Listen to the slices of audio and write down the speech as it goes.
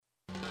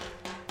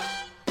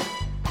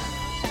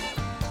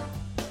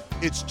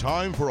It's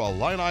time for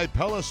Illini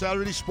Pella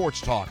Saturday Sports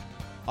Talk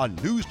on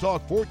News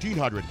Talk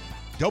 1400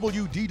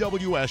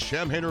 WDWS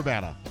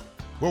Champaign-Urbana,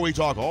 where we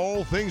talk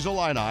all things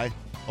Illini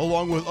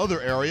along with other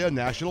area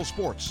national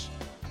sports.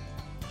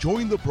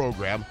 Join the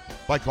program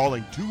by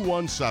calling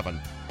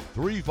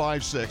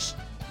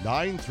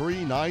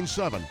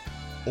 217-356-9397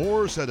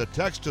 or send a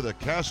text to the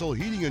Castle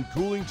Heating and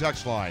Cooling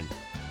text line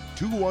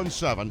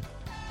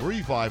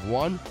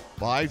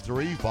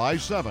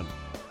 217-351-5357.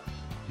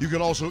 You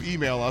can also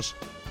email us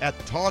at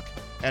talk@wdws.com.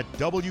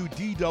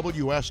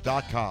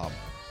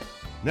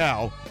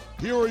 Now,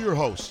 here are your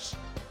hosts,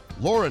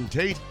 Loren,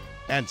 Tate,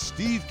 and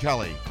Steve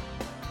Kelly.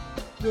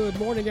 Good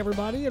morning,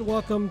 everybody, and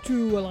welcome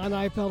to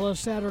Illini Pella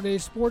Saturday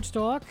Sports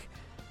Talk.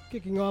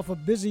 Kicking off a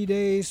busy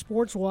day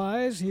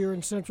sports-wise here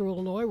in Central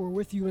Illinois. We're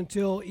with you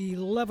until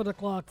 11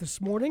 o'clock this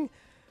morning.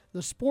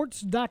 The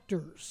Sports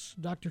Doctors,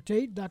 Dr.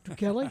 Tate, Dr.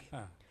 Kelly.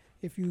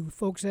 If you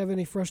folks have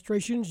any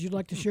frustrations you'd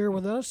like to share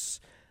with us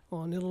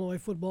on Illinois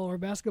football or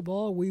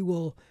basketball, we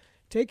will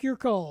take your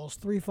calls,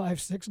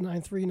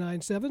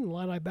 356-9397.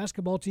 Illini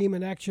basketball team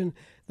in action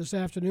this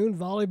afternoon.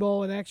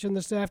 Volleyball in action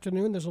this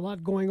afternoon. There's a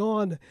lot going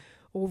on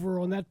over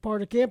on that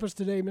part of campus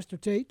today, Mr.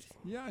 Tate.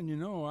 Yeah,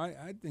 and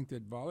I think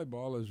that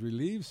volleyball has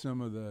relieved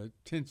some of the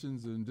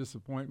tensions and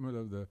disappointment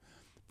of the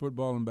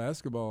football and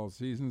basketball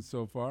season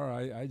so far.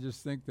 I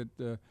just think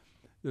that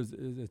there's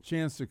a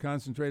chance to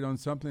concentrate on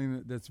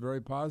something that's very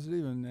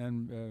positive,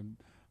 and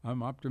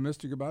I'm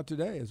optimistic about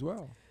today as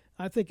well.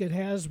 I think it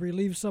has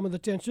relieved some of the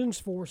tensions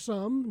for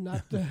some,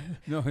 not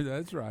no,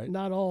 that's right.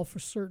 Not all for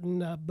certain.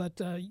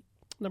 But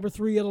number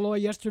 3 Illinois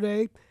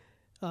yesterday,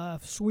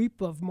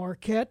 sweep of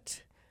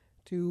Marquette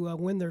to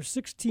win their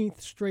 16th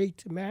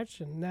straight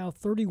match, and now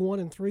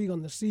 31-3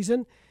 on the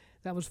season.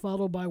 That was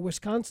followed by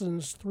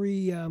Wisconsin's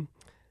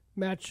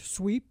 3-match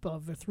sweep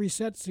of a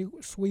 3-set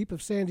sweep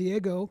of San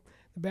Diego.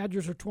 The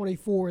Badgers are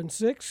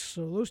 24-6,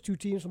 so those two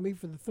teams will meet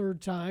for the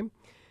third time.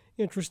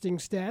 Interesting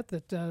stat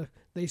that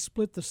they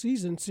split the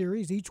season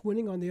series, each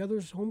winning on the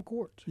other's home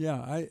court. Yeah,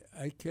 I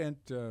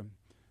can't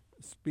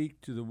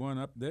speak to the one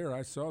up there.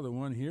 I saw the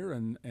one here,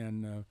 and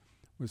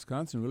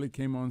Wisconsin really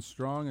came on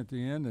strong at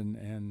the end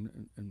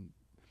and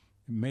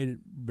made it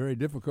very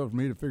difficult for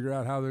me to figure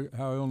out how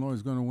Illinois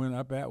is going to win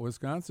up at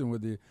Wisconsin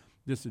with the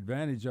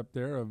disadvantage up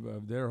there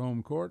of their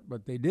home court,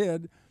 but they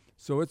did.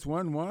 So it's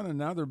 1-1, and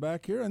now they're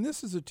back here. And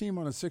this is a team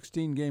on a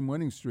 16-game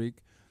winning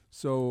streak,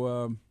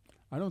 so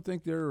I don't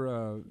think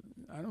they're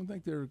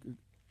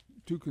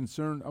too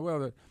concerned. Well,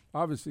 they're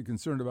obviously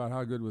concerned about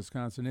how good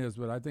Wisconsin is,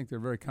 but I think they're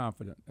very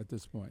confident at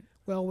this point.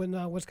 Well, when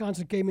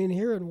Wisconsin came in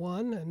here and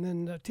won, and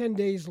then 10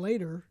 days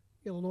later,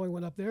 Illinois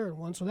went up there and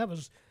won. So that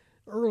was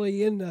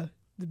early in the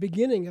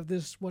beginning of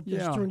this,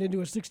 just turned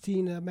into a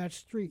 16-match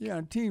streak. Yeah,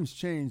 and teams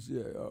change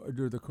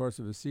during the course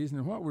of a season.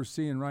 And what we're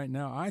seeing right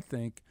now, I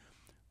think,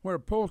 where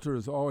Poulter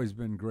has always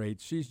been great,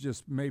 she's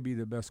just maybe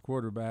the best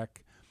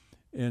quarterback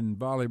in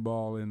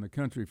volleyball in the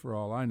country for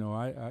all I know.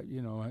 I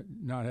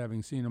not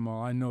having seen them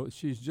all, I know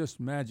she's just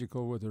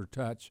magical with her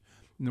touch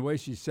and the way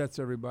she sets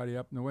everybody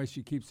up and the way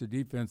she keeps the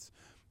defense,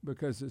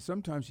 because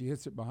sometimes she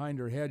hits it behind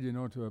her head,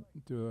 to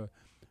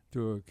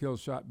a kill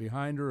shot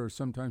behind her, or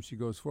sometimes she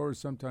goes forward,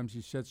 sometimes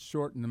she sets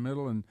short in the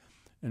middle, and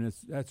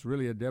that's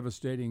really a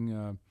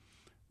devastating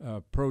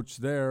approach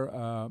there.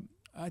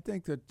 I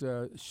think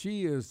that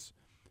she is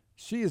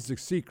the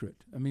secret.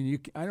 I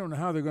mean, I don't know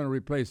how they're going to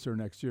replace her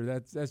next year.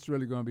 That's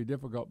really going to be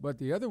difficult. But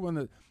the other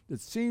one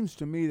that seems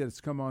to me that's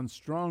come on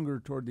stronger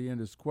toward the end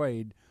is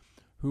Quaid,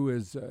 who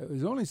is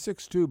only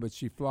 6'2", but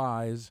she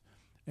flies,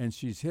 and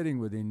she's hitting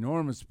with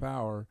enormous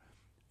power.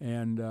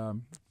 And I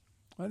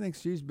think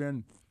she's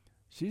not,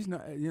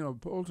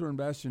 Poulter and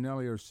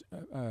Bastianelli are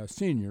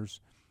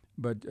seniors,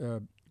 but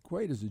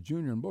Quaid is a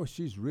junior, and boy,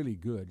 she's really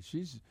good.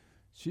 She's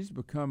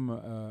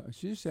become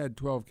she's had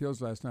 12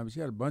 kills last night, but she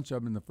had a bunch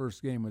of them in the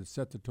first game, which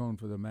set the tone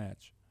for the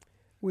match.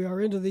 We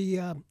are into the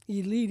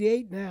Elite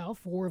Eight now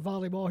for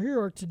volleyball. Here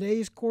are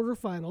today's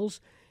quarterfinals: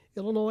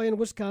 Illinois and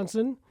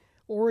Wisconsin,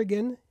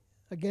 Oregon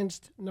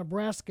against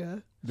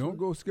Nebraska. Don't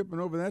go skipping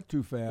over that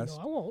too fast.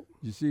 No, I won't.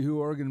 You see who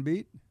Oregon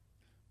beat?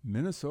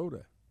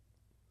 Minnesota.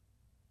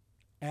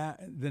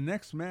 The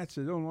next match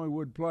that Illinois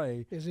would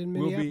play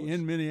will be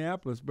in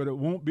Minneapolis, but it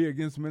won't be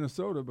against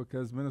Minnesota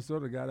because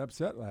Minnesota got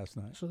upset last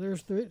night. So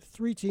there's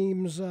three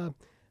teams out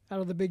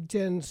of the Big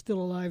Ten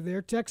still alive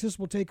there. Texas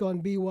will take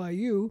on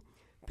BYU.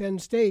 Penn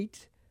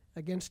State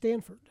against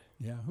Stanford.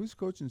 Yeah, who's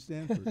coaching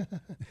Stanford?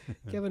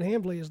 Kevin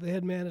Hambly is the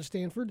head man at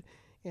Stanford,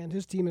 and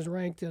his team is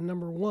ranked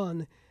number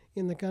 1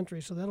 in the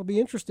country. So that'll be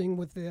interesting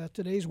with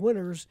today's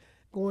winners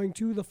going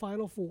to the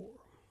Final Four.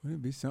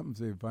 Wouldn't it be something if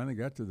they finally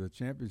got to the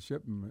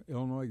championship in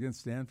Illinois against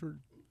Stanford?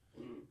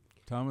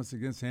 Thomas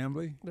against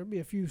Hambly? There'd be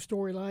a few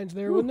storylines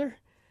there, wouldn't there?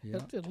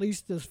 Yeah. At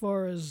least as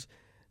far as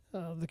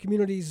the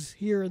communities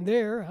here and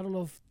there. I don't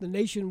know if the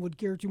nation would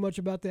care too much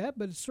about that,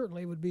 but it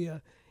certainly would be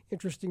a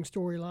interesting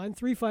storyline.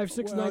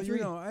 35693.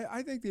 Well,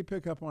 I think they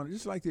pick up on it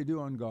just like they do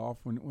on golf.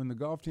 When the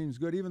golf team's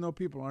good, even though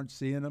people aren't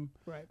seeing them,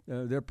 right?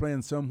 They're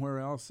playing somewhere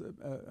else.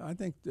 I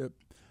think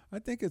I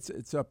think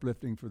it's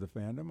uplifting for the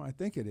fandom. I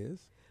think it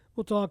is.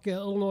 We'll talk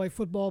Illinois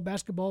football,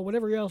 basketball,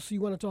 whatever else you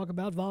want to talk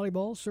about,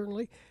 volleyball,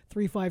 certainly.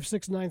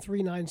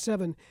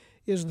 356-9397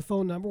 is the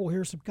phone number. We'll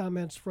hear some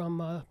comments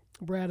from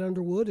Brad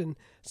Underwood and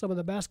some of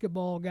the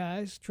basketball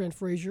guys, Trent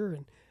Frazier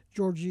and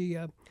Georgie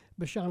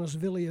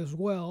Bashanas-Villi as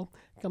well,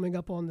 coming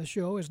up on the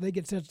show as they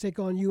get set to take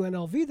on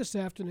UNLV this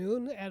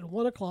afternoon at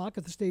 1 o'clock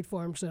at the State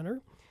Farm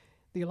Center.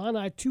 The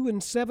Illini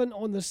 2-7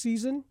 on the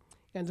season,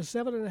 and a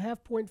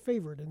 7.5-point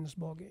favorite in this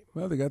ballgame.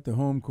 Well, they got the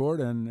home court,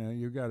 and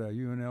you got a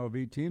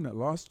UNLV team that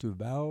lost to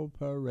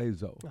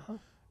Valparaiso,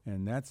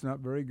 and that's not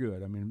very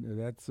good. I mean,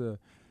 that's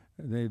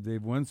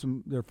they've won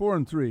some. They're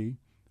 4-3,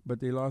 but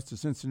they lost to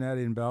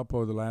Cincinnati and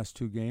Valpo the last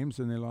two games,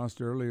 and they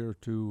lost earlier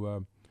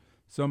to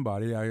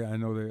somebody. I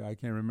know I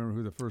can't remember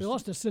who the first. They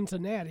lost to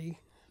Cincinnati.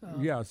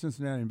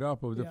 Cincinnati and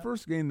Valpo. The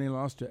first game they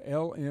lost to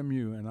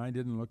LMU, and I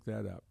didn't look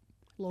that up.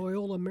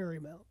 Loyola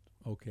Marymount.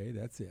 Okay,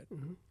 that's it.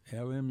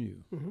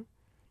 LMU. Mm-hmm.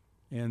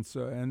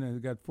 And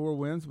they've got 4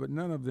 wins, but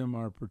none of them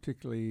are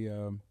particularly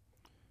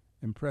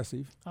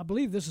impressive. I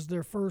believe this is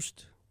their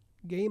first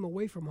game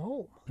away from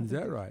home. Is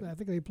that right? I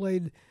think they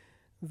played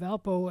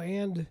Valpo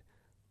and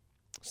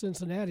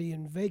Cincinnati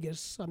in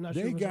Vegas. I'm not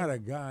sure. They got a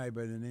guy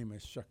by the name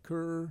of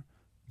Shakur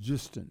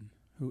Justin,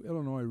 who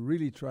Illinois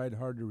really tried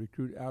hard to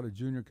recruit out of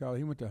junior college.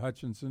 He went to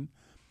Hutchinson,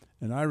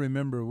 and I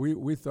remember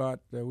we thought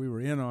that we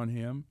were in on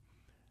him,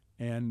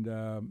 and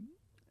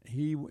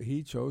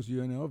he chose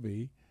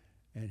UNLV.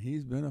 And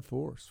he's been a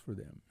force for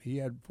them. He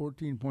had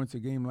 14 points a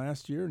game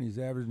last year, and he's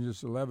averaging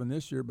just 11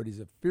 this year, but he's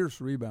a fierce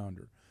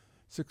rebounder.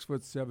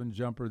 6'7"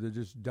 jumper that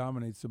just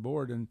dominates the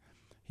board, and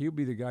he'll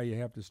be the guy you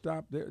have to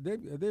stop.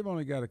 They've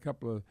only got a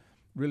couple of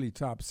really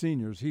top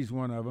seniors. He's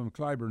one of them.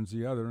 Clyburn's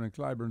the other, and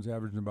Clyburn's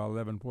averaging about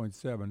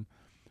 11.7.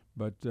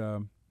 But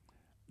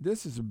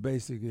this is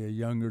basically a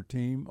younger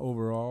team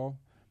overall.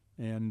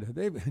 And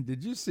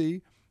did you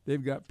see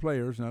they've got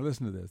players, now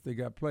listen to this, they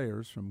got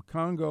players from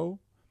Congo,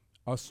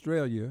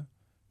 Australia,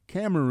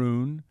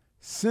 Cameroon,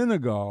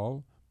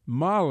 Senegal,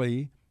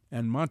 Mali,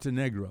 and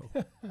Montenegro.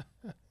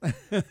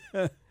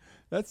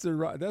 That's their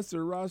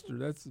roster.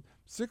 That's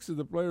 6 of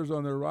the players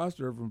on their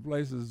roster are from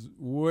places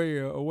way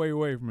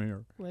away from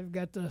here. They've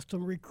got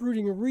some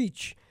recruiting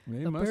reach.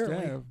 They apparently.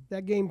 must have.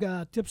 That game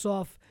tips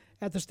off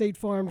at the State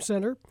Farm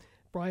Center.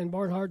 Brian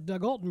Barnhart,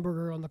 Doug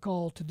Altenberger on the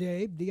call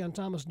today. Deion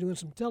Thomas doing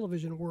some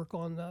television work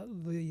on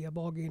the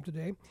ball game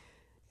today.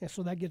 And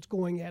so that gets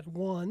going at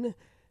 1.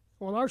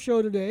 On our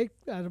show today,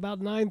 at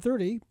about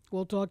 9:30,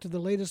 we'll talk to the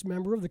latest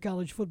member of the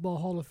College Football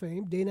Hall of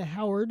Fame, Dana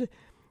Howard.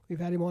 We've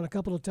had him on a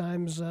couple of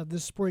times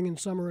this spring and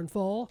summer and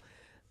fall,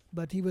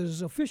 but he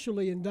was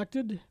officially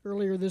inducted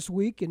earlier this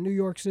week in New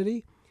York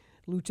City.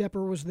 Lou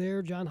Tepper was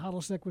there, John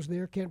Hodlesek was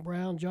there, Kent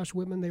Brown, Josh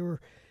Whitman, they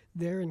were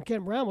there, and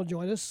Kent Brown will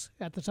join us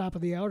at the top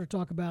of the hour to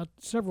talk about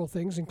several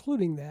things,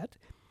 including that.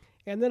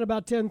 And then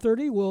about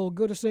 10:30, we'll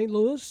go to St.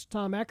 Louis.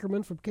 Tom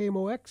Ackerman from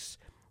KMOX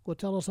will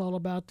tell us all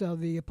about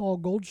the Paul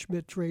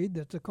Goldschmidt trade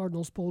that the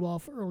Cardinals pulled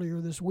off earlier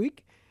this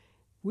week.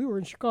 We were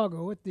in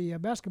Chicago at the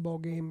basketball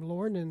game,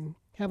 Loren, and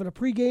having a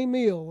pregame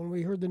meal when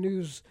we heard the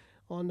news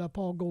on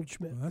Paul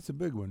Goldschmidt. Well, that's a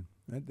big one.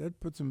 That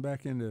puts them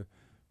back into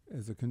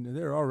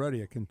they're already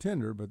a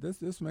contender, but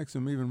this makes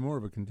them even more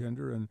of a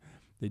contender. And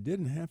they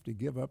didn't have to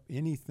give up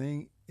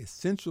anything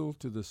essential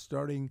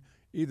to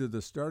either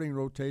the starting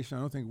rotation.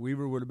 I don't think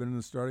Weaver would have been in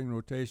the starting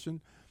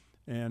rotation,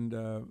 and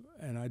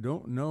I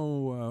don't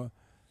know.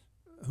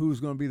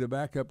 Who's going to be the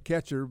backup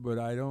catcher, but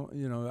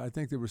I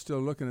think they were still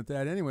looking at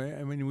that anyway.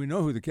 I mean, we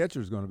know who the catcher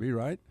is going to be,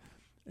 right?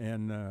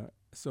 And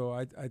so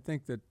I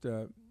think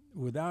that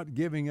without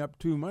giving up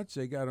too much,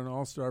 they got an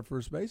all-star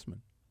first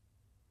baseman.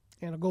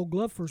 And a Gold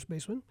Glove first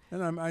baseman.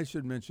 And I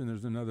should mention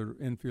there's another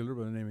infielder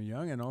by the name of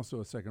Young and also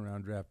a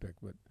second-round draft pick.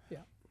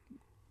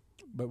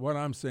 But what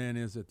I'm saying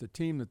is that the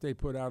team that they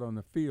put out on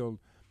the field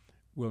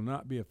will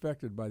not be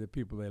affected by the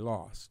people they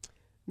lost.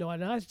 No,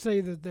 and I'd say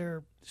that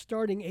their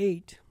starting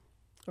 8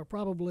 are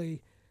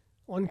probably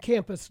on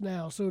campus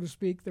now, so to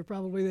speak. They're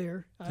probably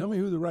there. Tell me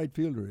who the right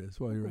fielder is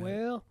while you're at it.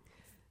 Well,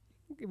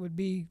 it would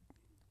be,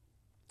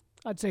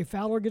 I'd say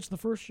Fowler gets the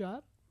first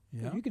shot.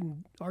 Yeah. You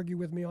can argue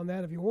with me on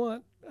that if you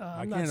want.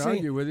 I can't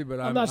argue with you,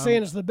 but I'm not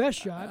saying it's the best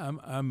shot.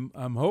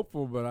 I'm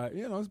hopeful, but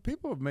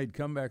people have made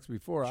comebacks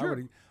before.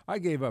 Sure. I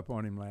gave up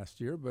on him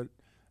last year, but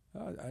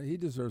he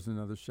deserves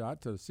another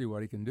shot to see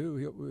what he can do.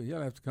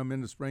 He'll have to come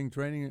into spring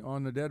training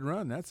on the dead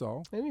run. That's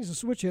all. And he's a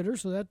switch hitter,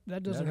 so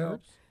that doesn't hurt.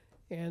 Helps.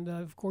 And,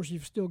 of course,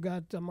 you've still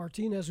got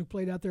Martinez, who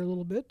played out there a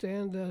little bit,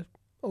 and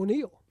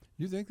O'Neal.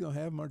 You think they'll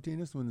have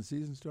Martinez when the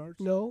season starts?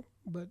 No,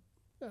 but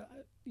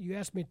you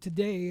asked me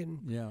today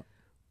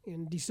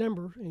in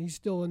December, and he's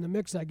still in the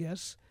mix, I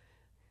guess.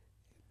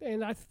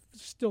 And I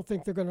still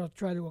think they're going to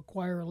try to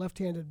acquire a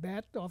left-handed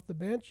bat off the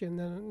bench and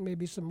then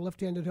maybe some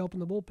left-handed help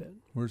in the bullpen.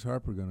 Where's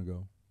Harper going to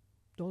go?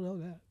 Don't know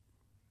that.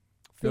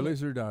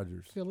 Phillies or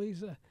Dodgers?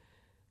 Phillies.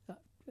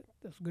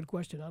 That's a good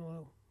question. I don't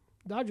know.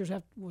 Dodgers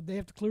would they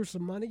have to clear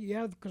some money?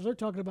 Yeah, because they're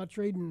talking about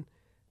trading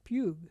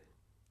Pugh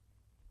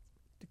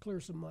to clear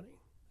some money.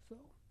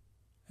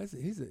 So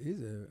he's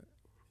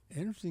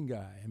interesting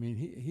guy. I mean,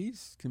 he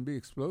can be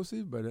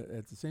explosive, but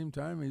at the same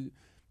time, he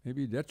may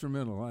be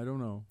detrimental. I don't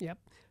know. Yep.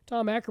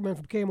 Tom Ackerman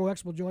from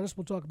KMOX will join us.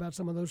 We'll talk about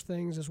some of those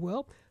things as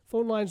well.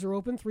 Phone lines are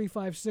open,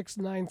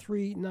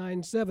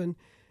 356-9397,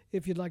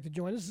 if you'd like to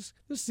join us.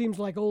 This seems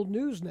like old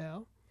news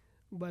now,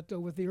 but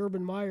with the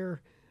Urban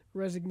Meyer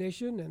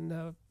resignation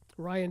and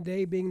Ryan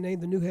Day being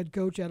named the new head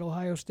coach at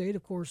Ohio State,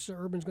 of course,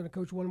 Urban's going to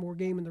coach one more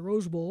game in the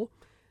Rose Bowl,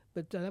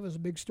 but that was a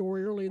big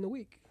story early in the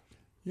week.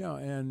 Yeah,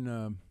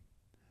 and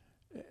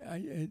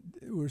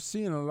we're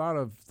seeing a lot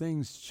of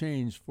things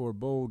change for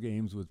bowl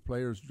games with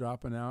players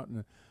dropping out,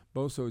 and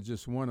Boso is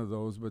just one of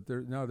those. But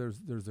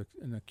there's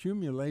an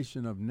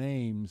accumulation of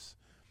names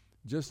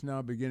just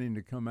now beginning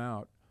to come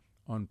out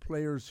on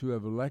players who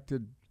have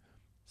elected,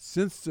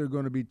 since they're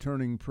going to be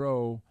turning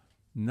pro,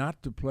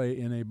 not to play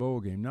in a bowl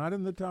game, not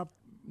in the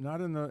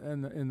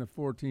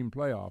 4-team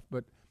playoff,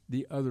 but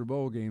the other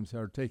bowl games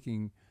are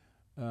taking.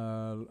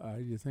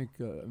 You think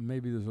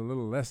maybe there's a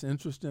little less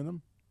interest in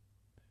them?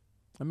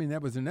 I mean,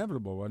 that was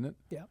inevitable, wasn't it?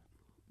 Yeah.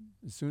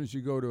 As soon as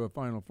you go to a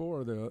Final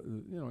Four, the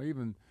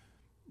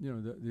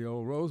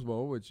old Rose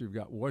Bowl, which you've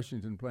got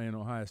Washington playing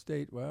Ohio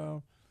State.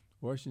 Well,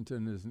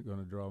 Washington isn't going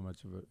to draw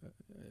much of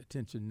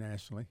attention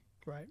nationally.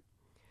 Right.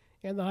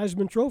 And the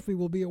Heisman Trophy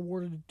will be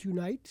awarded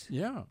tonight.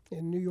 Yeah.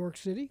 In New York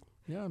City.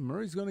 Yeah,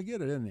 Murray's going to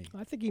get it, isn't he?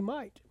 I think he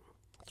might.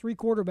 3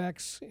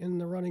 quarterbacks in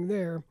the running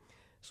there.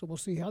 So we'll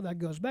see how that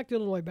goes. Back to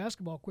Illinois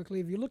basketball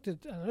quickly. If you looked at,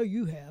 I know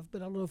you have,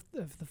 but I don't know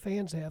if the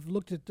fans have,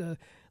 looked at the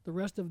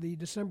rest of the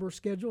December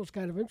schedule. It's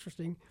kind of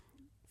interesting.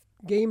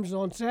 Games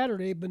on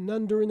Saturday, but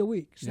none during the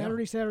week.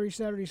 Saturday.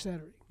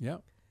 Yeah.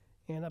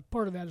 And a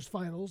part of that is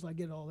finals. I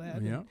get all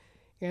that. Yeah.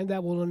 And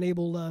that will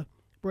enable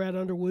Brad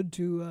Underwood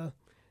to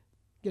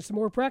get some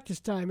more practice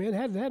time in.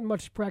 Hadn't had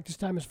much practice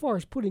time as far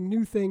as putting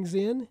new things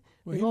in.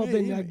 Well, They've all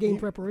been game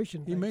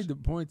preparation. He made the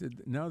point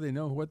that now they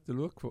know what to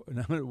look for,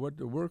 now what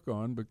to work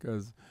on,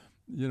 because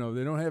they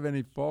don't have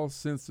any false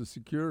sense of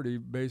security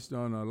based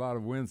on a lot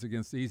of wins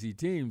against easy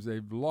teams.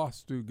 They've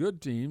lost to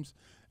good teams,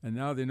 and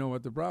now they know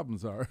what the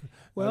problems are.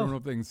 Well, I don't know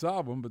if they can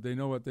solve them, but they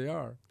know what they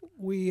are.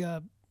 We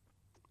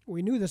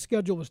knew the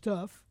schedule was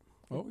tough.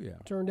 Oh, yeah.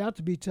 It turned out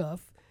to be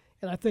tough,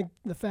 and I think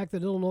the fact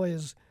that Illinois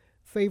is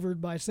favored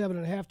by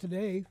 7.5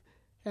 today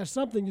has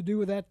something to do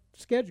with that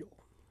schedule.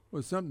 Well,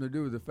 it's something to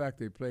do with the fact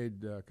they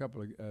played a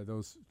couple of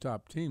those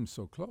top teams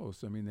so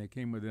close. I mean, they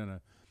came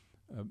within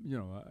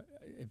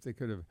if they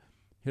could have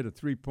hit a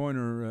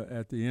 3-pointer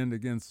at the end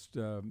against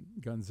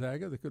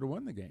Gonzaga, they could have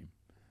won the game.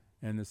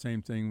 And the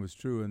same thing was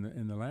true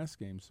in the last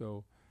game.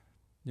 So,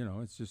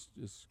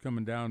 it's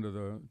coming down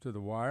to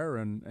the wire,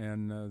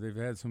 and they've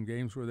had some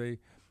games where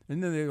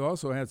and then they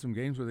also had some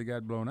games where they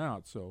got blown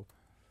out. So,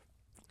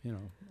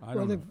 I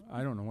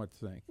don't know what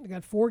to think. They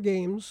got 4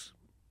 games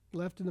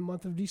left in the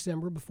month of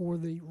December before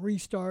the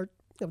restart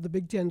of the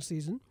Big Ten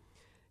season.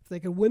 If they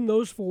could win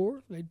those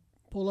 4, they'd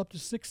pull up to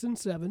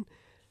 6-7.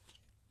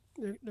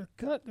 They're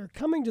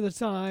coming to the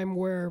time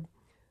where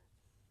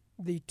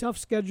the tough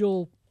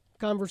schedule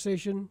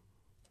conversation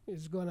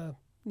is going to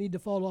need to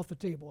fall off the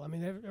table. I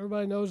mean,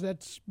 everybody knows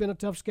that's been a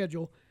tough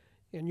schedule,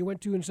 and you went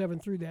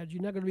 2-7 through that.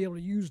 You're not going to be able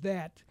to use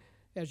that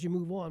as you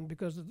move on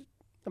because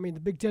the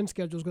Big Ten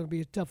schedule is going to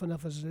be tough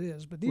enough as it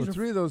is. But these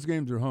 3 of those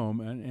games are home,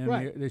 and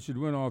right. they should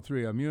win all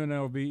 3 of them.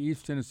 UNLV,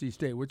 East Tennessee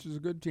State, which is a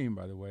good team,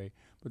 by the way.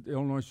 But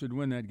Illinois should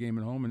win that game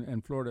at home,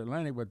 and Florida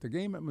Atlantic. But the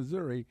game at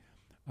Missouri,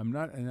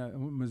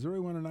 Missouri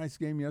won a nice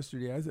game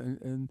yesterday,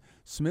 and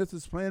Smith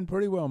is playing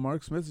pretty well.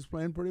 Mark Smith is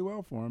playing pretty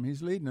well for him.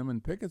 He's leading them,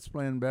 and Pickett's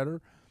playing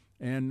better,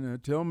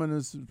 and Tillman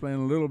is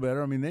playing a little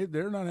better. I mean,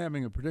 they're not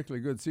having a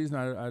particularly good season.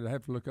 I'd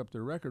have to look up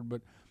their record,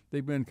 but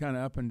they've been kind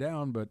of up and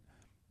down. But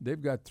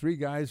they've got 3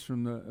 guys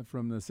from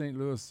the St.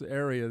 Louis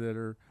area that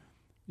are,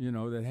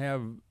 that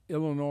have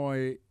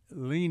Illinois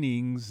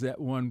leanings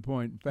at one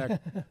point. In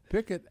fact,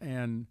 Pickett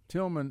and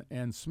Tillman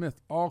and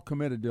Smith all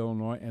committed to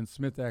Illinois, and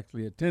Smith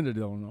actually attended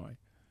Illinois.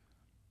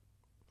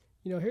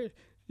 Here,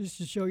 just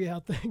to show you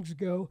how things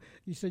go,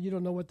 you said you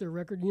don't know what their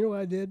record. You know what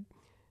I did?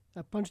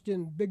 I punched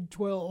in Big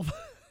 12.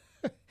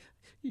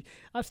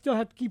 I still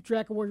have to keep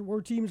track of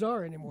where teams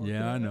are anymore.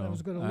 Yeah, I know. I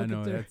was going to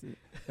look at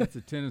that's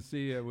a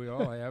tendency we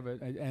all have.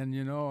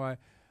 And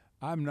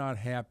I'm not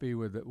happy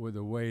with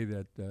the way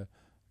that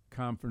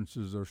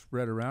conferences are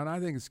spread around.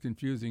 I think it's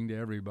confusing to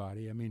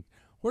everybody. I mean,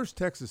 where's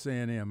Texas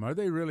A&M? Are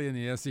they really in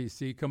the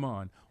SEC? Come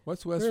on.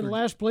 They're in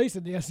last place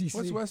in the SEC.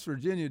 What's West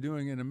Virginia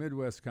doing in a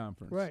Midwest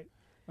conference? Right.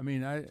 I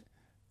mean,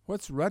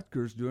 what's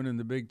Rutgers doing in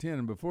the Big Ten?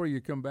 And before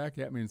you come back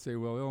at me and say,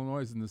 well, Illinois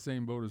is in the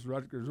same boat as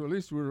Rutgers, well, at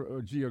least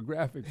we're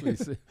geographically.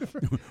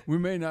 We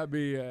may not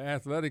be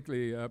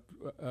athletically up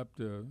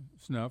to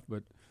snuff,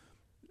 but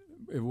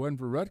if it wasn't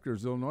for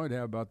Rutgers, Illinois would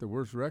have about the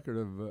worst record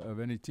of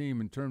any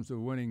team in terms of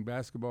winning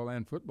basketball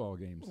and football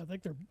games. I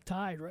think they're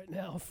tied right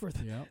now for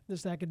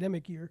this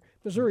academic year.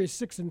 Missouri is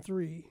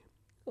 6-3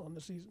 on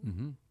the season.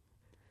 Mm-hmm.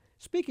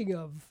 Speaking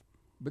of...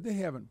 But they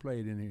haven't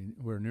played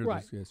anywhere near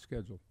the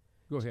schedule.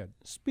 Go ahead.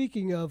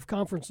 Speaking of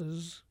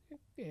conferences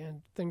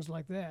and things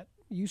like that,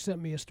 you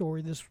sent me a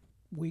story this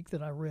week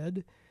that I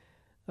read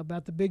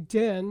about the Big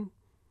Ten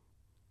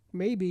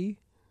maybe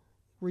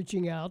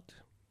reaching out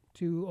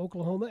to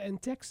Oklahoma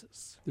and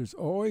Texas. There's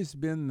always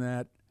been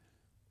that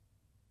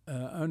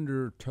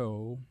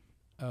undertow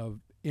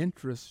of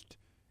interest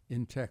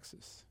in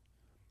Texas.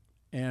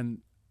 And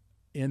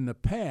in the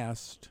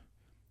past,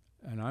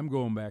 and I'm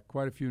going back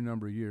quite a few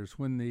number of years,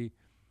 when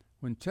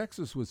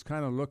Texas was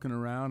kind of looking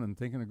around and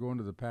thinking of going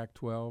to the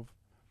Pac-12,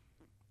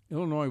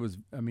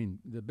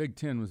 the Big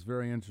Ten was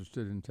very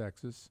interested in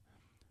Texas.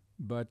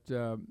 But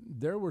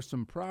there were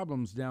some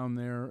problems down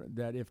there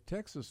that if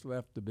Texas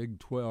left the Big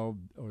 12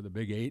 or the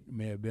Big 8,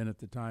 may have been at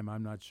the time,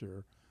 I'm not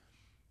sure,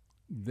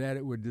 that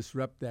it would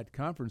disrupt that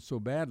conference so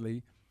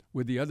badly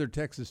with the other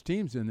Texas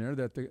teams in there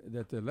that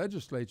the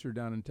legislature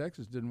down in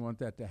Texas didn't want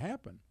that to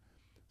happen.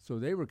 So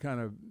they were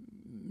kind of,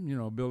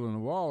 building a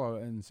wall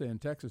and saying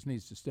Texas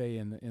needs to stay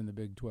in the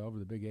Big 12 or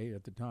the Big 8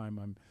 at the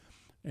time.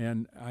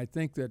 And I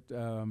think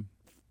that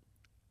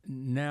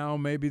now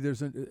maybe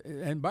there's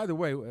and by the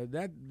way,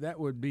 that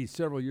would be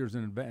several years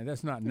in advance.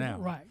 That's not now.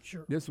 Right,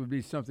 sure. This would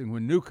be something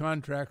when new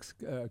contracts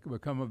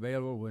become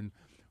available,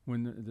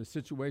 when the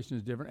situation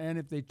is different. And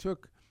if they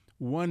took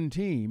one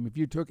team, if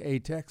you took a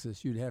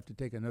Texas, you'd have to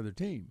take another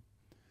team.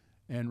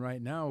 And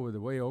right now, with the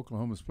way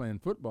Oklahoma's playing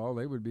football,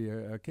 they would be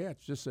a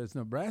catch, just as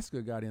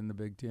Nebraska got in the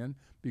Big Ten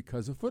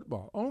because of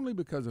football. Only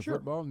because of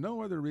football,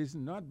 no other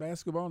reason, not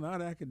basketball,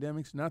 not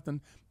academics,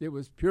 nothing. It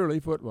was purely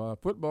football, a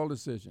football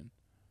decision.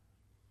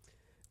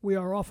 We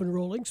are off and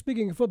rolling.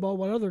 Speaking of football,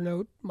 one other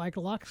note, Mike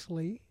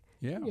Locksley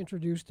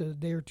introduced a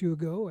day or two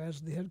ago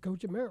as the head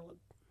coach of Maryland.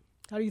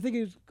 How do you think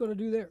he's going to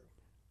do there?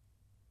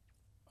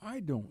 I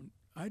don't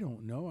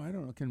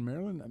know. Can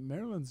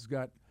Maryland's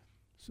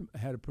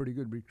had a pretty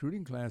good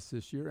recruiting class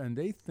this year, and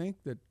they think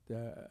that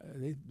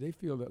they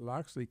feel that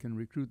Locksley can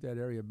recruit that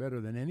area better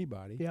than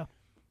anybody. Yeah.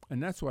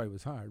 And that's why he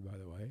was hired, by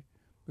the way,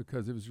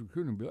 because of his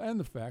recruiting bill and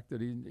the fact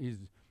that he's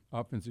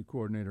offensive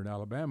coordinator at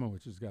Alabama,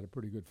 which has got a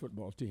pretty good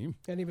football team.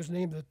 And he was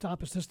named the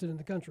top assistant in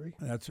the country.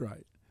 That's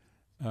right.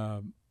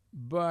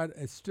 But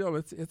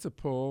it's a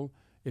pull.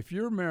 If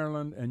you're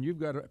Maryland and you've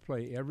got to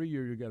play every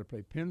year, you've got to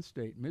play Penn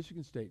State,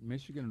 Michigan,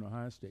 and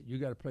Ohio State.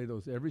 You've got to play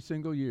those every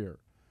single year.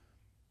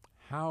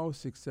 How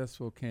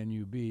successful can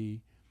you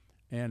be,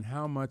 and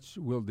how much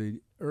will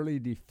the early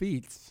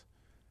defeats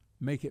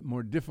make it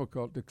more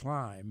difficult to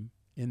climb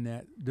in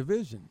that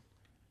division?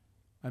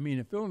 I mean,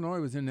 if Illinois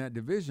was in that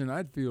division,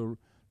 I'd feel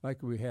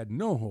like we had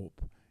no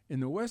hope. In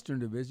the Western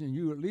Division,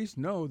 you at least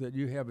know that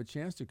you have a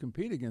chance to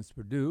compete against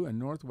Purdue and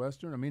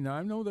Northwestern. I mean,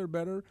 I know they're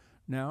better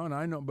now, and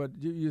I know, but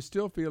you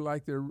still feel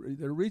like they're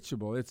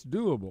reachable. It's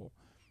doable.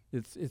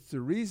 It's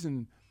the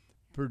reason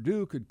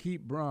Purdue could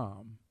keep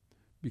Brom.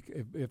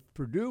 If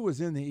Purdue was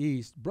in the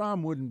East,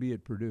 Brom wouldn't be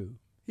at Purdue.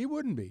 He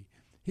wouldn't be.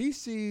 He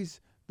sees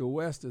the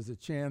West as a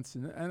chance,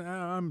 and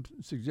I'm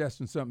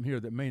suggesting something here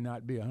that may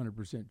not be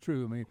 100%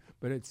 true. I mean,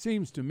 but it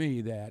seems to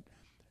me that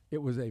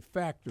it was a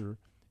factor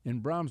in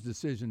Brom's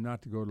decision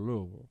not to go to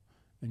Louisville.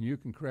 And you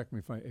can correct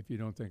me if you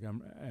don't think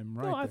I'm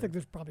right. No, I think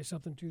there's probably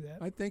something to that.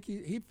 I think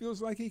he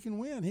feels like he can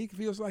win. He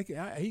feels like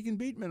he can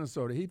beat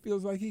Minnesota. He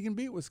feels like he can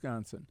beat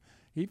Wisconsin.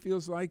 He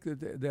feels like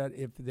that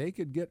if they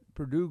could get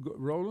Purdue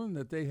rolling,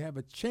 that they have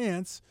a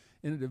chance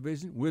in a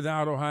division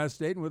without Ohio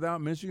State and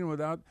without Michigan,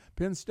 without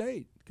Penn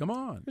State. Come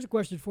on. Here's a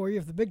question for you.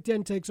 If the Big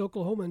Ten takes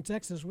Oklahoma and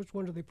Texas, which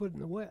one do they put in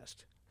the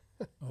West?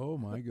 Oh,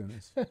 my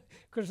goodness.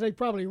 Because they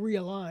probably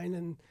realign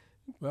and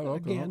Oklahoma,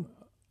 again.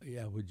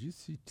 Yeah, would you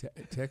see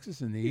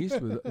Texas in the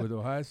East with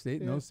Ohio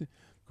State? Yeah. Of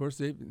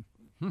course,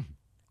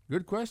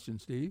 good question,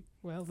 Steve.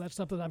 Well, that's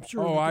something I'm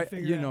sure we can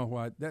figure out. You know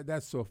what?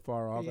 That's so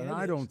far off, and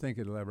I don't think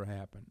it'll ever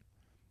happen.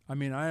 I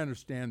mean, I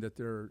understand that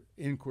there are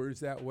inquiries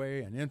that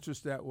way and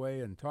interest that way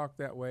and talk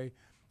that way.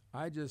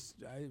 Of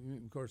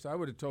course, I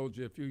would have told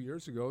you a few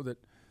years ago that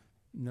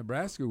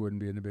Nebraska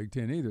wouldn't be in the Big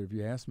Ten either. If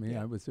you asked me,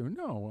 I would say,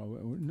 no,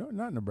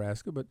 not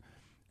Nebraska.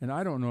 And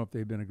I don't know if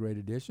they've been a great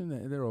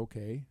addition. They're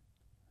okay.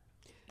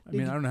 I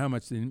don't know how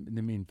much they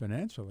mean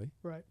financially.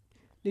 Right.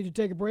 Need to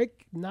take a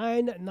break.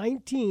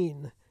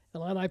 9:19.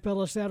 Illini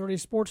Pella Saturday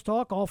Sports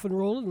Talk, off and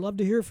rolling. Love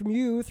to hear from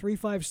you.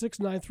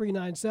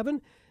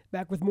 356-9397.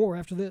 Back with more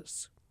after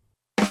this.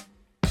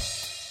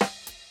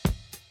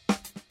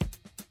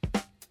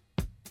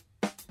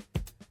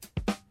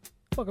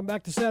 Welcome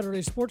back to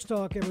Saturday Sports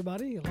Talk,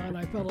 everybody.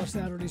 Illini Pella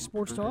Saturday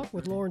Sports Talk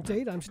with Loren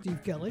Tate. I'm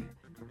Steve Kelly.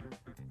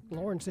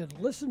 Loren said,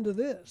 listen to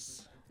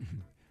this.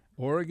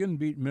 Oregon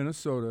beat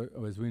Minnesota,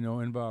 as we know,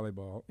 in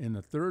volleyball, in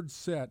the third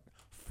set,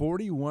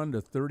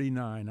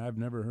 41-39. I've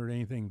never heard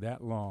anything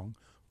that long.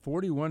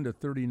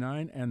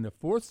 41-39, and the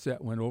fourth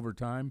set went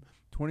overtime,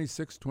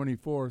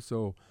 26-24.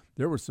 So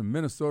there were some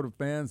Minnesota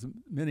fans,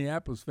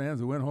 Minneapolis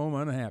fans who went home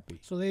unhappy.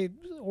 So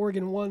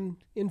Oregon won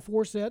in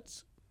 4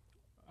 sets?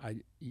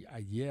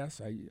 Yes,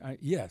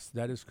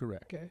 that is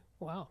correct. Okay,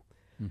 wow.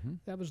 Mm-hmm.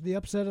 That was the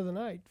upset of the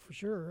night for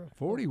sure.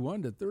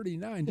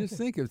 41-39. Just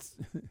think it's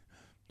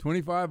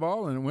 25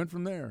 all, and it went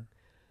from there.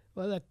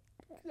 Well,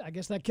 I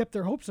guess that kept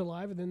their hopes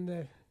alive, and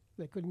then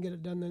they couldn't get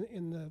it done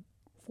in the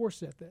fourth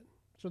set then.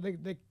 So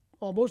they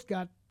almost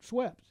got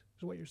swept,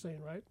 is what you're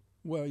saying, right?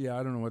 Well, yeah,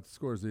 I don't know what the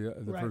scores the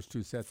Right. first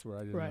two sets were.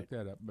 I didn't look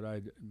that up, but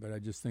I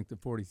just think the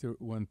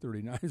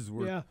 41-39s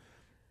were. Yeah,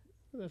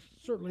 that's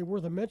certainly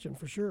worth a mention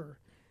for sure.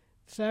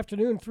 This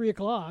afternoon, 3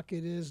 o'clock,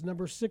 it is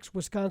number 6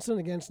 Wisconsin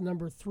against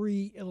number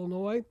 3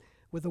 Illinois,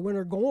 with the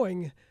winner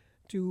going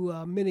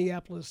to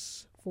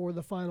Minneapolis for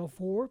the Final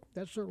Four.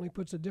 That certainly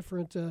puts a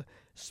different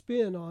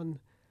spin on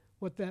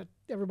what that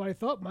everybody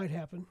thought might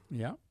happen.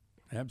 Yeah,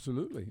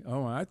 absolutely.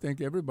 Oh, I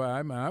think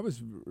everybody. I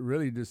was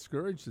really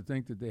discouraged to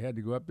think that they had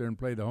to go up there and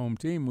play the home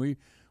team.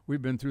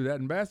 We've been through that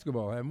in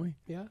basketball, haven't we?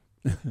 Yeah.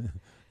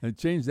 They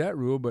changed that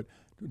rule, but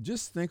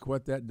just think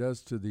what that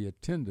does to the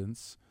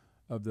attendance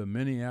of the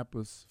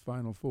Minneapolis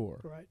Final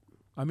Four. Right.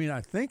 I mean, I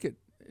think it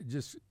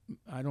just.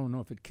 I don't know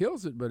if it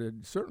kills it, but it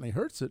certainly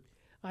hurts it.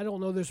 I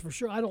don't know this for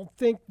sure. I don't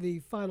think the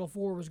Final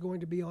Four was going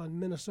to be on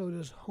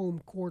Minnesota's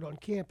home court on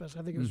campus.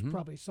 I think it was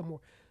probably somewhere,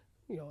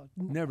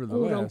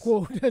 Nevertheless,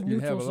 quote-unquote you'd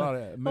neutral have a lot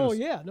of oh,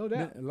 yeah, no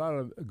doubt. A lot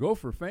of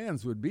Gopher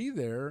fans would be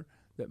there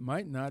that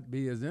might not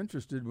be as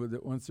interested with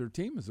it once their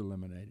team is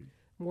eliminated.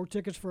 More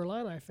tickets for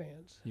Illini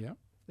fans. Yeah.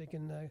 They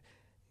can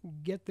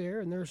get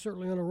there, and they're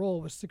certainly on a roll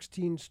with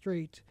 16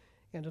 straight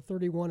and a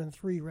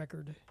 31-3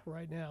 record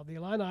right now. The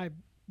Illini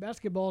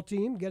basketball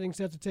team getting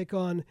set to take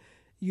on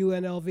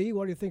UNLV.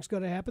 What do you think is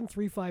going to happen?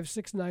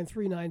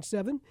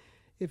 356-9397.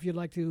 If you'd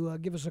like to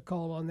give us a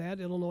call on that.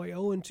 Illinois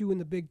 0-2 in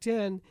the Big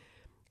Ten,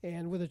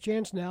 and with a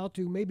chance now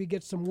to maybe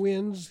get some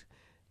wins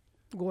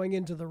going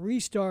into the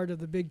restart of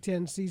the Big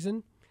Ten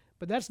season.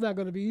 But that's not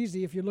going to be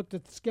easy if you looked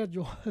at the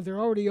schedule. They're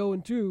already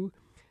 0-2.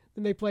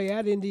 Then they play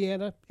at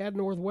Indiana, at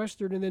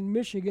Northwestern, and then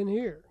Michigan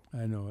here.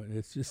 I know.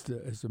 It's just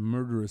it's a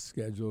murderous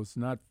schedule. It's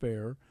not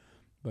fair.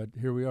 But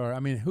here we are. I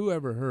mean, who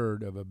ever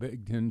heard of a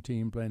Big Ten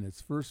team playing its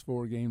first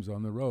 4 games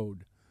on the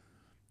road?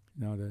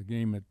 Now, the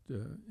game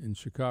in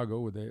Chicago,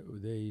 where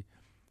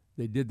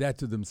they did that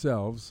to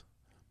themselves,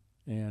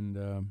 and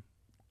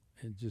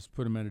it just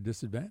put them at a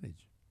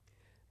disadvantage.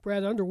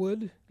 Brad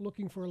Underwood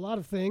looking for a lot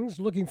of things,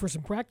 looking for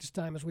some practice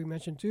time, as we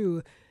mentioned,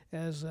 too,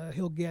 as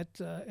he'll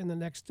get in the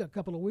next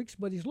couple of weeks.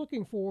 But he's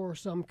looking for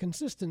some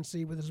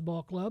consistency with his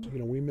ball club.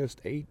 We missed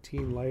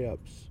 18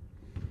 layups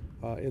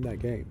in that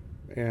game.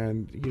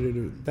 And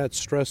that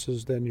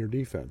stresses then your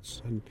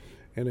defense, and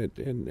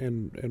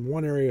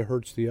one area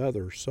hurts the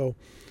other. So,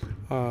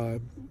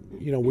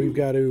 we've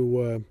got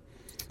to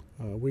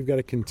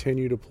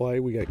continue to play.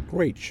 We got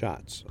great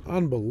shots,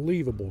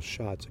 unbelievable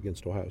shots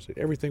against Ohio State.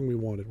 Everything we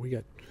wanted. We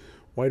got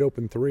wide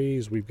open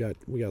threes. We got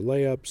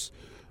layups.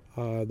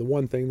 The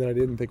one thing that I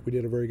didn't think we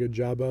did a very good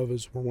job of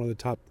is we're one of the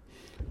top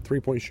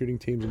 3-point shooting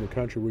teams in the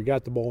country. We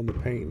got the ball in the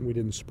paint and we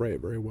didn't spray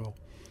it very well.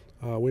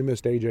 We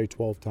missed AJ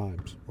 12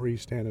 times where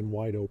he's standing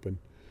wide open,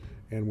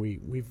 and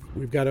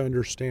we've got to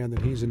understand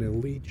that he's an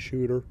elite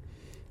shooter.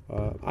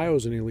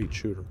 Iowa's an elite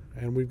shooter,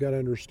 and we've got to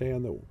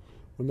understand that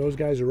when those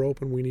guys are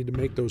open, we need to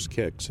make those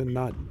kicks and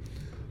not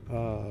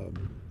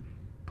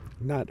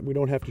we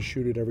don't have to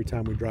shoot it every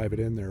time we drive it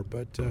in there.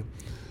 But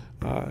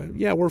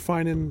we're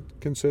finding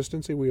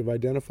consistency. We have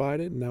identified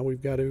it, and now we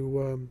got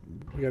to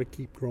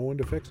keep growing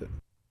to fix it.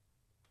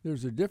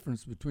 There's a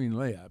difference between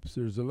layups.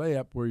 There's a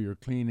layup where you're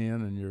clean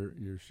in and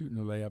you're shooting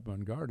a layup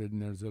unguarded,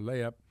 and there's a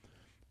layup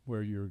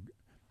where you're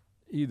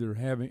either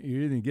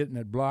getting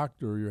it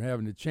blocked or you're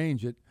having to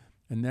change it,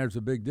 and there's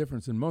a big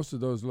difference. And most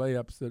of those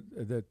layups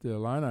that the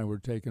Illini were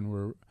taking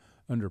were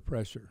under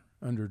pressure,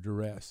 under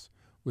duress,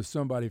 with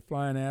somebody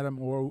flying at them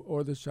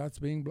or the shots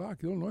being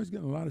blocked. Illinois is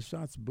getting a lot of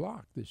shots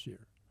blocked this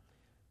year.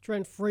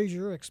 Trent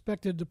Frazier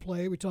expected to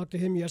play. We talked to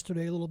him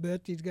yesterday a little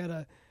bit. He's got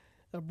a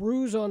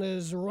bruise on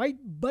his right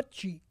butt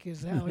cheek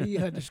is how he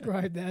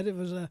described that. It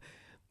was a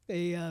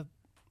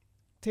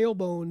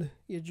tailbone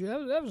injury.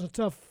 That was a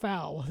tough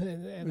foul.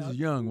 It was a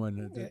young one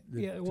that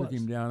took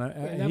him down.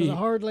 That was a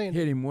hard landing.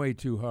 Hit him way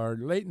too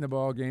hard. Late in the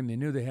ball game, they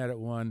knew they had it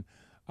won.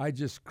 I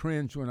just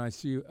cringe when I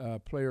see a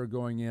player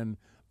going in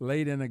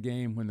late in a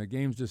game when the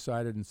game's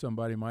decided and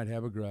somebody might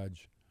have a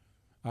grudge.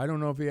 I don't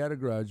know if he had a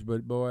grudge,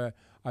 but, boy,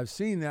 I've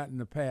seen that in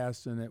the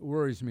past, and it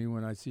worries me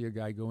when I see a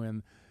guy go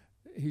in.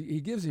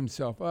 He gives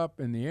himself up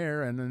in the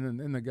air, and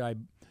then the guy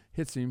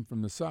hits him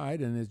from the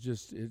side, and it's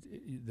just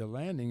the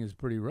landing is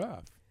pretty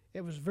rough.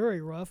 It was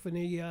very rough, and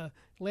he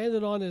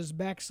landed on his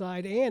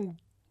backside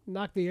and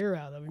knocked the air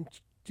out of him,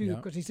 too,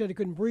 because he said he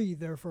couldn't breathe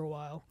there for a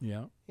while.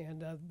 Yeah.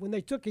 And when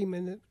they took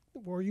him,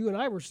 where you and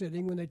I were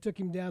sitting, when they took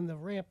him down the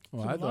ramp to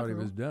the I thought he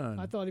room, was done.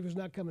 I thought he was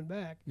not coming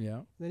back.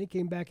 Yeah. Then he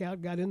came back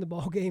out, got in the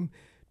ball game,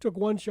 took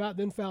one shot,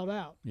 then fouled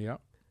out. Yeah.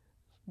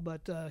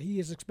 But he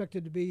is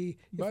expected to be.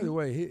 By the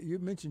way, you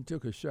mentioned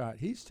took a shot.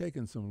 He's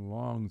taken some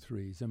long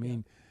threes. I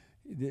mean,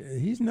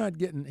 he's not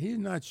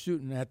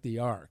shooting at the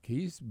arc.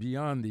 He's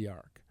beyond the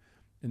arc,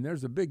 and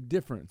there's a big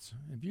difference.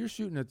 If you're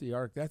shooting at the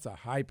arc, that's a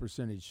high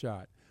percentage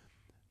shot.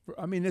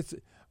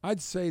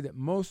 I'd say that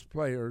most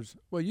players.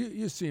 Well,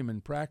 you see them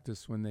in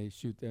practice when they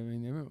shoot. I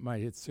mean, they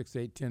might hit 6,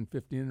 8, 10,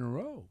 15 in a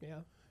row. Yeah.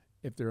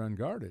 If they're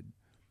unguarded,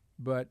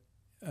 but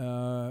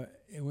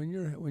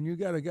when you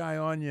got a guy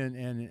on you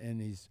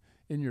and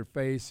in your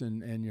face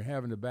and you're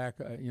having to back,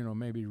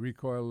 maybe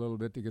recoil a little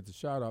bit to get the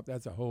shot off,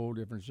 that's a whole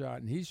different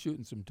shot. And he's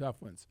shooting some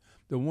tough ones.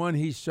 The one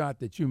he shot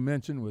that you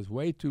mentioned was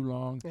way too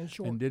long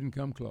and didn't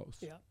come close.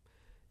 Yeah.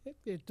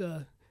 It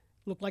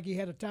looked like he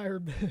had a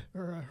tired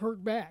or a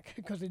hurt back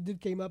because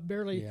it came up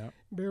barely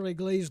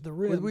glazed the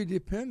rim. But we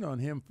depend on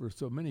him for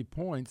so many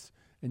points,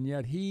 and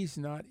yet he's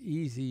not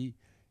easy.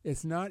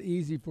 It's not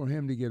easy for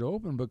him to get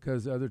open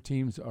because other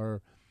teams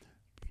are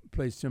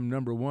placed him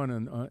number one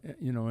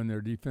in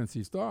their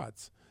defensive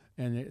thoughts,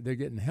 and they're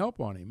getting help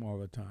on him all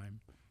the time.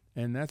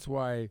 And that's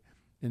why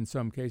in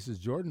some cases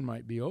Jordan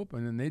might be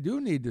open, and they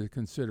do need to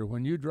consider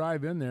when you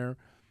drive in there.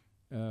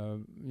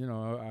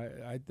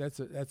 That's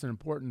an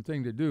important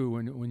thing to do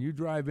when you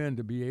drive in,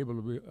 to be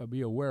able to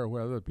be aware of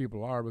where other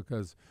people are,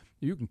 because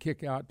you can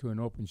kick out to an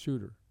open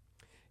shooter.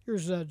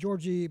 Here's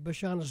Georgie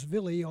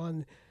Bashanisvili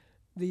on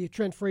the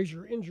Trent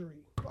Frazier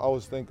injury. I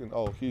was thinking,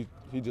 he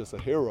just a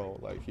hero.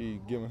 Like, he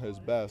giving his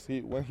best.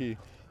 When he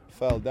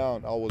fell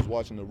down, I was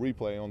watching the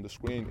replay on the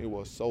screen. It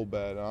was so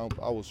bad. And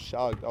I was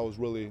shocked. I was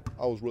really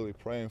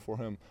praying for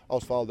him. I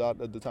was fouled out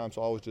at the time,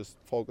 so I was just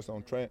focused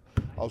on Trent.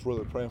 I was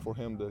really praying for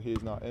him that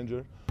he's not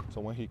injured.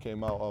 So when he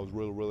came out, I was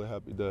really, really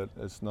happy that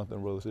it's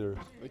nothing really serious.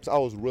 I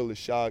was really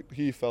shocked.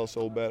 He fell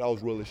so bad. I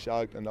was really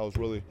shocked, and I was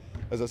really,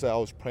 as I said, I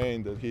was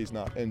praying that he's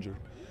not injured.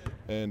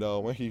 And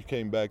when he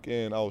came back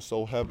in, I was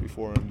so happy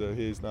for him that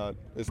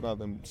it's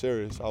nothing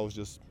serious. I was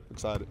just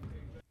excited.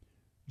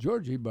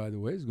 Georgie, by the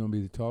way, is going to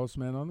be the tallest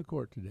man on the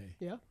court today.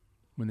 Yeah.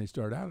 When they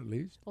start out, at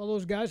least. All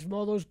those guys from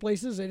all those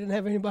places, they didn't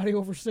have anybody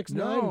over 6'9".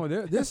 No,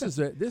 this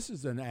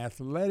is an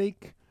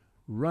athletic,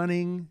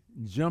 running,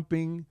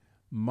 jumping,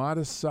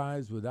 modest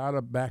size, without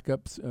a back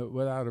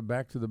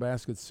to the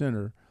basket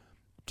center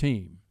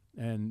team.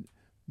 And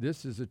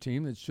this is a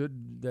team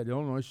that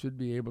Illinois should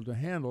be able to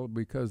handle,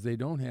 because they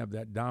don't have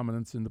that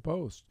dominance in the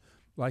post,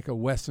 like a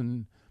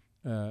Wesson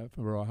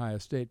for Ohio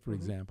State, for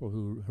example,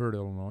 who hurt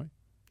Illinois.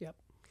 Yep.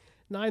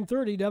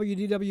 9:30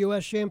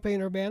 WDWS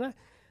Champaign-Urbana.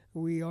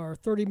 We are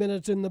 30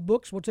 minutes in the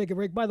books. We'll take a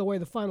break. By the way,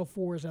 the Final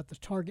Four is at the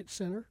Target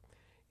Center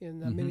in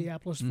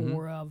Minneapolis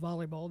for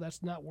volleyball.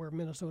 That's not where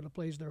Minnesota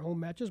plays their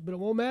home matches, but it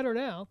won't matter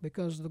now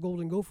because the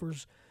Golden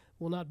Gophers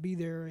will not be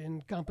there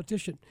in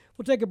competition.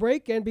 We'll take a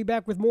break and be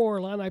back with more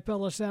Illini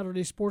Pella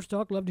Saturday Sports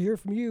Talk. Love to hear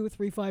from you.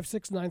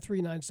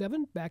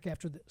 356-9397. Back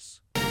after this.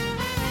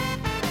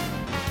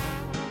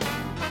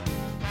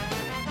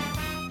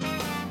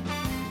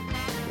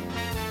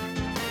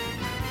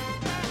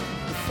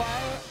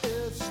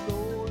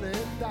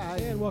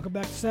 And welcome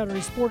back to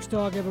Saturday Sports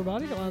Talk,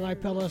 everybody. Illini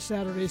Pella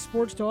Saturday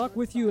Sports Talk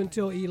with you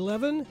until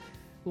 11.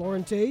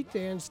 Loren Tate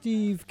and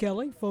Steve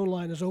Kelly. Phone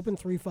line is open,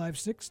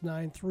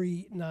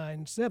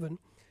 356-9397.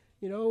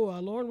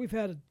 Loren, we've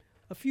had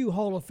a few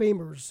Hall of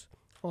Famers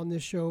on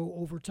this show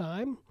over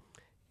time,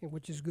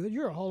 which is good.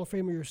 You're a Hall of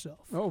Famer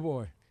yourself. Oh,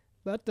 boy.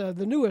 But the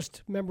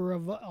newest member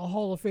of a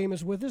Hall of Fame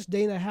is with us,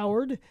 Dana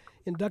Howard,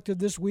 inducted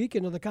this week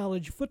into the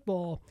College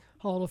Football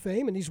Hall of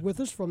Fame, and he's with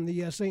us from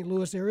the St.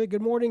 Louis area.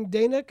 Good morning,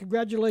 Dana.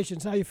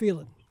 Congratulations. How you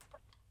feeling?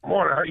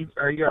 Morning.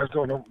 How you guys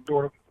doing? I'm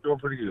doing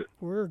pretty good.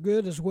 We're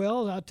good as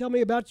well. Tell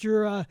me about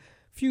your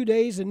few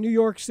days in New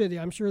York City.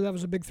 I'm sure that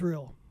was a big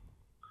thrill.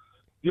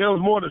 Yeah, it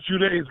was more than a few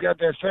days. Got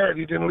that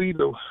Saturday, didn't lead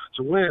to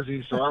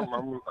Wednesday, so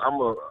I'm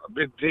a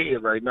bit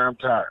dead right now. I'm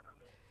tired.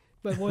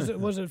 But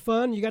was it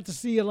fun? You got to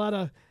see a lot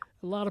of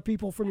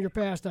people from your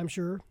past, I'm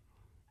sure.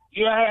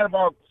 Yeah, I had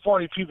about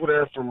 40 people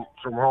there from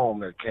home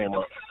that came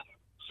up,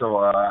 so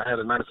I had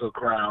a nice little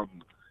crowd.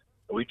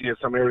 We did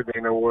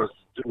everything there was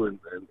to do in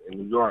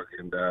New York,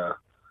 and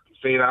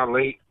stayed out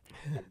late.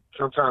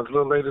 Sometimes a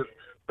little later.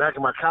 Back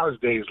in my college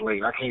days,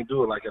 late. I can't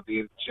do it like at the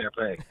end of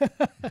Champaign.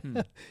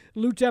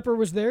 Lou Tepper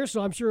was there,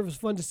 so I'm sure it was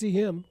fun to see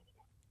him.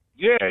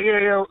 Yeah.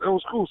 It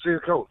was cool seeing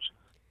the coach.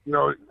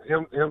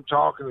 Him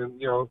talking, and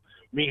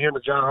meet him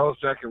and John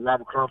Hosek and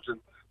Robert Crumpton,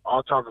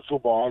 all talking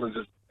football and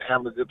just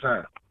having a good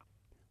time.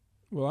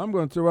 Well, I'm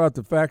going to throw out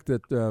the fact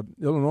that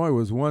Illinois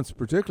was once,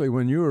 particularly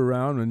when you were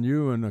around, and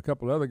you and a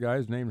couple other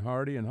guys named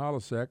Hardy and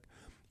Holosek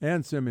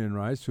and Simeon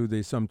Rice, who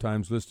they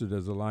sometimes listed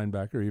as a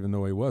linebacker, even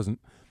though he wasn't.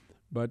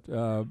 But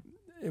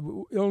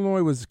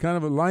Illinois was kind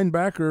of a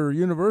linebacker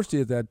university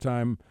at that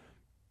time.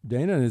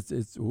 Dana,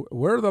 it's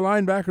where are the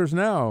linebackers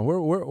now?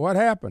 What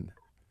happened?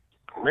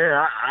 Man,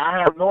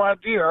 I have no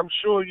idea. I'm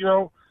sure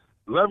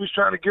Lovey's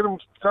trying to get them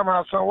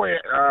somehow, some way.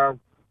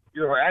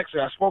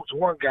 Actually, I spoke to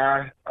one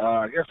guy,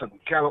 I guess in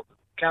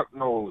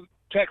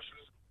Texas,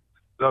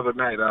 the other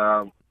night.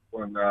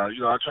 When I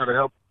try to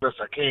help best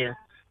I can,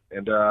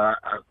 and I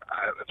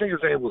think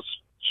his name was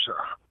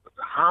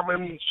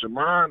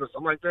Shaman or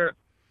something like that.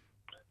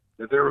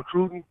 That they're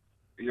recruiting.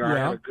 I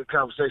had a good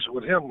conversation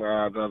with him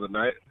the other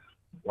night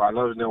while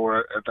I was there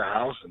at the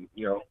house, and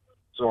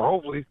so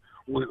hopefully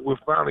we're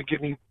finally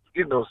getting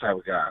those type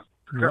of guys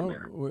to come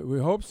there. We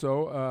hope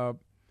so.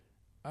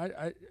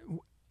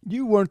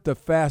 You weren't the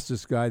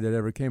fastest guy that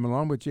ever came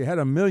along, but you had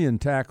 1 million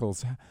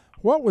tackles.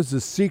 What was the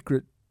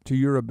secret to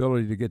your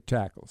ability to get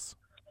tackles?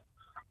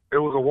 It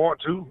was a want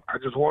to. I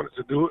just wanted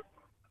to do it.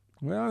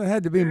 Well, it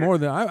had to be more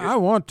than I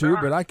want to,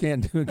 but I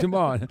can't do it. Come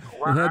on,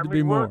 Well, it had to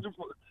be more.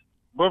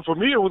 But for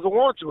me, it was a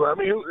want to. I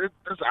mean,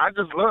 I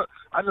just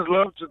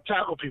love to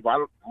tackle people. I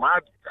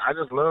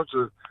just love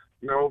to,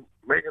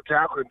 make a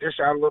tackle and dish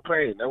out a little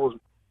pain.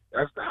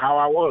 That's how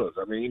I was.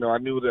 I mean, I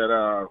knew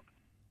that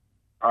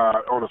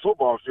on the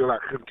football field I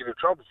couldn't get in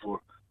trouble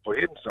for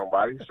hitting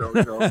somebody. So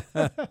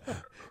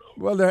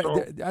Well,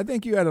 I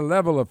think you had a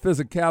level of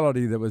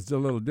physicality that was a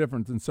little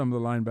different than some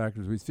of the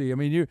linebackers we see. I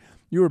mean,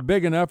 you were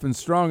big enough and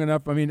strong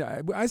enough. I mean,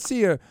 I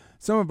see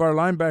some of our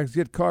linebackers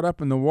get caught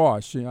up in the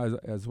wash,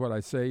 as what I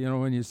say.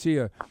 When you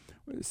see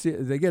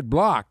they get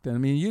blocked. I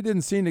mean, you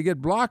didn't seem to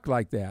get blocked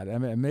like that. I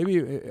mean,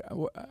 maybe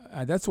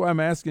that's why I'm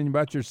asking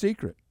about your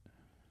secret.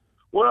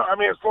 Well, I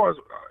mean, as far as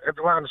at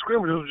the line of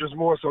scrimmage, it was just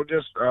more so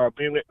just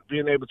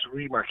being able to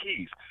read my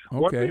keys. Okay.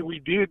 One thing we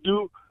did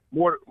do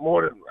more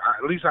than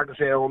at least I can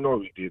say I don't know if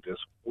we did this.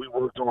 We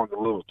worked on the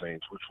little things,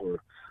 which were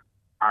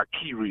our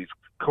key reads.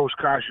 Coach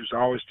Kosh used to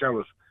always tell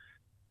us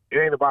it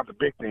ain't about the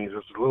big things;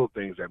 it's the little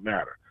things that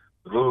matter.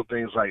 The little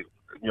things like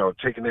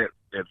taking the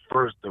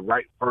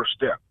right first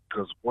step.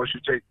 Because once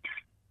you take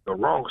the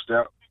wrong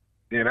step,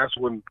 then that's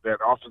when that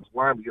offensive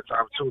lineman gets the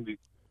opportunity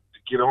to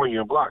get on you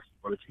and block you.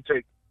 But if you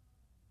take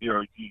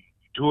you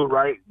do it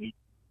right, you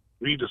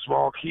read the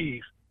small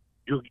keys,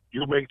 you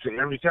make it to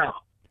every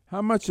tackle.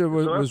 How much of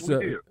it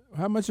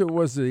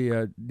was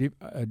the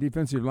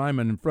defensive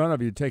lineman in front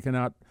of you taking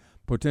out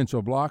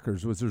potential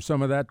blockers? Was there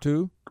some of that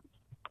too?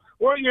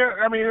 Well, yeah.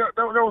 I mean,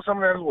 there was some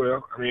of that as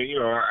well. I mean,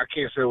 I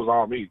can't say it was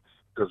all me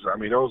because I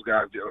mean those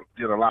guys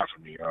did a lot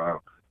for me.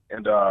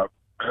 And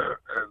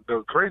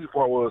the crazy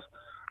part was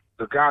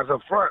the guys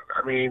up front.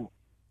 I mean,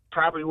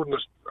 probably wouldn't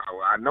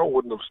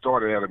have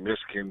started at a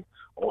Michigan,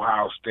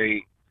 Ohio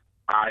State,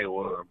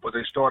 Iowa, but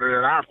they started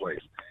at our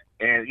place.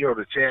 And,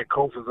 the Chad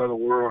Kofas of the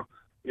world,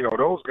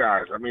 those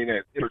guys. I mean,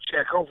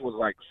 Chad Kofa was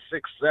like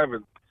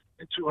 6'7"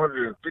 and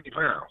 250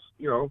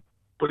 pounds,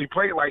 but he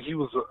played like he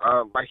was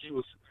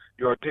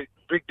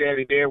Big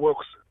Daddy Dan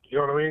Wilkerson. You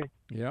know what I mean?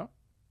 Yeah.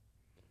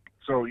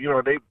 So, it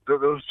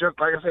was just,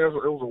 like I said, it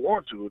was a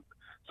want-to.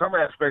 Some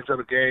aspects of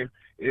the game,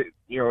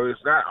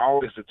 it's not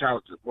always the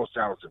most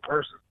talented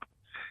person.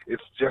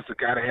 It's just a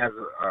guy that has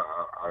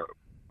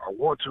a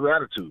want-to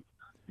attitude,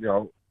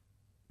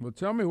 Well,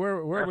 tell me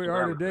where we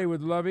are today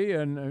with Lovey,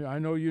 and I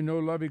know you know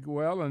Lovey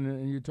well,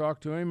 and you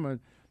talked to him.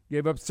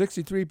 Gave up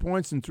 63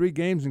 points in 3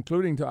 games,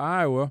 including to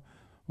Iowa.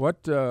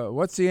 What's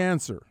the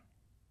answer?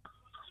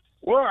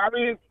 Well, I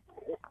mean,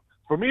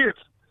 for me, this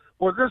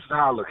is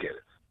how I look at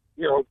it.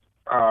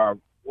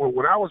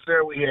 When I was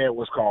there, we had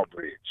what's called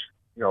bridge.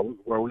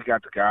 Where we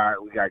got guys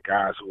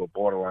who were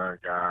borderline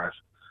guys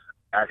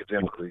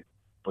academically,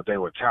 but they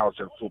were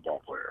talented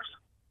football players.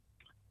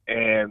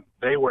 And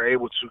they were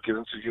able to get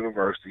into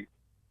university.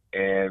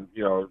 And,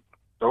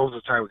 those are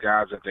the type of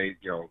guys that they,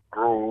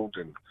 groomed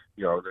and,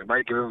 they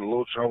might get in a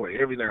little trouble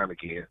every now and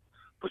again.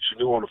 But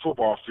on the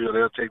football field,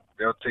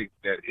 they'll take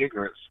that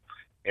ignorance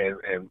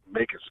and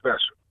make it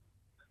special.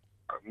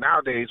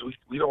 Nowadays,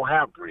 we don't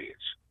have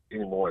bridge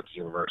anymore at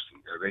the university.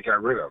 They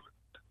got rid of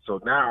it. So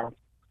now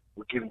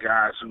we're getting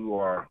guys who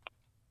are,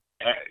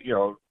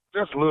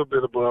 just a little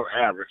bit above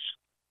average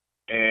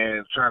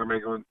and trying to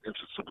make them into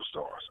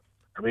superstars.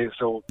 I mean,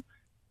 so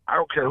I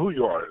don't care who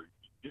you are.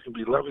 You can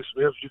be Lovie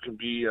Smith. You can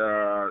be,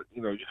 you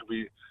can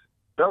be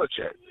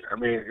Belichick. I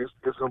mean,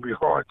 it's going to be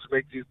hard to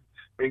make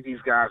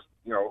these guys,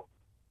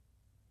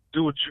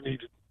 do what you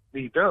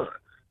need done.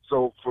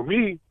 So for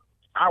me,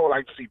 I would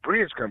like to see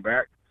bridge come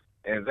back,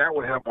 and that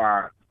would help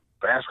our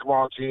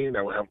basketball team.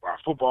 That would help our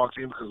football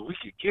team because we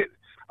could get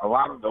a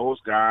lot of those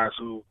guys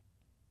who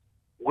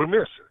we're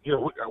missing.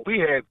 We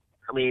had.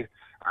 I mean,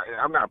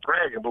 I'm not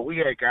bragging, but we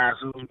had guys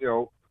who,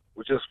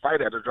 would just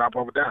fight at the drop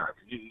of a dime.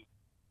 You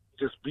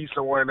just be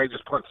somewhere and they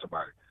just punch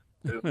somebody.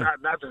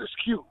 not that it's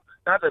cute.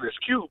 Not that it's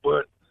cute,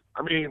 but,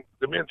 I mean,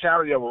 the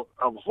mentality of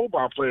a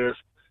football player is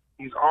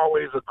he's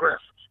always aggressive.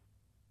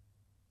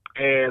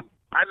 And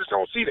I just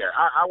don't see that.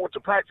 I went to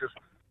practice,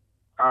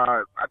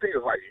 I think it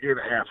was like a year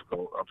and a half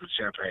ago up in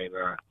Champaign.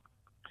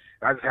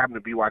 I just happened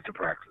to be watching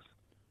practice.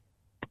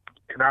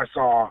 And I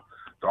saw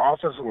the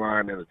offensive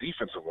line and the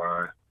defensive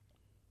line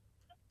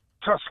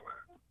tussling.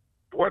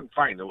 It wasn't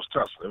fighting, it was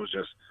tussling. It was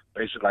just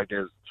basically like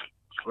they're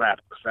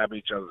slapping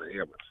each other in the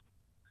helmets.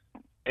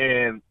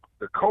 And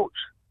the coach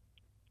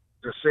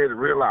just said it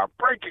real loud,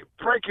 break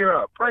it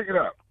up.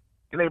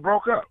 And they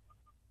broke up.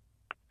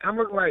 I'm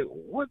looking like,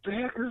 what the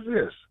heck is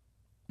this?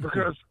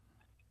 Because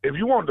if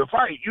you want to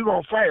fight, you're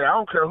going to fight. I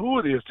don't care who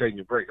it is telling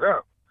you to break it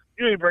up.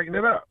 You ain't breaking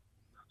it up.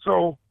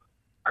 So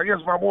I guess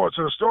my moral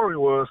to the story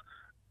was,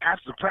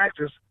 after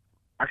practice,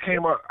 I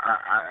came up,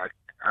 I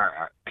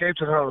came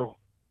to the huddle,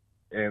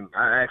 and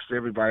I asked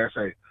everybody, I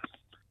say,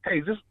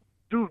 hey, just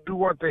do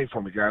one thing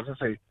for me, guys. I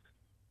say,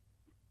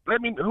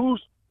 let me,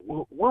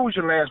 when was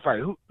your last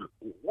fight?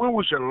 When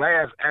was your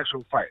last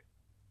actual fight?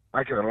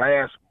 Like in the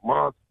last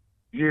month,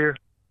 year?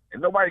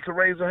 And nobody could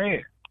raise their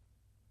hand.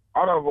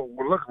 All of them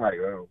were looking like,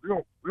 we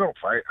don't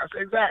fight. I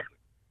say, exactly.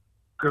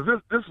 Because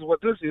this is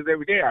what this is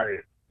every day out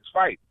here. It's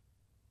fight.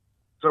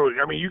 So,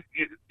 I mean,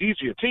 these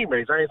are your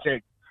teammates. I ain't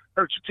saying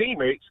hurt your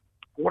teammates.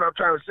 But what I'm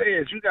trying to say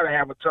is you got to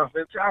have a tough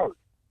mentality.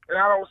 And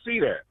I don't see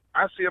that.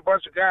 I see a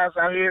bunch of guys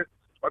out here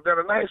that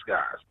are nice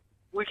guys.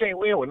 We can't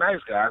win with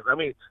nice guys. I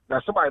mean,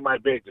 now somebody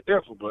might beg to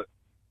differ, but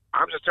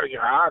I'm just telling you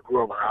how I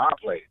grew up and how I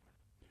played.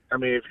 I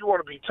mean, if you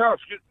want to be tough,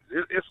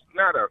 it's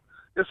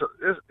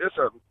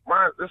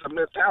a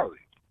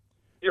mentality.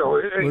 You know,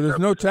 well, there's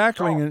no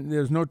tackling.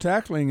 There's no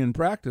tackling in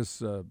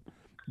practice.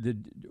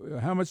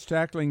 How much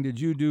tackling did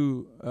you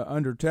do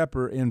under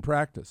Tepper in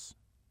practice?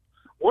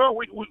 Well,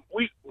 we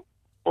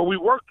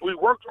worked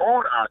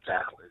on our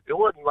tackling. It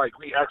wasn't like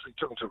we actually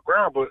took them to the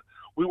ground, but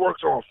we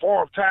worked on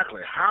form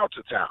tackling, how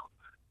to tackle.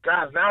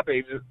 Guys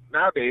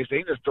nowadays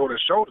they just throw their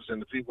shoulders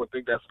into people and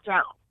think that's a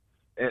tackle.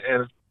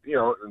 And you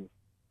know,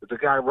 if the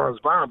guy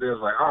runs by them, they're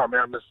like, "Oh man,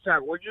 I missed a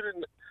tackle." Well, you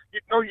didn't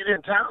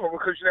tackle him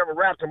because you never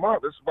wrapped him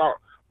up. It's about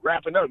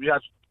wrapping up. You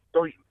have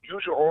to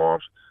use your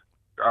arms,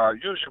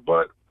 use your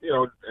butt, you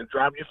know, and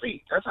drive your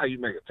feet. That's how you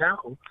make a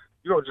tackle.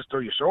 You don't just throw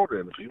your shoulder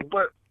into people.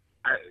 But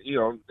you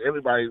know,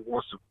 everybody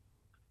wants to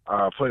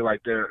play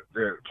like they're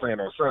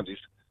playing on Sundays.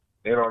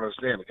 They don't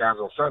understand the guys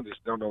on Sundays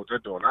don't know what they're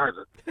doing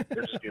either.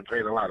 They're just getting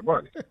paid a lot of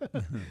money.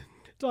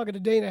 Talking to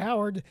Dana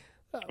Howard,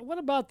 what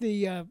about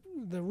the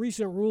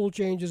recent rule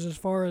changes as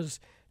far as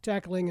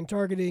tackling and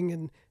targeting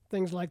and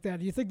things like that?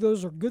 Do you think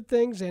those are good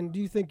things, and do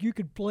you think you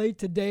could play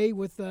today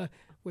with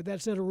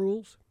that set of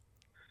rules?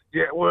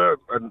 Yeah, well,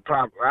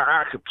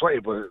 I could play,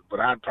 but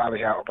I'd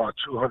probably have about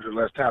 200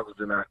 less tackles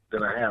than I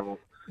have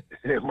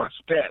in my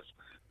stats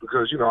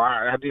because you know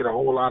I did a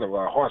whole lot of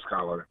horse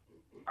collar.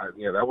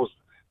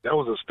 That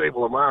was a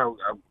staple of mine.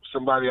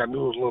 Somebody I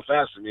knew was a little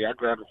faster than me. I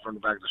grabbed him from the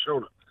back of the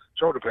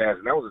shoulder pads,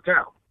 and that was a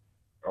tackle.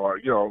 Or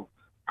you know,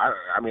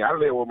 I mean I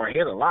lay with my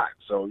head a lot,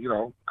 so you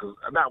know, because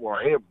not with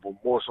my head,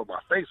 but more so my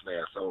face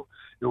there. So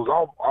it was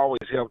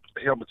always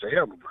helmet to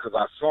helmet because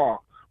I saw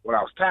what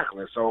I was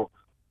tackling. So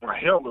my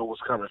helmet was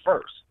coming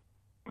first.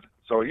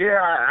 So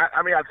yeah,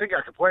 I mean I think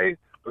I could play,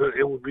 but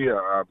it would be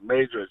a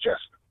major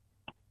adjustment.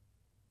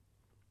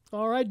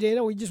 All right,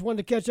 Dana, we just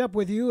wanted to catch up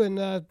with you and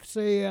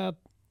say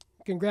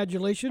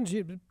congratulations.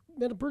 It's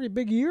been a pretty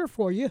big year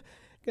for you.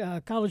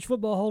 College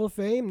Football Hall of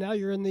Fame. Now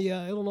you're in the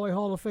Illinois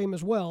Hall of Fame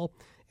as well,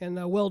 and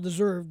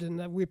well-deserved.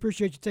 And we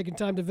appreciate you taking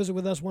time to visit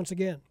with us once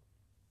again.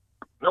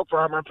 No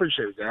problem. I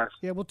appreciate it, guys.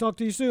 Yeah, we'll talk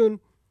to you soon.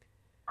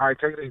 All right,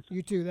 take it easy.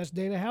 You too. That's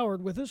Dana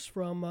Howard with us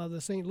from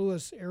the St.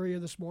 Louis area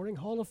this morning.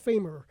 Hall of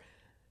Famer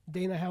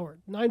Dana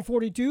Howard.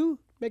 9:42.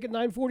 Make it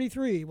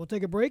 9:43. We'll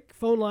take a break.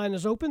 Phone line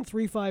is open,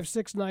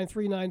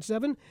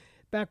 356-9397.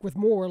 Back with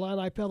more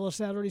Illini Pella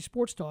Saturday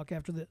Sports Talk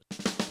after this.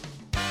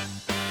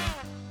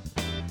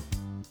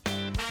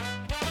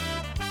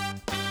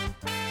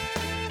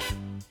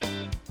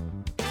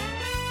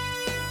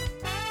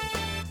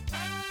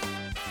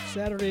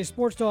 Saturday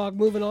Sports Talk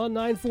moving on.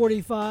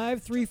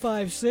 9:45,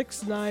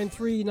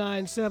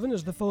 356-9397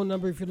 is the phone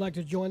number if you'd like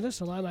to join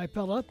us. Illini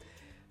Pella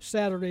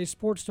Saturday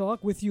Sports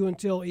Talk with you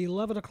until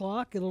 11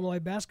 o'clock. Illinois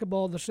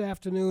basketball this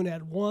afternoon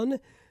at 1,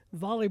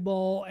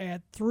 volleyball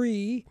at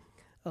 3.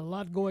 A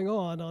lot going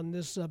on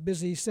this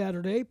busy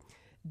Saturday.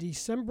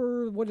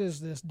 What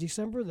is this?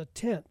 December the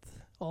 10th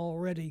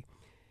already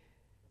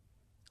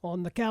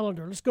on the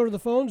calendar. Let's go to the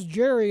phones.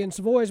 Jerry in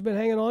Savoy has been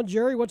hanging on.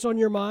 Jerry, what's on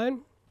your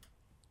mind?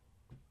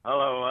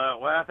 Hello.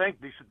 Well, I think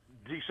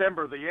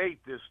December the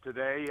 8th is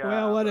today.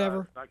 Well,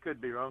 whatever. I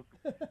could be wrong.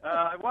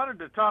 I wanted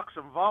to talk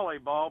some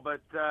volleyball, but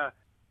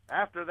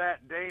after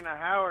that Dana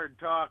Howard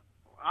talk,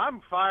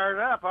 I'm fired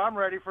up. I'm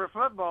ready for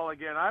football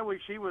again. I wish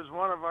he was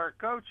one of our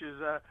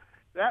coaches.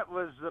 That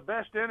was the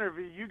best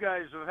interview you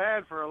guys have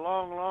had for a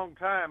long, long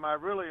time. I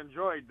really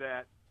enjoyed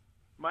that.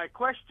 My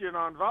question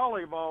on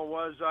volleyball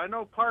was, I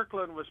know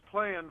Parkland was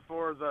playing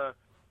for the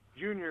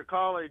Junior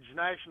College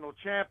National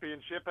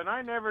Championship, and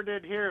I never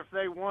did hear if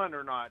they won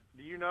or not.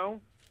 Do you know?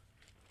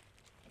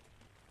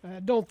 I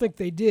don't think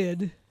they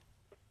did,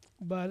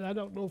 but I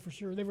don't know for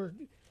sure. They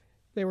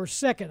were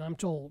second, I'm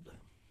told.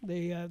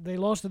 They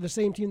lost to the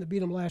same team that beat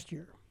them last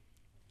year.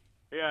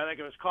 Yeah, I think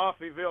it was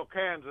Coffeyville,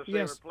 Kansas. Yes.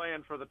 They were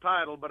playing for the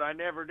title, but I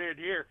never did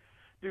hear.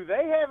 Do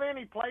they have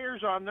any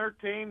players on their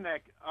team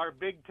that are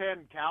Big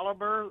Ten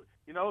caliber?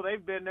 You know,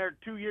 they've been there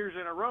 2 years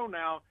in a row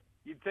now.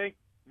 You'd think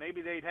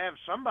maybe they'd have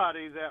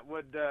somebody that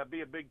would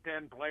be a Big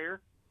Ten player.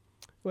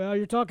 Well,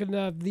 you're talking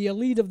the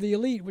elite of the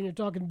elite when you're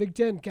talking Big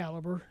Ten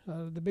caliber.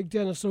 The Big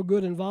Ten is so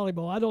good in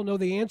volleyball. I don't know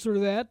the answer to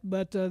that,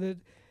 but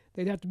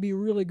they'd have to be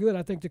really good,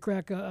 I think, to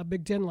crack a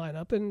Big Ten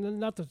lineup. And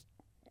not to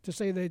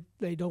say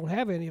they don't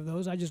have any of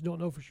those. I just don't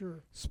know for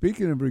sure.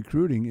 Speaking of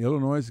recruiting,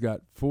 Illinois'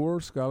 got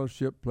 4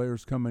 scholarship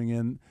players coming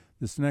in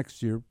this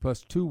next year,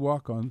 plus 2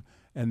 walk-ons,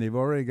 and they've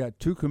already got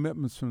 2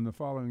 commitments from the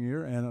following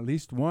year and at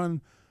least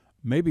 1,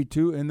 maybe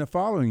 2 in the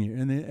following year,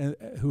 and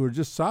who are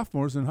just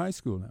sophomores in high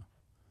school now.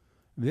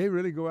 They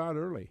really go out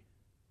early.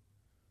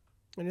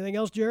 Anything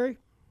else, Jerry?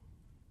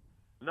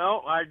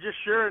 No, I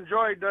just sure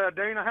enjoyed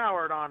Dana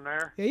Howard on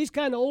there. Yeah, he's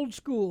kind of old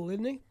school,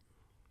 isn't he?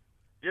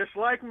 Just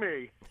like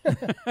me.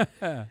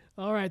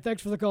 All right,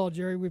 thanks for the call,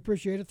 Jerry. We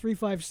appreciate it.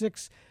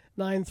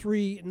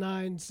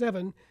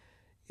 356-9397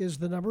 is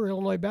the number.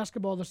 Illinois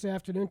basketball this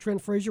afternoon.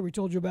 Trent Frazier, we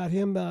told you about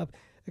him,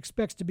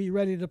 expects to be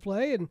ready to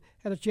play, and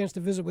had a chance to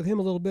visit with him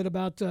a little bit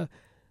about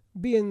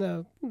being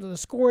the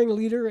scoring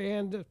leader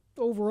and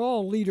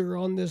overall leader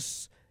on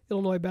this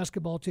Illinois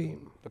basketball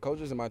team. The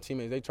coaches and my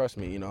teammates, they trust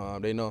me.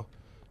 They know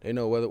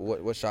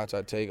what shots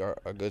I take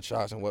are good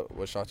shots and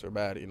what shots are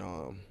bad.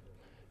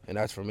 And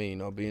that's for me.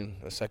 Being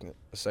a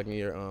second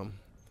year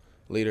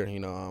leader.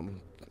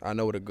 I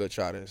know what a good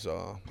shot is.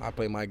 So I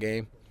play my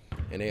game,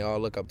 and they all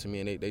look up to me,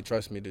 and they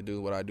trust me to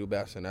do what I do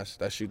best, and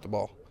that's shoot the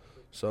ball.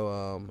 So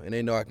and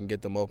they know I can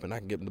get them open. I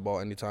can get them the ball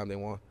anytime they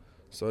want.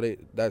 So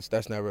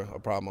that's never a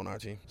problem on our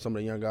team. Some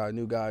of the young guys,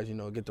 new guys,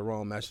 get the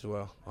wrong message.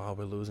 Well,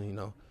 we're losing.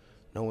 No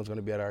one's going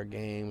to be at our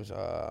games.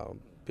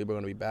 People are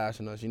going to be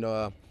bashing us.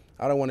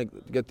 I don't want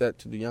to get that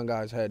to the young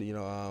guys' head.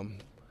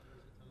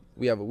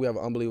 We have an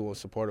unbelievable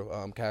supportive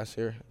cast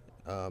here.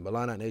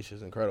 Illini Nation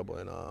is incredible,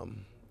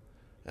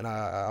 and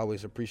I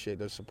always appreciate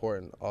their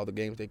support and all the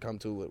games they come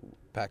to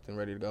packed and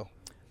ready to go.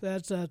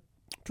 That's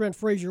Trent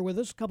Frazier with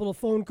us. A couple of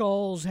phone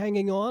calls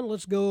hanging on.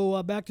 Let's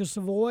go back to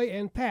Savoy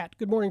and Pat.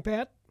 Good morning,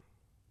 Pat.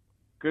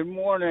 Good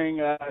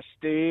morning,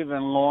 Steve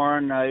and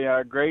Loren.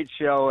 A great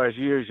show as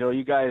usual.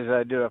 You guys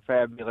do a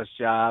fabulous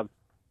job.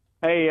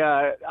 Hey,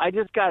 I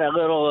just got a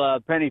little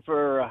not penny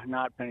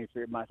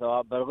for my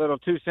thought, but a little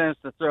 2 cents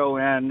to throw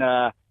in.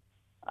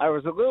 I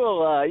was a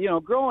little,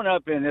 growing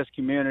up in this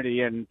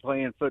community and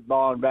playing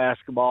football and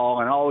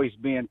basketball and always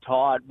being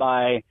taught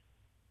by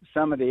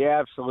some of the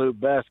absolute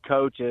best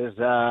coaches,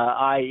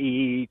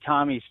 i.e.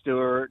 Tommy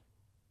Stewart.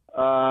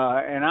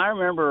 And I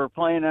remember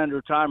playing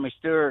under Tommy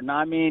Stewart, and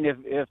I mean,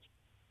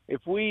 if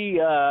we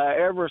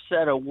ever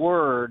said a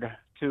word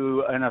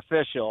to an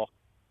official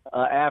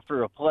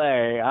after a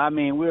play, I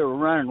mean, we were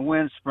running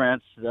wind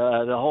sprints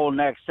the whole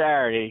next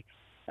Saturday.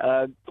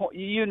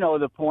 You know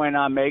the point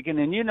I'm making,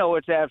 and you know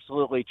it's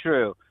absolutely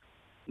true.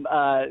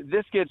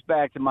 This gets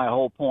back to my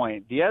whole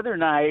point. The other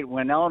night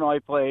when Illinois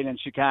played in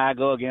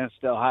Chicago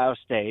against Ohio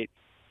State,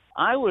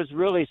 I was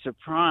really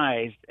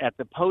surprised at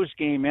the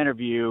post-game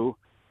interview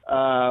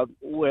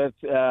with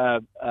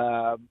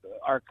our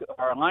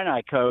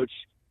Illini coach,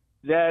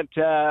 that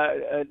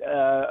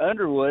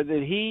Underwood,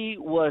 that he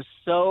was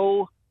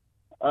so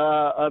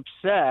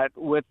upset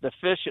with the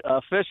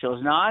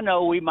officials. Now, I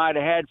know we might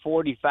have had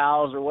 40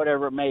 fouls or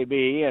whatever it may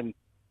be, and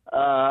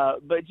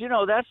but,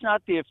 that's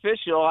not the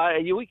official.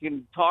 We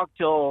can talk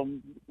till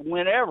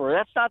whenever.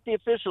 That's not the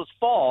official's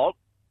fault.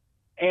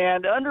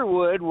 And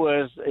Underwood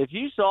was, if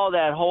you saw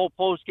that whole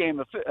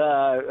post-game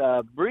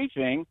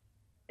briefing,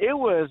 it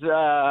was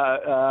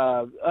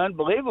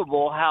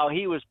unbelievable how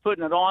he was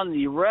putting it on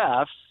the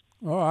refs.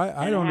 Oh,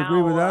 I don't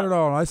agree with that at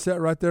all. I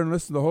sat right there and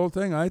listened to the whole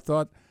thing. I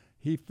thought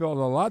he felt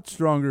a lot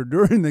stronger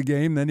during the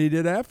game than he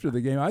did after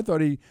the game. I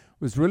thought he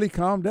was really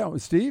calmed down.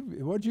 Steve,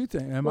 what do you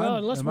think? Am I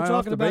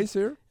off the base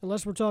here?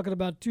 Unless we're talking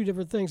about two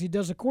different things. He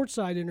does a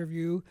courtside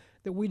interview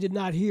that we did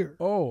not hear.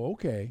 Oh,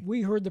 okay.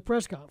 We heard the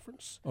press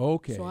conference.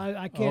 Okay. So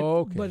I can't.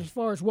 Okay. But as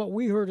far as what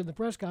we heard in the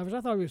press conference,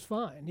 I thought he was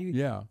fine.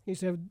 He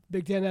said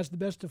Big Ten has the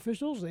best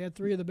officials. They had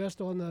three of the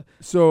best on the.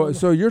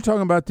 So you're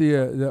talking about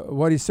the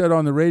what he said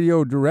on the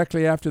radio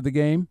directly after the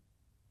game?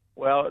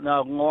 Well,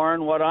 no,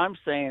 Loren, what I'm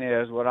saying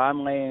is, when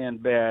I'm laying in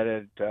bed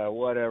at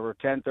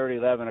 10:30,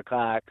 11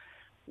 o'clock,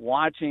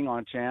 watching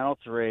on Channel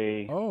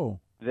 3,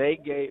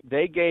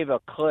 they gave a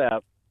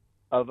clip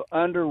of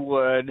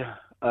Underwood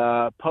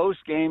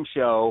post-game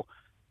show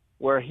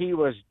where he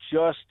was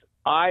just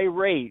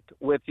irate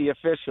with the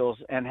officials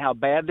and how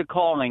bad the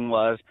calling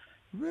was.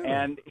 Really?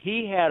 And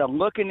he had a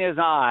look in his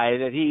eye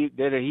that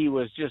he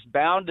was just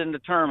bound and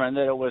determined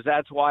that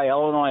that's why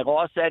Illinois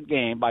lost that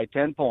game by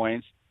 10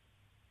 points.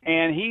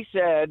 And he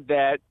said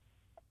that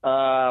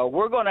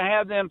we're going to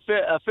have them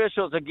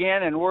officials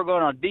again, and we're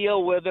going to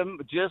deal with them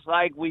just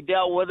like we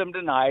dealt with them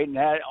tonight, and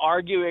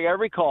arguing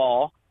every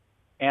call.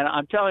 And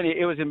I'm telling you,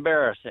 it was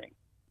embarrassing.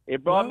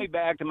 It brought me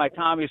back to my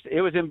Tommy.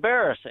 It was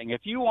embarrassing.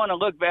 If you want to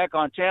look back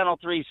on Channel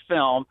 3's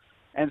film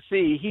and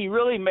see, he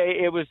really made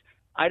it was.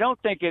 I don't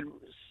think it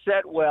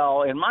set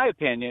well, in my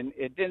opinion.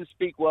 It didn't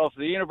speak well for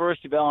the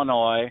University of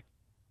Illinois,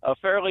 a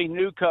fairly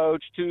new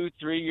coach,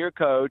 2-3-year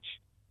coach,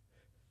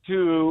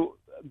 to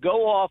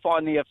go off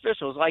on the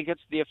officials like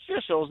it's the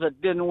officials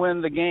that didn't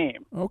win the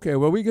game. Okay,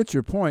 well, we get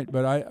your point,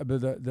 but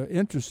the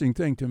interesting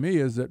thing to me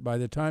is that by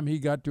the time he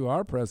got to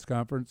our press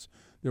conference,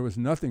 there was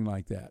nothing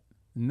like that.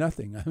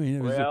 Nothing. I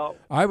mean,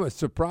 I was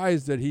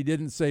surprised that he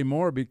didn't say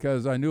more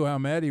because I knew how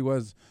mad he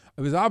was.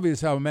 It was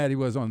obvious how mad he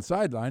was on the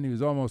sideline. He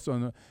was almost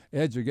on the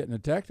edge of getting a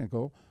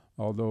technical,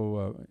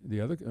 although the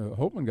other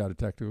Holtman got a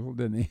technical,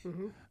 didn't he?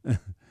 Mm-hmm.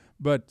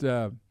 But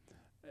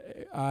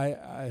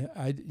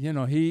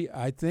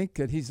I think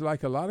that he's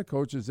like a lot of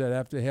coaches that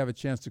after they have a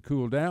chance to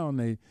cool down,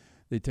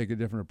 they take a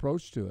different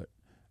approach to it.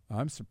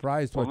 I'm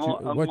surprised.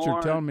 What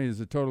you're telling me is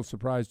a total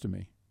surprise to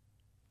me.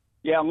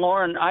 Yeah,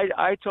 Loren,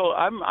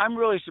 I'm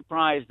really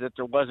surprised that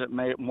there wasn't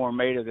more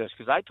made of this,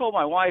 because I told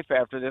my wife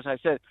after this, I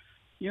said,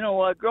 you know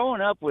what,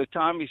 growing up with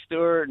Tommy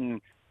Stewart and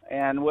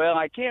well,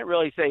 I can't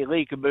really say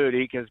Lee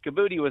Caboodie, because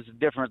Caboodie was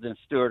different than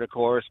Stewart, of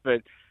course,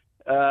 but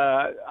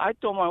I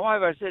told my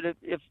wife, I said,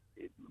 if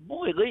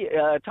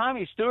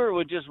Tommy Stewart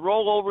would just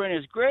roll over in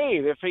his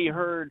grave if he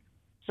heard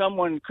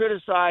someone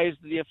criticize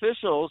the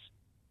officials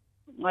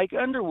like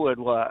Underwood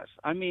was.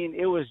 I mean,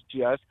 it was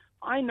just.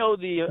 I know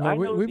the. Well, I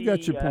know we've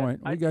got your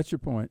point. We got your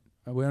point.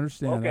 We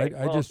understand. Okay,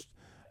 I'm just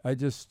I'm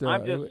just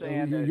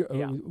saying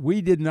that,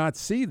 we did not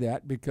see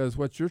that because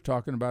what you're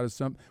talking about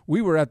is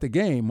we were at the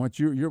game. What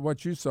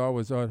you saw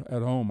was at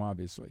home,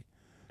 obviously.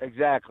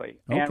 Exactly.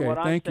 Okay, and what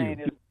I'm saying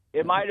is,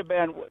 it might have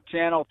been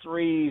Channel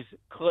 3's,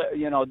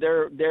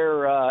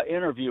 their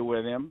interview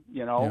with him.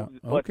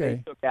 What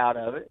they took out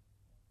of it.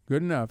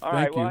 Good enough. All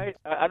Thank right. you.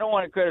 Well, I don't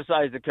want to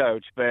criticize the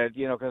coach, but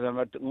because I'm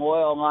a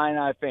loyal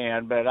Illini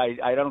fan, but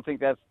I don't think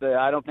that's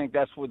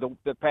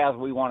the path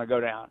we want to go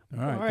down.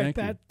 All right. Thank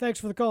Pat. You. Thanks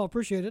for the call.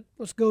 Appreciate it.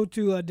 Let's go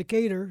to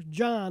Decatur.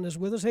 John is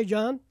with us. Hey,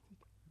 John.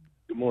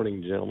 Good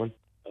morning, gentlemen.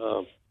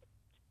 I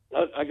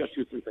got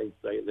 2 or 3 things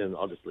to say, and then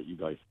I'll just let you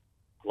guys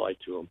reply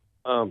to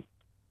them.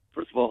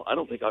 First of all, I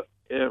don't think I've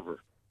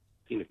ever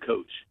seen a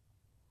coach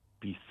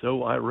be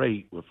so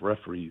irate with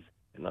referees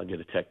and not get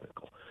a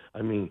technical.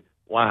 I mean,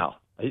 wow.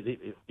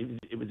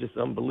 It was just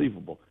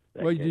unbelievable.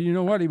 Well, do you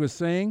know what he was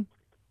saying?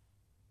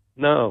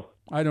 No.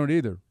 I don't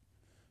either.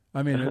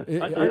 I mean,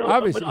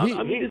 obviously.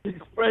 I mean, his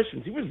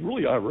expressions, he was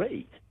really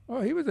irate.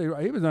 Oh, he was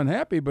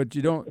unhappy, but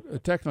you don't a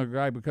technical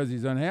guy because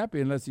he's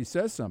unhappy unless he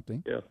says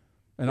something. Yeah.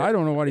 And I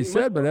don't know what he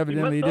said, but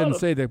evidently he didn't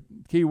say the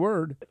key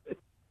word.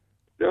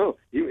 No,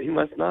 he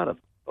must not have.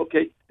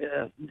 Okay,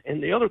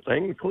 and the other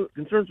thing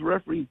concerns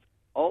referees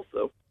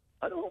also.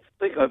 I don't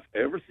think I've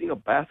ever seen a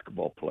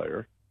basketball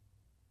player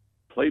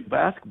play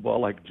basketball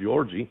like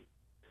Georgie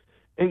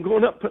and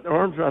going up, putting their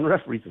arms around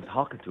referees and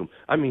talking to them.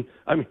 I mean,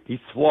 he's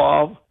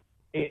suave,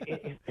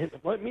 and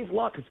what means a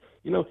lot because,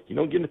 you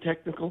don't get a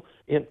technical.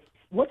 And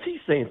what's he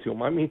saying to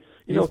him? I mean,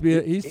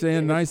 he's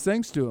saying nice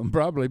things to him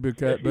probably,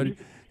 but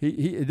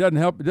it doesn't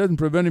help. It doesn't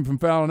prevent him from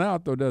fouling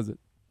out, though, does it?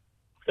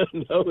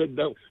 No, it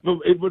don't. But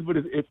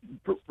it's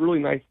really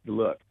nice to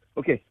look.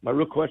 Okay, my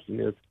real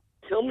question is,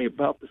 tell me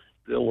about the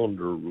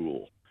cylinder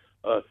rule.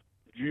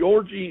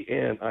 Georgie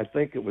and I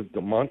think it was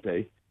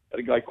DeMonte had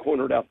a guy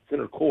cornered out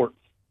center court,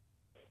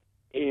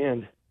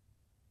 and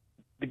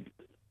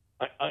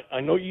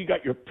I know you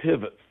got your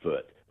pivot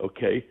foot.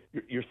 Okay,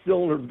 your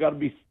cylinder's got to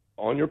be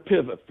on your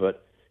pivot foot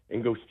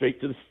and go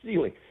straight to the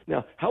ceiling.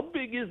 Now, how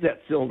big is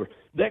that cylinder?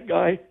 That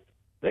guy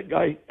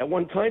at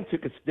one time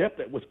took a step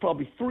that was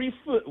probably 3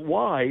 foot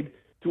wide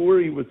to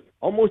where he was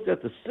almost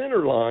at the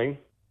center line.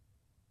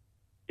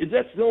 Is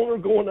that cylinder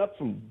going up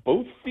from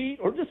both feet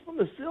or just from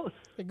the cylinder?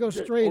 It goes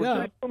straight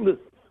up.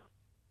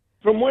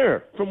 From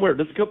where?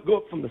 Does it go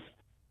up from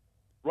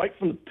right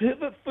from the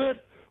pivot foot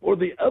or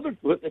the other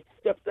foot that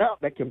steps out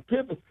that can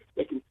pivot?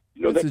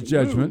 That's a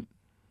judgment.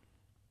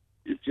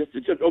 Move? It's just a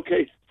judgment.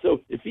 Okay,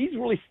 so if he's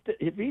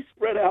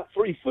spread out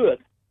 3 foot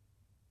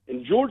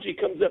and Georgie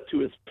comes up to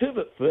his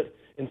pivot foot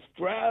and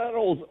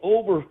straddles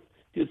over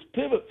his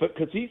pivot foot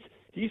because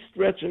he's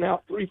stretching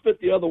out 3 foot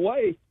the other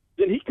way,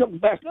 then he comes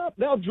back up.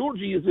 Now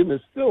Georgie is in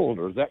his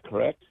cylinder. Is that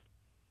correct?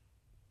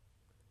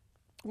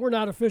 We're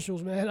not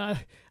officials, man.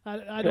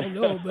 I don't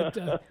know,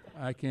 but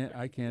I can't.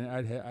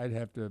 I'd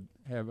have to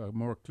have a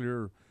more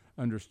clear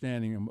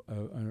understanding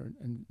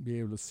and be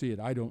able to see it.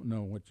 I don't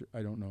know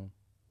I don't know.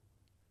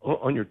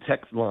 On your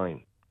text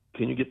line,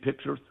 can you get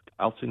pictures?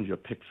 I'll send you a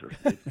picture.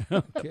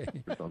 Okay.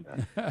 I don't know.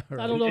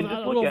 I don't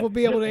know if we'll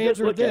be able to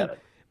answer it then.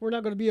 We're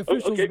not going to be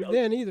officials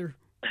then either.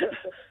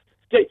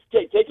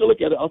 Take a look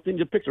at it. I'll send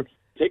you a picture.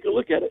 Take a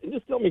look at it and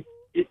just tell me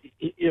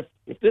if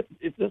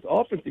this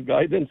offensive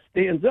guy then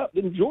stands up,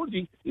 then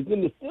Georgie is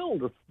in the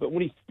cylinder. But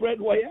when he's spread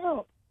way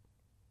out,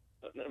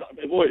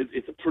 boy,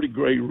 it's a pretty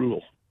gray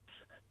rule.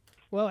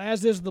 Well,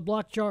 as is the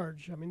block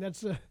charge. I mean,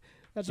 that's a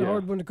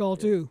hard one to call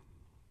too.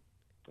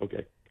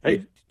 Okay.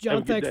 Hey,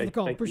 John, thanks for the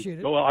call. Appreciate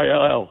it. Go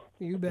ILL.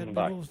 You bet.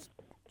 Bye.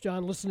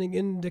 John listening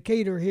in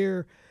Decatur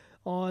here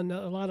on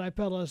Illini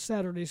Pella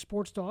Saturday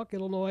Sports Talk,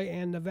 Illinois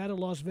and Nevada,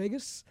 Las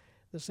Vegas,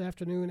 this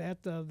afternoon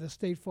at the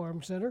State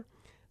Farm Center.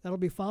 That'll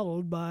be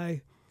followed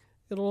by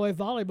Illinois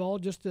volleyball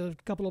just a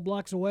couple of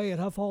blocks away at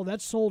Huff Hall.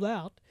 That's sold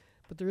out,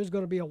 but there is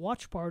going to be a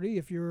watch party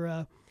if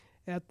you're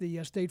at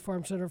the State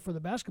Farm Center for the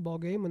basketball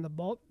game. When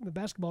the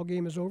basketball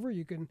game is over,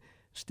 you can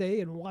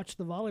stay and watch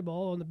the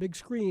volleyball on the big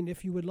screen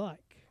if you would like.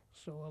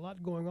 So a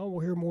lot going on.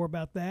 We'll hear more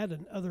about that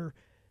and other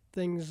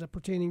things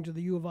pertaining to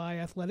the U of I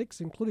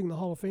athletics, including the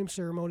Hall of Fame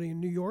ceremony in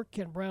New York.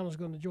 Kent Brown is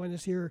going to join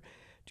us here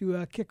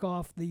to kick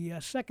off the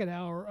second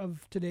hour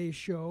of today's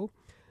show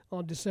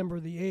on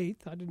December the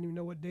 8th. I didn't even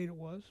know what date it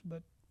was,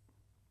 but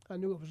I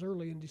knew it was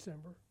early in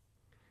December.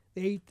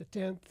 The 8th, the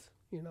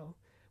 10th,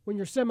 When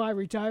you're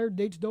semi-retired,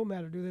 dates don't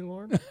matter, do they,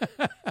 Loren?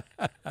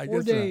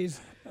 4 days.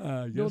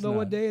 Don't know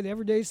what day, and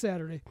every day's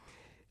Saturday.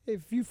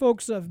 If you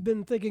folks have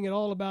been thinking at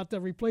all about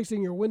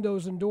replacing your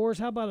windows and doors,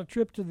 how about a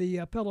trip to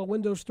the Pella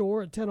Window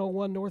Store at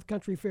 1001 North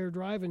Country Fair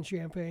Drive in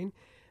Champaign?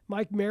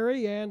 Mike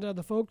Mary and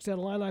the folks at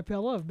Illini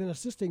Pella have been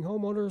assisting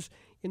homeowners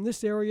in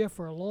this area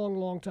for a long,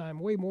 long time,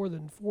 way more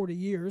than 40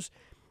 years.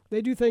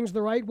 They do things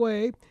the right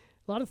way.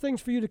 A lot of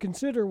things for you to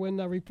consider when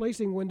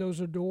replacing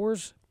windows or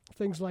doors,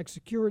 things like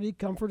security,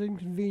 comfort, and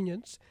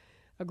convenience.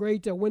 A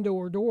great window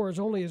or door is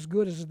only as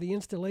good as the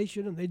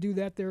installation, and they do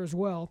that there as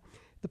well.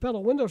 The Pella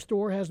Window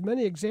Store has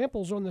many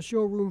examples on the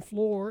showroom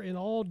floor in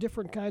all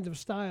different kinds of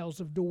styles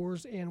of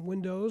doors and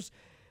windows.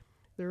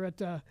 They're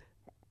at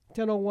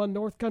 1001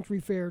 North Country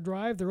Fair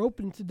Drive. They're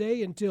open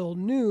today until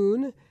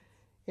noon,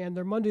 and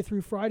their Monday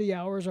through Friday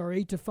hours are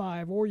 8 to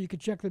 5, or you can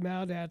check them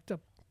out at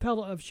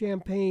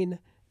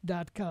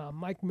PellaofChampaign.com.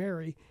 Mike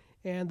Mary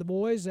and the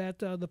boys at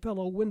the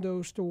Pella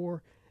Window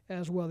Store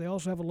as well. They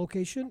also have a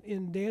location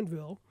in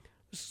Danville.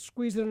 Let's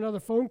squeeze in another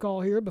phone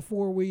call here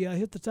before we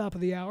hit the top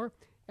of the hour.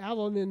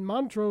 Alan in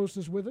Montrose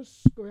is with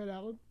us. Go ahead,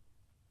 Alan.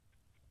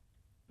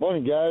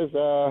 Morning, guys.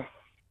 I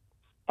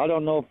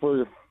don't know if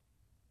we're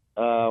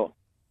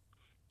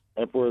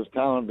as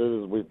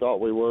talented as we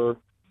thought we were.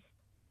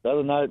 The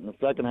other night in the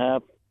second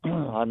half,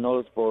 I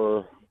noticed for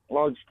a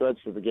large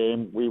stretch of the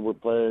game, we were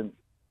playing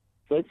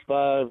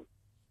 6'5"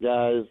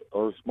 guys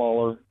or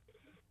smaller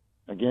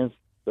against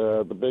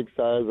the big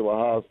size of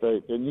Ohio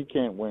State, and you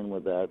can't win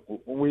with that.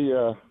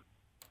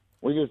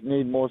 We just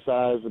need more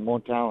size and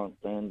more talent,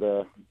 and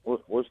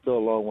we're still a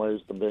long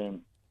ways from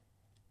being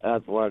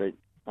athletic.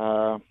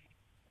 I'm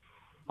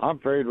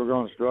afraid we're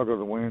going to struggle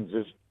to win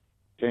just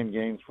 10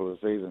 games for the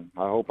season.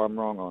 I hope I'm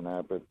wrong on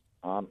that, but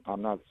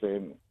I'm not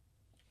saying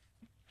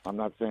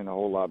a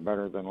whole lot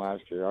better than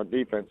last year. Our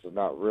defense is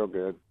not real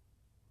good.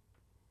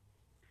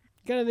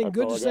 Got anything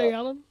good to say,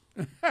 Alan?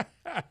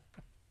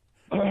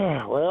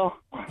 Well,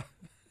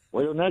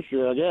 next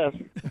year, I guess.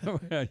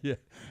 Yeah,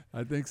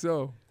 I think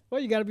so. Well,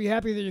 you got to be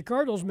happy that your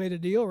Cardinals made a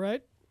deal,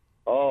 right?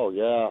 Oh,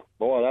 yeah.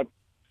 Boy,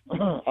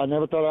 I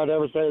never thought I'd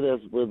ever say this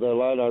with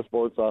Illini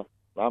Sports.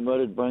 I'm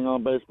ready to bring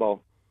on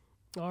baseball.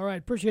 All right.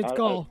 Appreciate the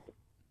call.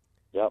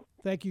 Yep.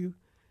 Thank you.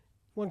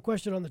 One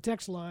question on the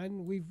text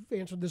line. We've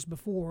answered this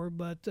before,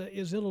 but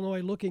is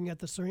Illinois looking at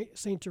the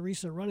St.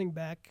 Teresa running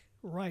back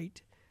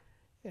right?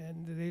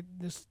 And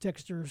this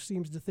texter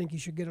seems to think he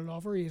should get an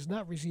offer. He has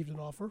not received an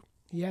offer.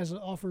 He has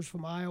offers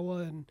from Iowa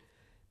and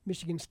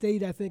Michigan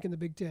State, I think, in the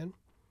Big Ten.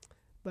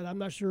 But I'm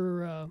not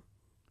sure.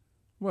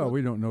 Well,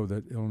 we don't know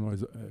that Illinois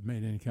has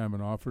made any kind of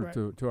an offer.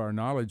 Right. To our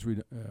knowledge, we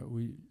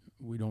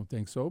don't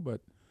think so,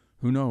 but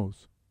who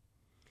knows?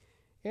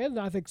 And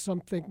I think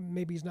some think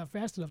maybe he's not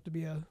fast enough to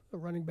be a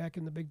running back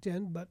in the Big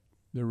Ten. But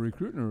they're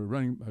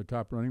recruiting a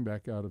top running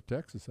back out of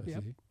Texas, I see.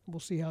 We'll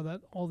see how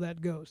all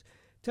that goes.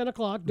 10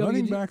 o'clock.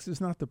 Running backs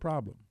is not the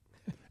problem.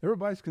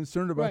 Everybody's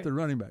concerned about the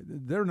running back.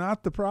 They're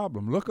not the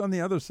problem. Look on the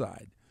other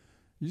side.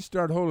 You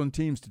start holding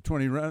teams to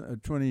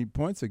 20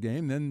 points a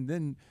game,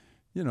 then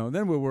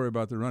we'll worry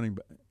about the running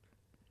back.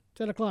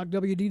 10 o'clock,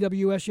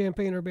 WDWS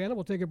Champaign-Urbana.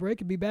 We'll take a break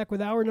and be back with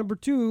hour number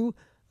 2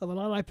 of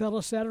Illini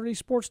Pella Saturday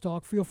Sports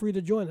Talk. Feel free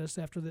to join us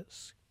after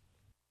this.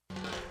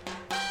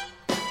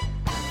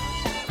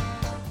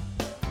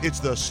 It's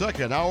the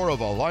second hour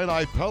of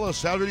Illini Pella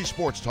Saturday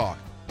Sports Talk.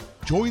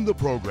 Join the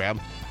program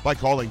by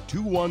calling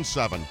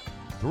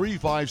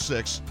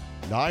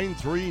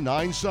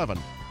 217-356-9397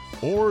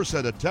 or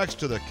send a text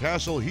to the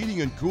Castle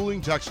Heating and Cooling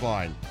text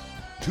line,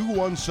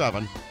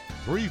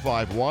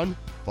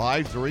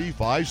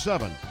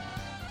 217-351-5357.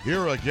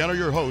 Here again are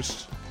your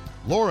hosts,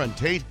 Loren,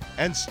 Tate,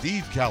 and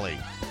Steve Kelly.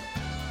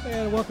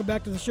 And welcome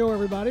back to the show,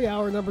 everybody.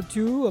 Hour number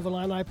 2 of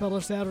Illini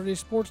Pella Saturday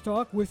Sports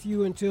Talk with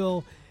you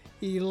until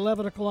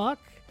 11 o'clock.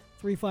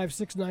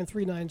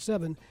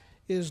 356-9397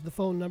 is the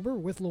phone number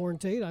with Loren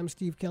Tate. I'm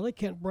Steve Kelly.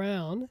 Kent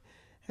Brown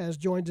has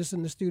joined us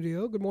in the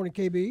studio. Good morning,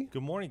 KB.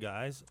 Good morning,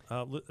 guys.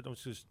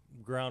 Just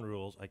ground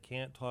rules. I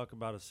can't talk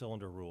about a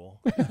cylinder rule.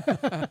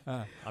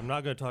 I'm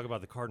not going to talk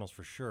about the Cardinals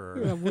for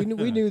sure. Yeah, we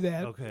knew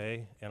that.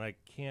 Okay, and I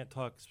can't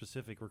talk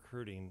specific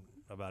recruiting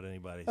about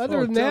anybody.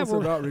 Other than that,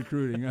 we're about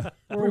recruiting.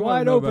 We're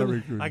wide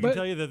open. I can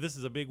tell you that this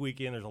is a big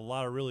weekend. There's a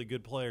lot of really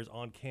good players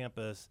on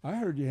campus. I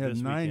heard you had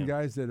 9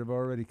 guys that have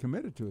already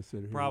committed to a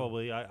city.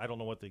 Probably. I don't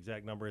know what the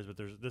exact number is, but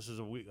this is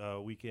a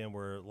weekend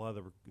where a lot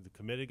of the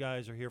committed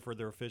guys are here for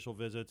their official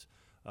visits,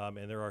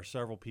 and there are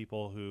several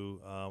people who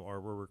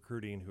we're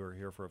recruiting who are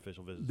here for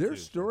official visits.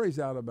 There's stories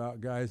out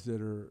about guys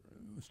that are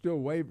still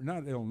wavering,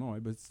 not Illinois,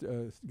 but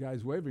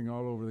guys wavering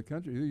all over the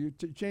country. You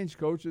change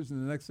coaches,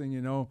 and the next thing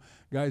you know,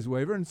 guys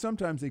waver, and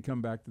sometimes they come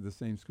back to the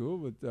same school,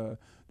 but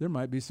there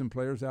might be some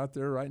players out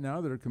there right now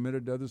that are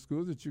committed to other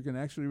schools that you can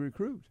actually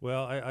recruit.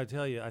 Well, I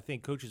tell you, I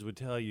think coaches would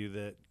tell you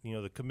that,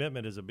 the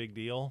commitment is a big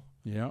deal.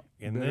 Yeah.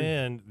 And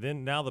then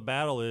now the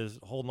battle is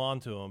holding on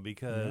to them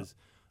because,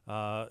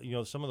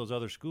 some of those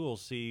other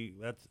schools see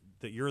that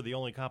you're the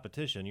only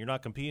competition. You're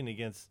not competing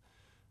against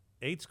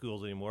 8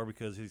 schools anymore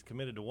because he's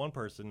committed to one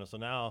person. So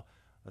now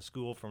a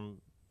school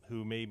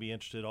who may be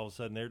interested, all of a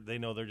sudden they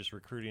know they're just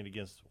recruiting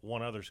against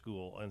one other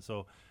school. And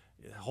so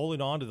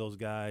holding on to those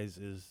guys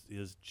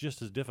is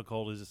just as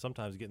difficult as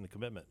sometimes getting the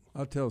commitment.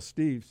 I'll tell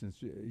Steve,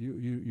 since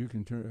you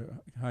can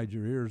hide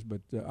your ears,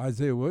 but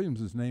Isaiah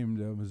Williams is named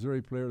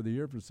Missouri Player of the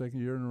Year for the second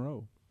year in a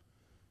row,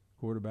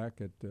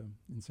 quarterback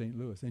in St.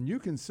 Louis. And you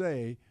can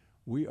say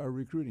we are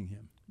recruiting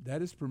him.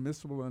 That is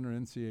permissible under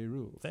NCAA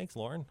rules. Thanks,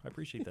 Loren. I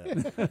appreciate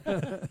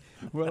that.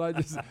 Well,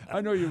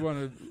 I know you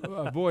want to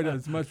avoid it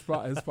as much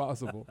as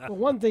possible. Well,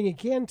 one thing he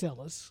can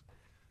tell us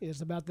is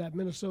about that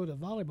Minnesota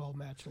volleyball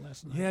match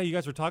last night. Yeah, you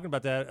guys were talking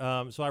about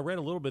that. So I read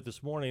a little bit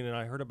this morning, and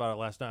I heard about it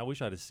last night. I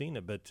wish I'd have seen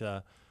it, but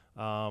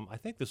I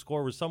think the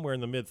score was somewhere in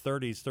the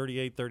mid-30s,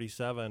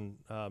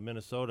 38-37.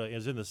 Minnesota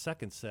is in the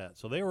second set.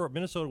 So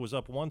Minnesota was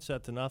up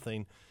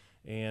 1-0,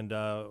 and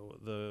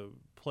the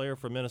player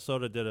from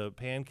Minnesota did a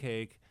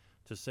pancake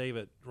to save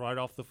it right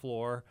off the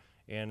floor,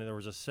 and there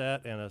was a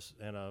set and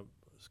a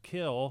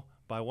kill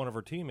by one of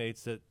her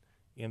teammates that,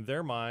 in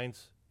their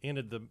minds,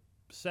 ended the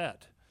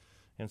set.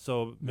 And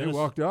so they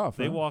walked off.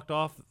 They walked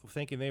off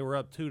thinking they were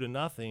up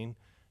 2-0,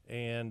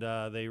 and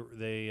they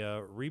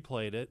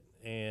replayed it,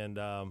 and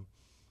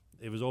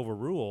it was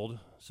overruled.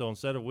 So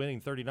instead of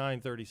winning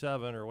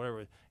 39-37 or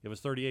whatever, it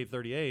was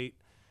 38-38.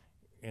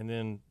 And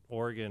then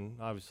Oregon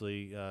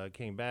obviously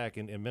came back,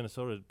 and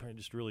Minnesota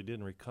just really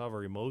didn't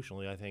recover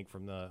emotionally, I think,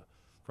 from the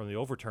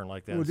overturn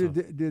like that. Well,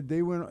 did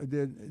they win?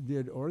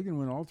 Did Oregon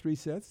win all 3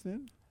 sets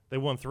then? They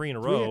won 3 in a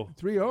row.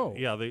 3-0.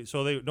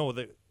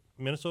 Yeah.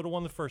 Minnesota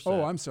won the first set.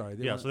 Oh, I'm sorry.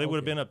 So they would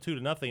have been up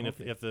 2-0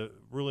 if the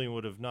ruling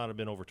would have not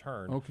been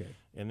overturned. Okay.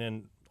 And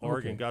then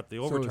Oregon got the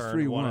overturn. So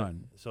it was 3-1.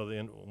 So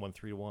they won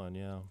 3-1.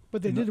 Yeah.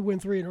 But they did win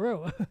 3 in a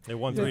row. They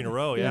won 3 in a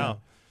row. Yeah.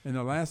 And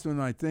the last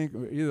one, I think,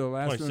 either the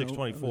last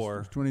 26-24.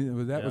 Was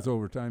 20. That was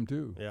overtime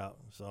too. Yeah.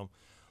 So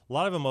a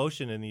lot of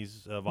emotion in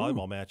these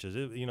volleyball matches.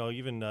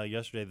 Even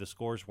yesterday the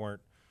scores weren't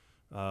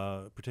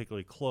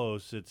particularly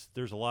close.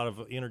 There's a lot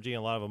of energy and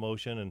a lot of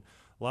emotion, and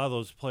a lot of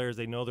those players,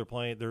 they know they're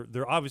playing.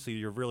 They're obviously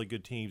you're really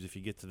good teams if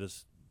you get to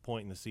this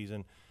point in the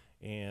season,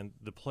 and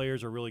the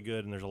players are really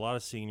good. And there's a lot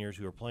of seniors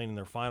who are playing in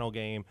their final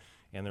game,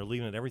 and they're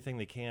leaving it everything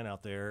they can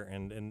out there.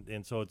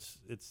 And so it's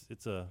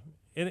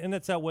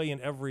that way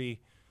in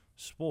every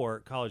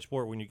sport, college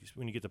sport, when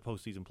you get to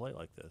postseason play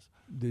like this.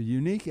 The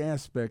unique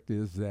aspect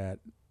is that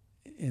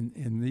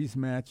in these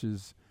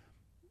matches,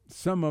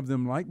 some of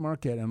them, like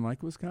Marquette and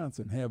like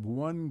Wisconsin, have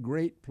one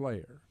great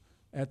player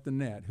at the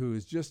net who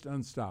is just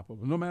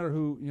unstoppable. No matter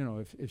who,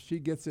 if she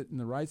gets it in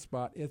the right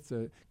spot, it's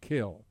a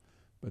kill.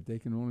 But they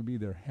can only be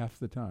there half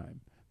the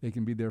time. They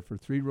can be there for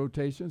 3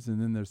 rotations,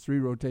 and then there's 3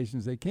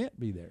 rotations they can't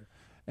be there.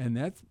 And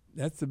that's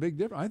the big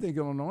difference. I think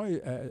Illinois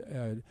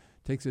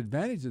takes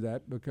advantage of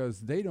that because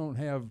they don't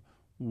have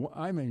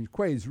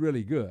Quay's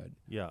really good.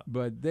 Yeah.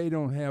 But they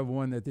don't have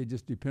one that they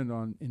just depend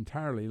on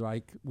entirely,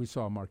 like we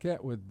saw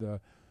Marquette with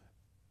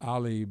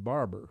Ali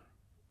Barber,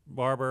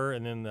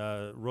 and then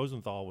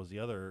Rosenthal was the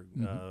other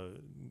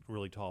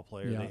really tall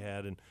player they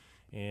had,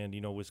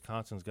 and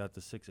Wisconsin's got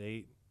the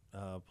 6'8"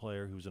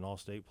 player who's an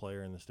all-state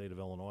player in the state of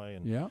Illinois,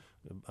 and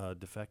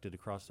defected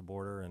across the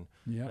border,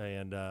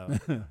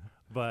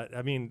 but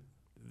I mean,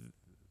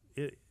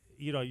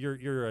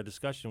 your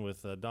discussion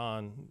with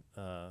Don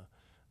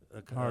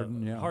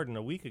Harden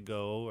a week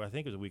ago, I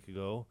think it was a week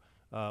ago.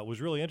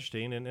 Was really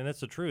interesting, and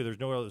that's the truth. There's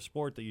no other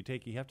sport that you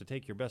have to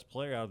take your best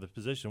player out of the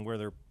position where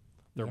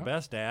they're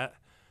best at.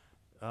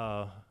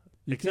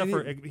 Except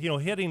for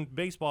hitting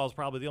baseball is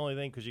probably the only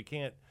thing, because you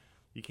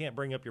can't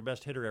bring up your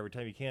best hitter every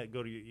time. You can't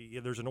go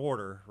to there's an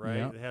order, right?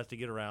 Yeah. It has to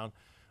get around.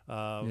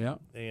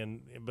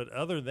 But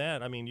other than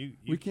that, I mean,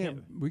 we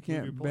can't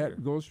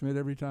bat Goldschmidt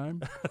every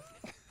time.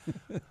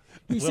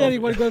 He said he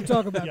wasn't going to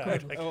talk about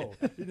Coach.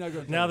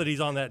 Now that he's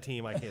on that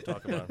team, I can't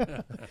talk about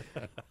it.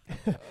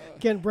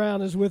 Kent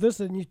Brown is with us,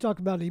 and you talked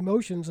about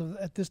emotions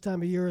at this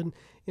time of year in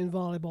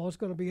volleyball. It's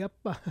going to be up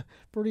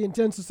pretty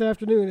intense this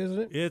afternoon, isn't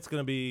it? It's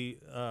going to be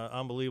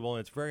unbelievable, and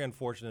it's very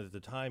unfortunate that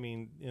the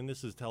timing, and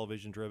this is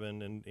television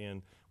driven,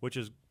 and which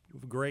is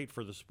great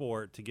for the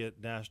sport to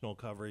get national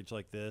coverage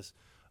like this.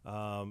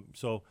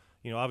 So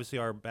obviously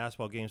our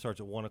basketball game starts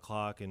at 1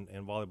 o'clock, and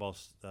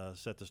volleyball's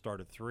set to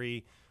start at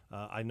 3.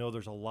 I know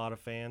there's a lot of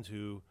fans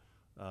who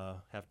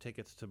have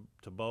tickets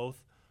to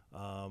both.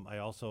 I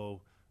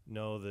also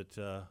know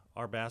that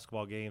our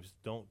basketball games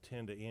don't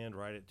tend to end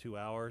right at 2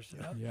 hours.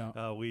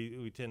 Yeah.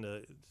 We tend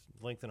to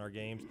lengthen our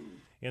games,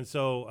 and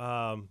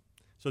so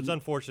it's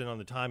unfortunate on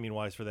the timing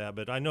wise for that.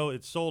 But I know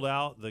it's sold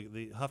out.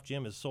 The Huff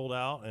Gym is sold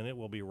out, and it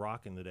will be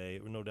rocking today,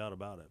 no doubt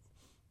about it.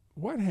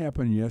 What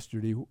happened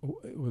yesterday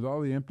with all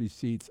the empty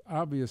seats?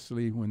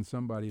 Obviously, when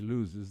somebody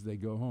loses, they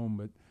go home,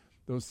 but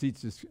those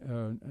seats just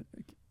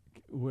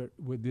we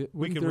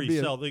can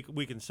resell.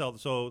 We can sell.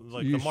 So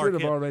like you the Marquette,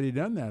 should have already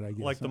done that, I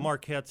guess. Like the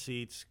Marquette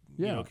seats,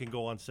 can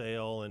go on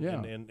sale,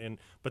 and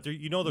but there's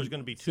going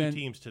to be 2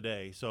 teams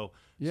today. So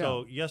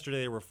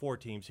yesterday there were 4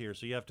 teams here,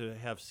 so you have to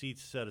have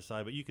seats set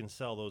aside, but you can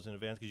sell those in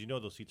advance because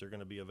those seats are going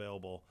to be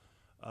available.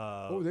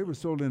 They were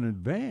sold in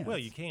advance. Well,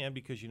 you can,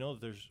 because that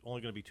there's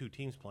only going to be 2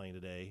 teams playing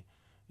today,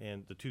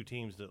 and the 2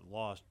 teams that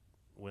lost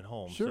went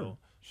home. Sure.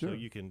 So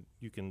you can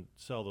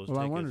sell those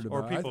tickets. I wondered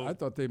about I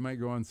thought they might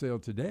go on sale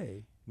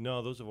today.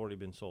 No, those have already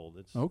been sold.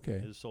 It's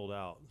sold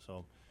out.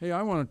 So hey,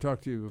 I want to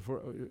talk to you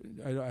before.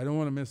 I don't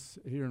want to miss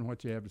hearing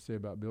what you have to say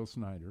about Bill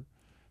Snyder,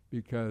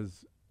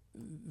 because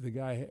the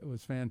guy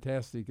was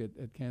fantastic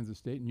at Kansas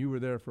State, and you were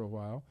there for a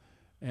while.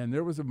 And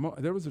there was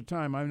a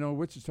time, I know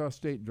Wichita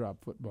State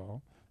dropped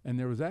football, and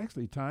there was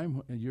actually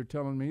time, and you're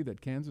telling me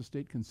that Kansas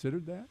State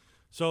considered that?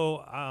 So,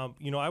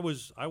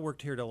 I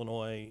worked here at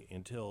Illinois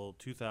until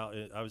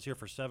 2000. I was here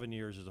for 7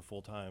 years as a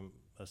full-time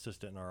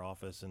assistant in our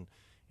office, and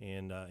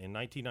in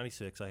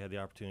 1996, I had the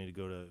opportunity to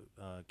go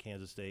to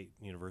Kansas State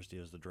University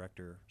as the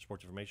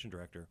sports information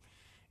director.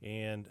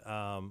 And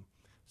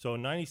so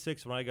in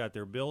 96, when I got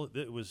there, Bill,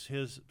 it was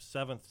his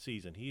 7th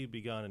season. He had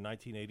begun in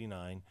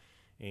 1989,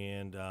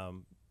 and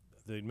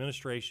the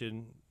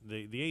administration,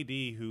 the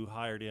AD who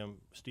hired him,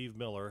 Steve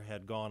Miller,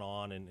 had gone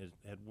on and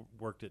had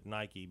worked at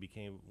Nike,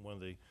 became one of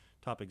the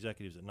top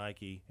executives at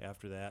Nike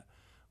after that.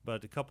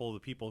 But a couple of the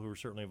people who were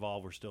certainly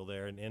involved were still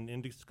there. And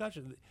in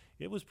discussion,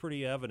 it was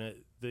pretty evident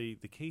the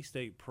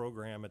K-State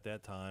program at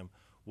that time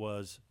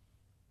was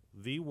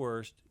the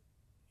worst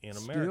in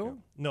America. Still?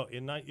 No,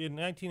 in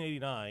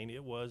 1989,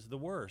 it was the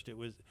worst. It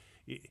was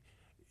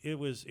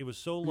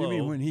so low. You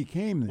mean when he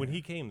came there? When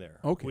he came there.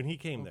 Okay. When he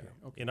came there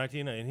in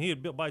 1989, and he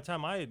had built. By the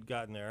time I had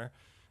gotten there,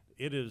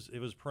 it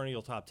was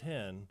perennial top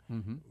 10.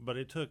 Mm-hmm. But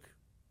it took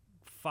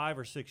 5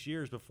 or 6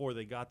 years before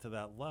they got to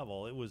that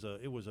level. It was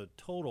a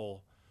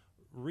total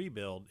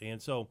rebuild,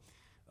 and so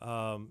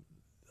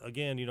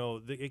again,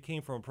 it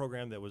came from a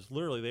program that was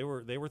literally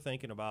they were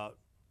thinking about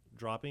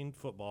dropping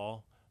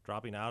football,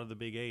 dropping out of the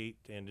Big 8,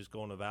 and just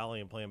going to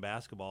Valley and playing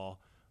basketball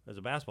as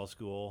a basketball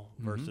school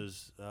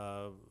versus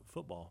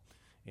football.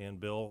 And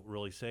Bill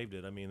really saved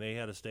it. I mean, they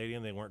had a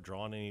stadium; they weren't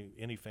drawing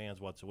any fans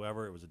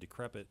whatsoever. It was a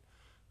decrepit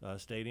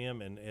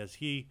stadium, and as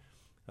he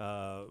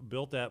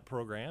built that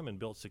program and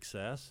built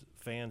success,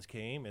 fans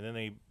came, and then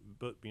they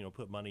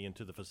put money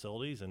into the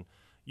facilities, and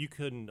you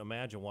couldn't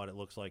imagine what it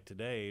looks like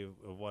today,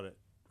 or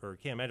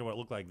can't imagine what it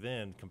looked like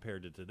then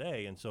compared to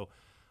today. And so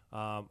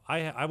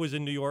I was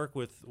in New York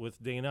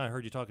with Dana. I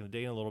heard you talking to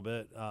Dana a little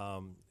bit,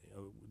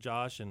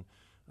 Josh, and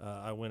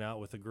I went out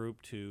with a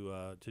group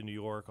to New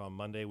York on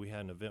Monday. We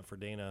had an event for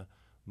Dana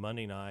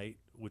Monday night,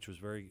 which was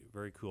very,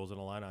 very cool. It was an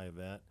Illini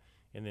event.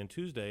 And then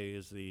Tuesday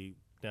is the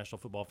National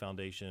Football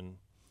Foundation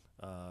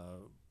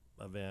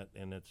event,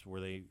 and it's where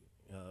they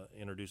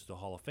introduced the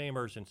Hall of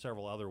Famers and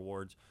several other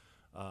awards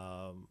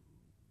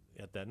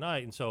at that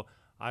night. And so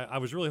I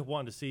was really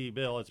wanting to see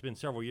Bill. It's been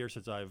several years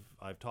since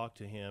I've talked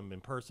to him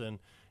in person,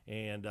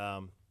 and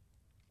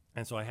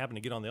so I happened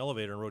to get on the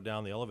elevator and rode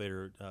down the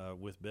elevator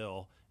with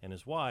Bill and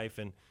his wife,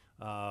 and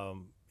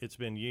it's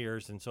been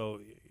years, and so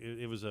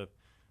it was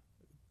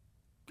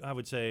I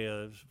would say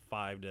a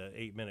 5 to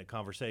 8 minute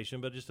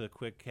conversation, but just a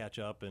quick catch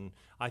up. And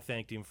I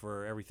thanked him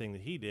for everything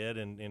that he did,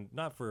 and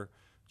not for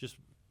just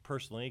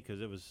personally,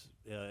 because it was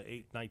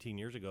 19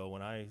 years ago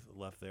when I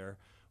left there,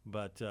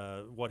 but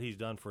what he's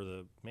done for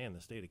the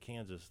state of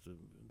Kansas, the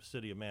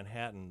city of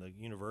Manhattan, the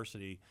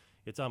university.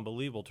 It's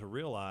unbelievable to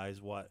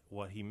realize what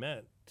he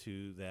meant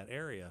to that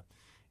area.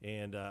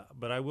 And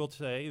but I will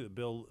say that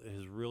Bill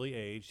has really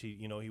aged.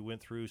 He went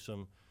through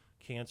some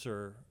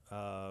cancer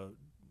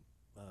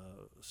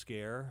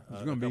scare.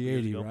 He's going to be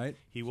 80, right?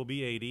 He will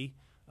be 80,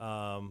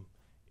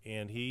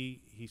 and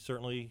he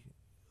certainly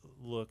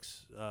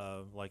looks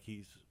like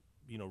he's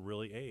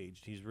really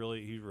aged. He's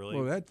really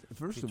well. That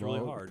first of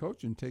really all, hard.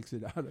 Coaching takes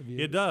it out of you.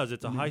 It does.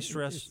 It's a high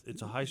stress.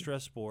 It's a high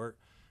stress sport,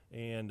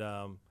 and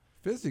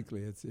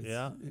physically, it's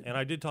yeah. And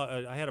I did talk.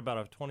 I had about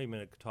a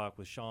 20-minute talk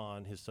with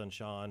Sean, his son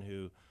Sean,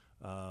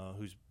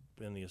 who's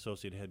been the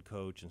associate head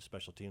coach and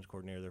special teams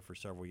coordinator there for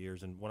several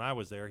years. And when I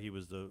was there, he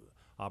was the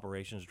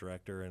operations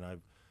director, and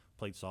I've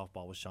played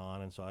softball with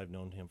Sean, and so I've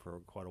known him for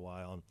quite a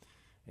while.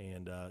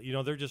 And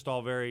they're just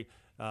all very.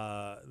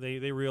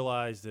 They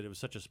realized that it was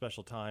such a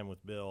special time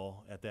with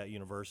Bill at that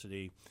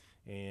university,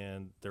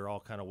 and they're all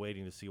kind of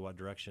waiting to see what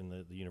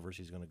direction the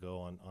university is going to go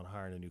on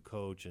hiring a new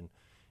coach. And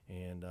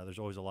there's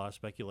always a lot of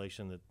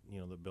speculation that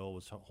that Bill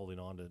was holding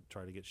on to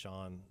try to get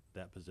Sean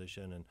that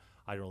position, and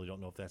I really don't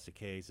know if that's the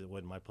case. It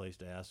wasn't my place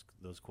to ask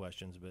those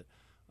questions,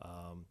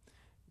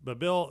 but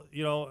Bill,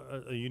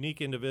 a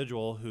unique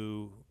individual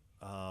who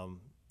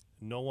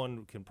no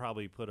one can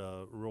probably put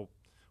a real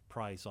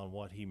price on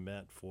what he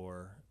meant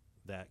for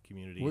that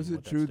community. Was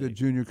it true that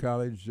junior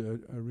college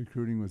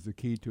recruiting was the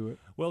key to it?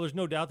 Well, there's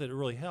no doubt that it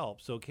really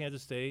helped. So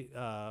Kansas State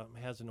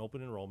has an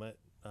open enrollment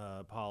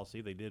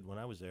policy. They did when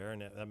I was there,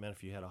 and that meant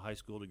if you had a high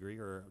school degree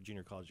or a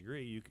junior college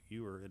degree,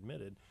 you were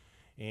admitted.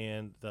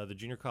 And the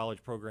junior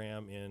college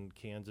program in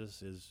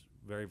Kansas is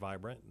very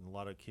vibrant, and a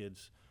lot of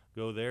kids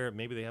go there.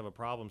 Maybe they have a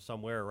problem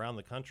somewhere around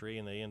the country,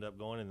 and they end up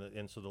going,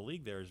 and so the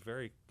league there is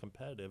very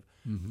competitive.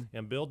 Mm-hmm.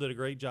 And Bill did a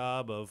great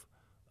job of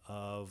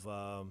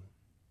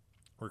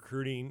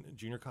recruiting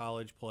junior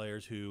college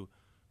players who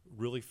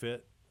really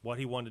fit what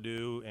he wanted to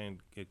do and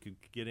could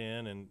get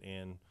in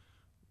and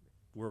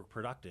were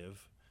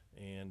productive.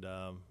 And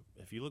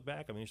if you look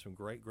back, I mean, there's some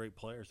great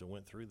players that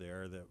went through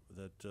there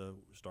that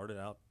started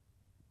out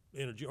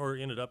or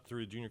ended up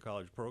through a junior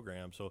college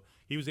program. So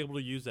he was able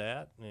to use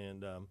that.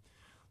 And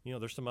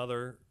there's some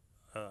other.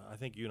 I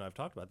think you and I have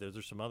talked about this.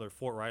 There's some other.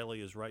 Fort Riley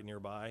is right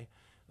nearby.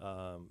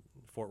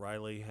 Fort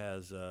Riley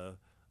has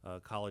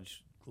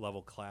college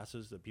level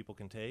classes that people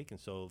can take, and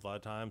so a lot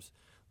of times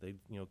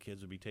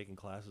kids would be taking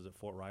classes at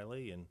Fort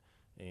Riley and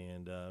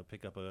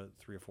pick up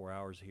 3 or 4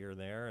 hours here and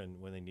there, and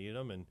when they needed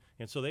them, and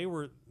so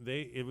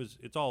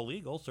it's all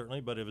legal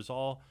certainly, but it was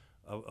all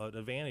an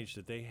advantage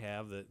that they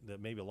have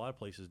that maybe a lot of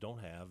places don't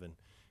have,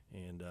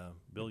 and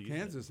Bill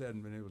Kansas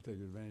hadn't been able to take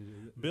advantage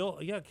of it. Bill,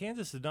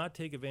 Kansas did not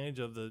take advantage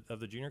of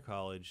the junior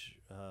college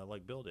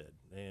like Bill did,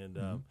 and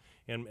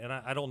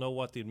I don't know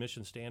what the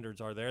admission standards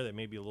are there. They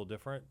may be a little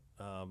different,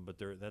 but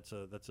that's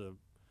a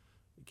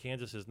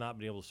Kansas has not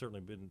been able to certainly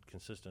been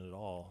consistent at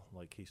all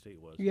like K-State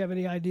was. Do you have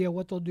any idea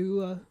what they'll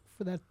do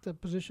for that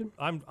position?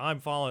 I'm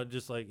following it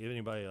just like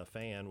anybody a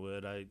fan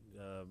would.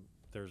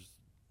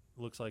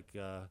 Looks like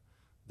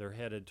they're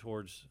headed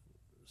towards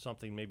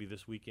something maybe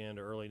this weekend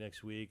or early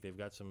next week. They've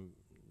got some.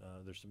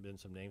 There's been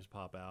some names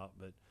pop out,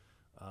 but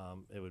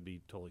it would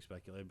be totally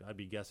speculative. I'd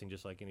be guessing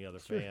just like any other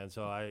fan.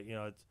 So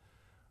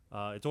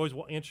it's always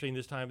interesting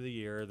this time of the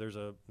year. There's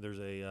a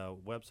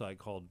website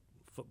called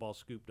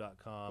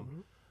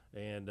footballscoop.com,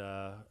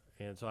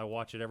 and so I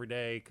watch it every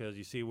day because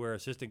you see where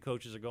assistant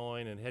coaches are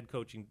going and head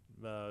coaching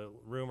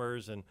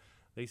rumors, and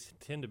they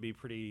tend to be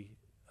pretty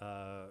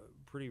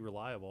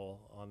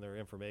reliable on their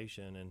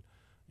information,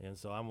 and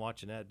so I'm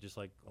watching that just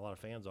like a lot of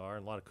fans are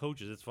and a lot of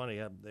coaches. It's funny,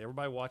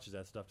 everybody watches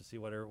that stuff to see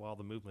all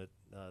the movement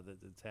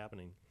that's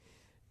happening.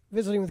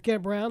 Visiting with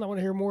Kent Brown, I want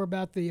to hear more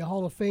about the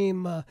Hall of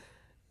Fame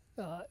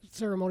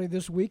ceremony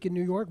this week in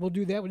New York. We'll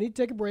do that. We need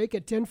to take a break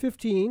at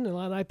 10:15.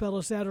 Illini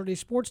Pella Saturday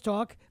Sports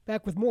Talk.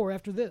 Back with more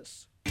after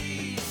this.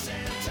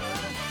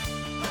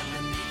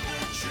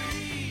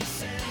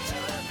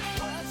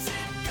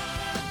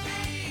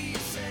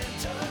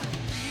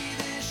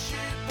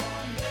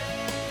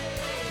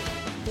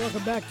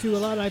 Welcome back to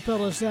Illini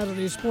Pella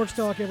Saturday Sports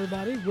Talk,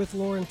 everybody. With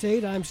Loren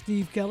Tate, I'm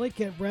Steve Kelly.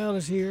 Kent Brown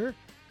is here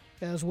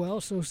as well,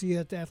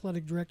 Associate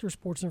Athletic Director,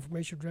 Sports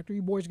Information Director.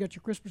 You boys got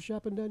your Christmas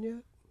shopping done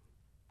yet?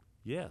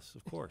 Yes,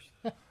 of course.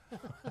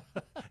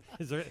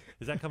 Is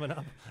that coming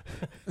up?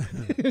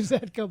 Is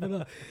that coming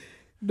up?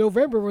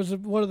 November was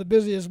one of the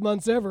busiest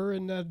months ever,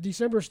 and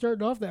December's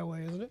starting off that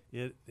way, isn't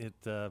it?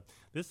 It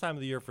this time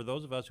of the year, for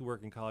those of us who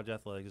work in college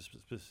athletics,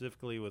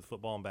 specifically with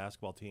football and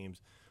basketball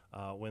teams,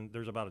 when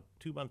there's about a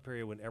 2-month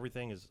period when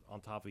everything is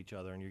on top of each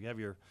other, and you have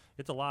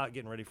it's a lot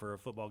getting ready for a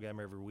football game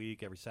every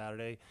week, every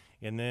Saturday,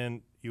 and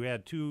then you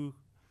add 2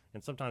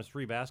 and sometimes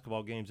 3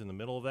 basketball games in the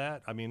middle of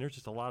that. I mean, there's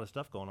just a lot of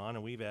stuff going on,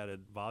 and we've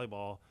added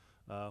volleyball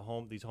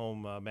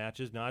home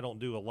matches. Now, I don't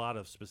do a lot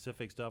of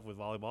specific stuff with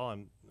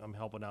volleyball. I'm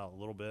helping out a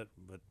little bit,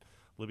 but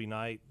Libby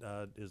Knight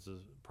is the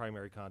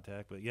primary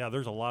contact. But yeah,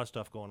 there's a lot of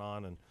stuff going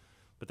on,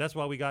 but that's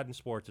why we got in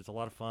sports. It's a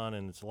lot of fun,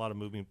 and it's a lot of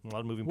moving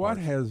parts. What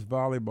has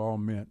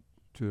volleyball meant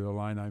to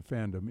Illini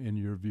fandom in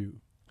your view,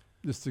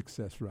 this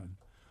success run?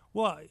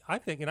 Well, I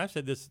think, and I've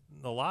said this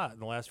a lot in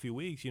the last few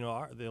weeks,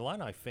 the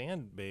Illini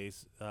fan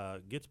base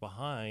gets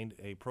behind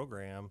a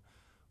program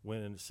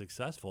when it's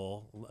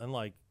successful,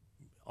 unlike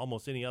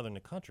almost any other in the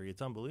country.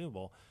 It's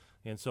unbelievable.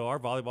 And so our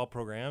volleyball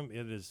program,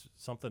 it is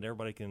something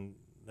everybody can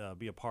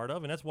be a part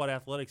of, and that's what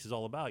athletics is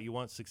all about. You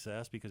want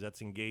success because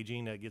that's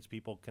engaging, that gets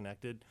people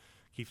connected,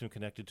 keeps them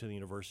connected to the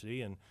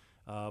university, and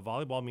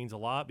volleyball means a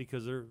lot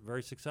because they're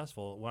very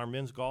successful. When our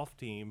men's golf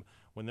team,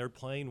 when they're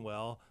playing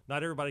well,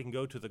 not everybody can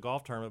go to the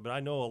golf tournament, but I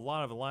know a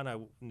lot of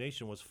Illini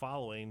Nation was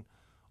following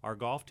our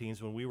golf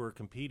teams when we were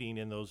competing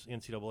in those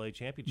NCAA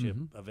championship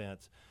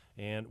events.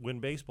 And when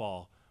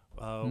baseball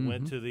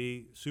went to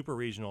the super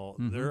regional,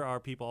 there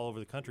are people all over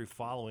the country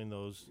following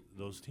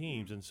those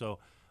teams. And so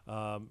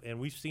and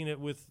we've seen it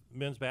with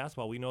men's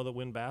basketball. We know that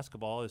when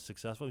basketball is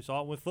successful, we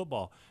saw it with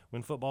football.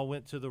 When football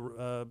went to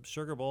the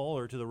Sugar Bowl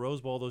or to the Rose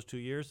Bowl those 2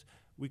 years,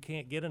 we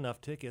can't get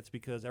enough tickets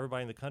because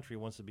everybody in the country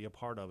wants to be a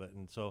part of it.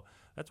 And so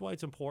that's why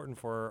it's important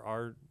for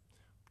our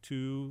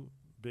 2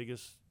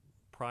 biggest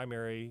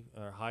primary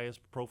or highest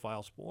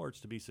profile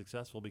sports to be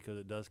successful, because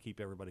it does keep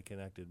everybody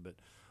connected. But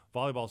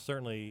volleyball,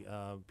 certainly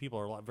people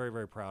are very,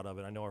 very proud of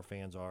it. I know our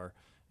fans are.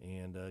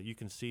 And you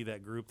can see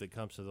that group that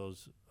comes to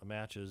those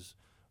matches,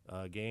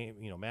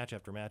 match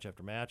after match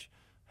after match,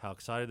 how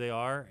excited they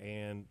are.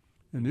 And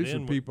these are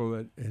people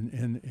that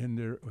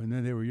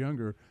when they were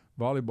younger,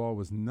 volleyball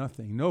was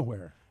nothing,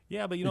 nowhere.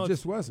 Yeah, but it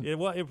just wasn't.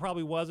 It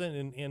probably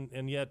wasn't,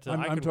 and yet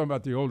I'm talking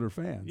about the older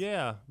fans.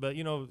 Yeah, but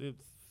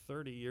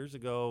 30 years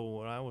ago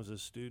when I was a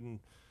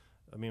student,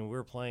 I mean, we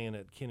were playing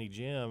at Kinney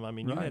Gym. I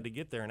mean, you had to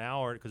get there an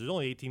hour because there's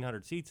only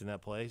 1,800 seats in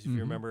that place, if you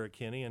remember at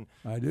Kinney. And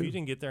if you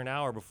didn't get there an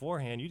hour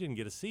beforehand, you didn't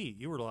get a seat.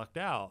 You were locked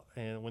out.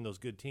 And when those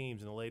good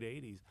teams in the late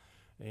 80s,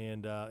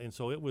 and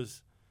so it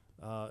was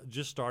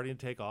just starting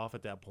to take off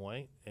at that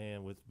point,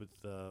 and with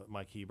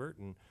Mike Hebert.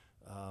 And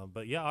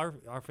but yeah,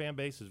 our fan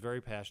base is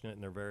very passionate,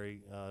 and they're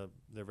very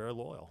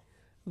loyal.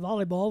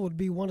 Volleyball would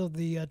be one of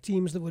the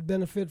teams that would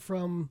benefit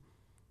from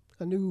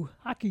a new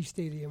hockey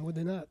stadium, would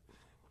they not?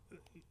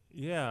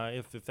 Yeah,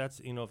 if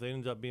that's if they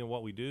end up being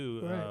what we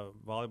do,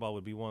 volleyball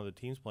would be one of the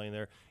teams playing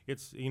there.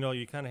 It's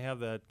you kind of have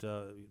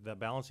that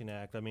balancing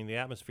act. I mean, the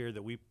atmosphere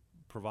that we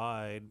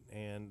provide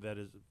and that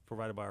is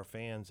provided by our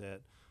fans at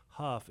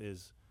Huff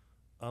is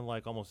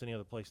unlike almost any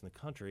other place in the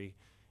country,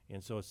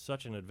 and so it's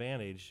such an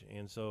advantage.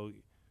 And so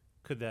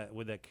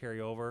would that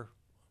carry over?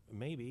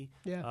 Maybe.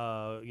 Yeah.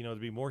 Thered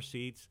be more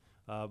seats,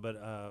 but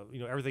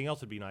everything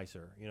else would be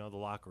nicer. The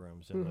locker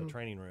rooms and the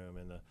training room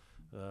and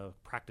the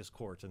practice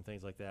courts and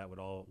things like that would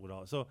all.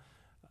 So,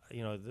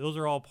 those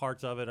are all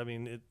parts of it. I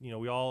mean,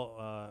 we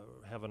all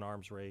have an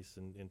arms race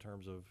in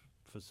terms of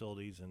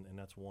facilities, and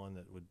that's one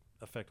that would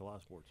affect a lot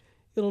of sports.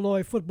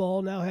 Illinois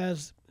football now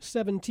has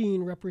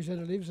 17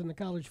 representatives in the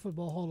College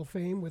Football Hall of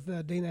Fame, with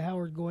Dana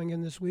Howard going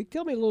in this week.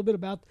 Tell me a little bit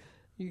about.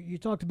 You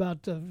talked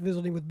about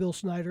visiting with Bill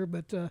Snyder,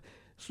 but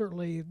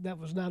certainly that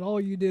was not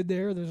all you did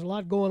there. There's a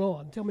lot going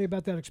on. Tell me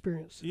about that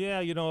experience. Yeah,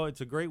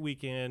 it's a great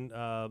weekend.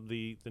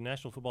 The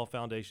National Football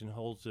Foundation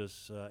holds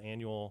this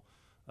annual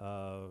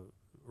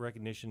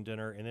recognition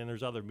dinner, and then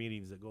there's other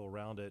meetings that go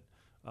around it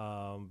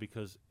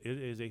because it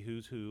is a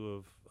who's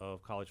who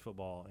of college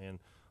football, and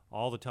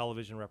all the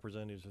television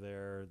representatives are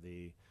there.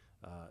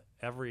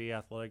 Every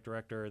athletic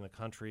director in the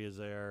country is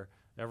there.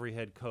 Every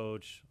head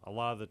coach, a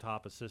lot of the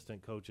top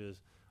assistant coaches.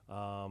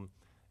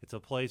 It's a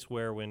place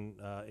where when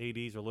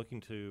ADs are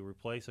looking to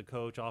replace a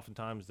coach,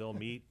 oftentimes they'll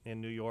meet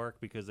in New York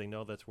because they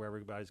know that's where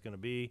everybody's going to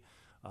be.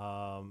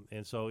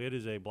 And so it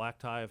is a black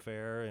tie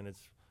affair, and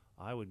it's,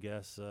 I would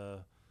guess,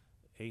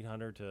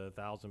 800 to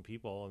 1,000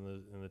 people,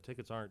 and the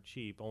tickets aren't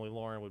cheap. Only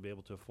Loren would be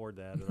able to afford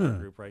that in our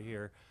group right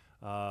here.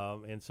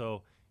 And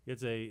so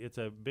it's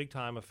a big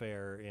time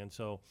affair. And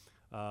so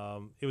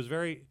it was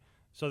very.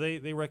 So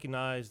they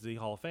recognized the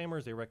Hall of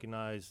Famers. They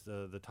recognized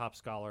the top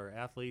scholar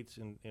athletes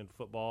in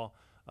football,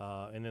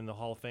 and then the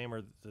Hall of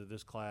Famer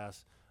this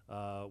class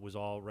was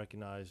all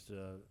recognized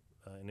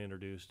and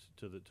introduced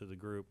to the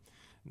group.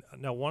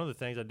 Now, one of the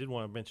things I did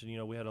want to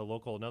mention, we had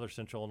another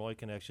Central Illinois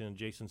connection,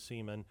 Jason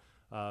Seaman,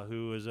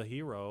 who is a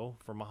hero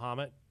from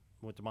Mahomet.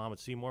 Went to Mahomet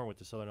Seymour, went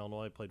to Southern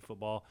Illinois, played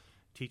football,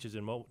 teaches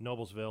in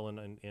Noblesville,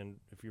 and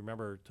if you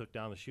remember, took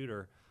down the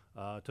shooter,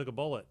 took a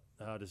bullet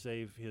to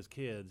save his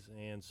kids,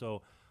 and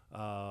so.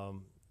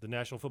 The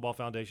National Football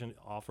Foundation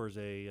offers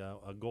a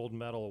gold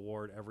medal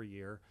award every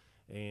year,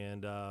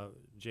 and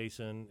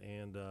Jason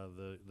and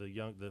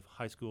the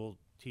high school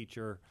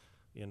teacher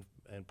in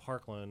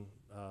Parkland,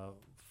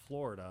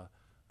 Florida,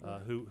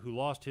 who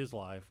lost his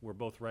life, were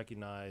both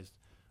recognized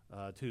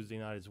Tuesday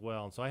night as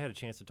well. And so I had a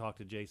chance to talk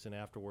to Jason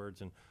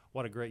afterwards, and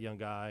what a great young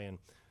guy. And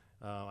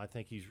I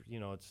think he's,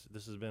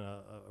 this has been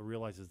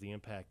realizes the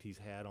impact he's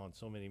had on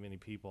so many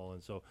people,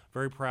 and so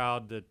very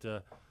proud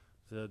that.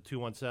 The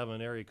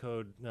 217 area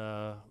code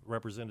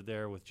represented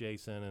there with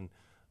Jason,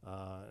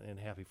 and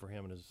happy for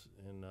him and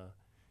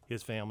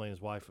his family and his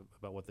wife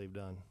about what they've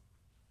done.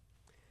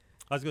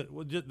 I was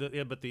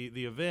good, but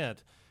the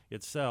event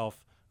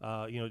itself,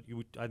 I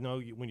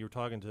know when you were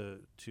talking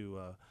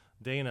to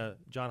Dana,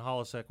 John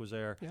Holisek was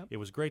there. Yep. It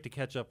was great to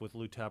catch up with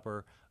Lou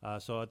Tepper.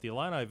 So at the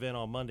Illini event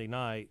on Monday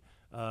night,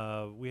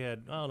 we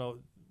had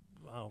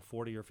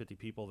 40 or 50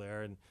 people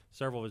there, and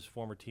several of his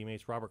former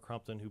teammates, Robert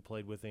Crumpton, who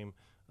played with him.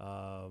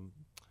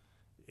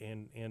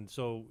 And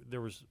so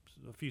there was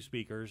a few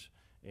speakers,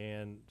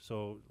 and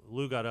so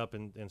Lou got up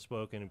and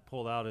spoke and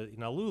pulled out.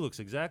 Now Lou looks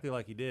exactly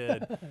like he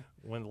did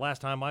when the last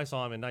time I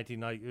saw him in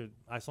 1990.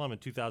 I saw him in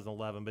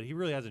 2011, but he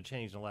really hasn't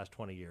changed in the last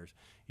 20 years.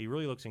 He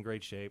really looks in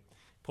great shape.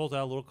 Pulls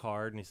out a little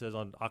card and he says,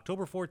 on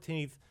October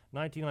 14th,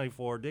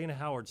 1994, Dana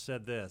Howard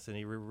said this, and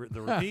he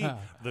repeat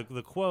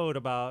the quote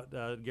about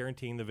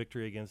guaranteeing the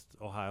victory against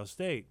Ohio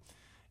State,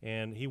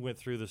 and he went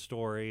through the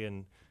story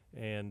and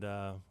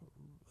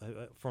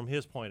from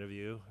his point of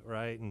view,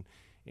 right?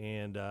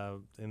 And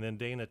then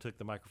Dana took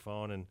the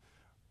microphone and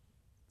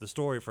the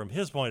story from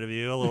his point of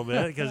view a little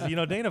bit, because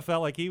Dana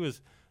felt like he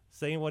was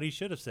saying what he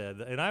should have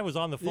said, and I was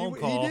on the phone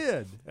call. He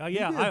did.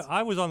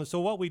 I was on. So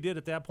what we did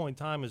at that point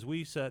in time is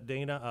we set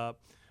Dana up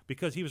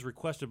because he was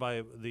requested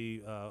by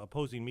the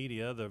opposing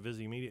media, the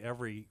visiting media,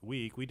 every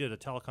week. We did a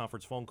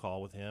teleconference phone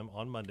call with him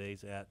on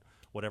Mondays at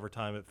whatever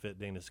time it fit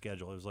Dana's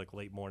schedule. It was like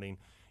late morning.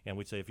 And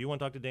we'd say, if you want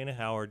to talk to Dana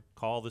Howard,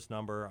 call this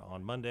number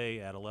on Monday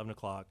at 11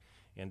 o'clock,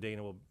 and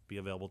Dana will be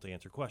available to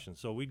answer questions.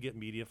 So we'd get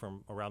media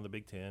from around the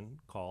Big Ten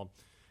call.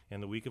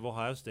 And the week of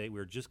Ohio State, we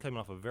were just coming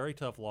off a very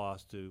tough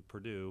loss to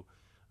Purdue,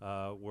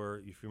 where,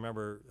 if you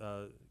remember,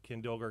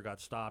 Ken Dilger got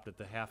stopped at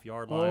the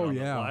half-yard line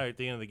at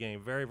the end of the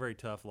game. Very, very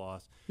tough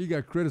loss. He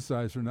got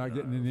criticized for not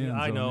getting in the end zone.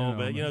 I know,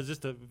 but it's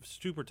just a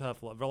super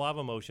tough, a lot of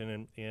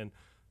emotion. And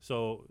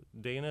so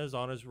Dana is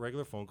on his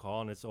regular phone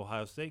call, and it's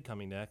Ohio State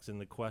coming next,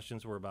 and the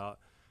questions were about,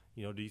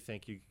 do you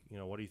think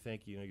what do you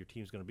think your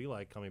team's going to be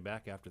like coming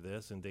back after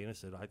this? And Dana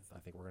said, I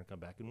think we're going to come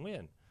back and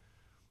win.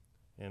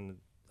 And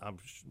I'm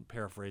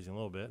paraphrasing a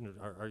little bit. And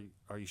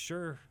are you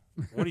sure?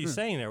 What are you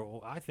saying there?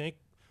 Well, I think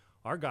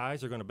our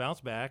guys are going to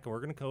bounce back, and we're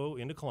going to go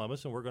into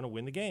Columbus, and we're going to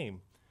win the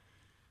game.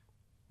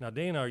 Now,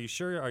 Dana, are you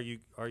sure?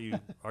 Are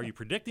you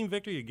predicting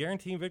victory? Are you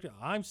guaranteeing victory?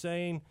 I'm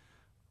saying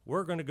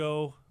we're going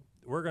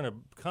to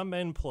come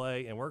and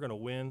play, and we're going to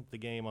win the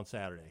game on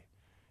Saturday.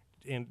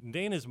 In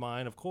Dana's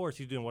mind, of course,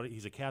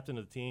 he's a captain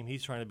of the team.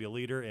 He's trying to be a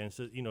leader and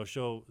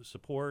show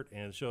support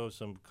and show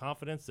some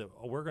confidence that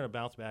we're going to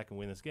bounce back and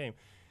win this game.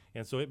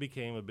 And so it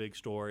became a big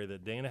story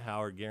that Dana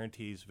Howard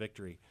guarantees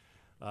victory.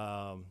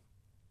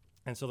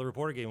 And so the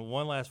reporter gave him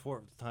one last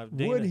time.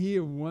 Would he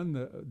have won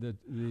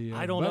the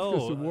I don't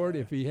Butkus know. Award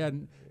if he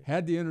hadn't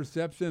had the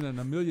interception and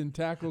a million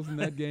tackles in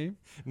that game?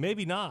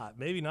 Maybe not.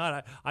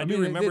 I do mean,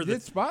 remember it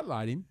did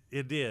spotlight him.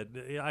 It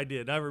did. I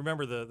did. I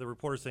remember the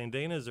reporter saying,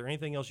 "Dana, is there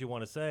anything else you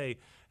want to say?"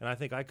 And I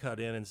think I cut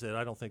in and said,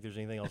 "I don't think there's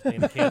anything else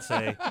Dana can't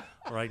say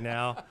right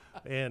now."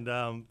 And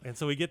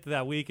so we get to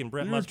that week, and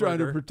Brett You were Musburger trying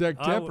to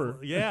protect temper.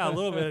 yeah, a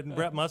little bit. And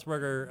Brett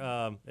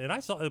Musburger, and I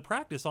saw the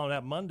practice on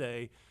that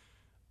Monday.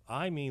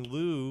 I mean,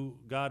 Lou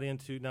got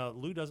into, now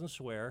Lou doesn't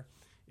swear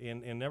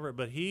and never,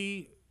 but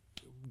he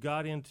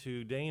got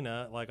into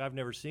Dana like I've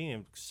never seen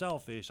him.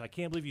 Selfish. I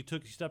can't believe you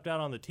stepped out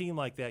on the team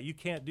like that. You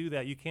can't do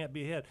that. You can't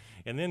be ahead.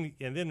 And then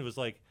it was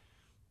like,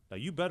 now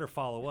you better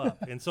follow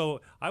up. And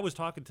so I was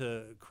talking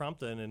to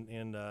Crumpton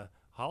and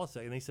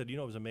Hollisack, and they said, it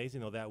was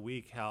amazing though that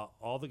week how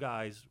all the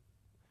guys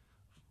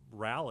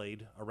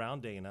rallied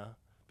around Dana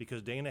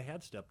because Dana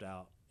had stepped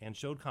out and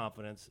showed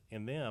confidence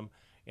in them.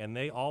 And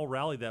they all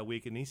rallied that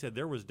week, and he said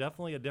there was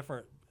definitely a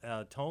different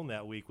tone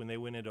that week when they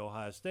went into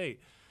Ohio State.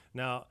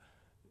 Now,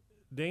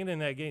 Dana in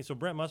that game, so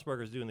Brent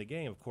Musburger is doing the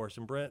game, of course,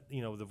 and Brent,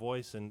 the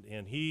voice,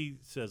 and he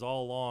says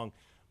all along,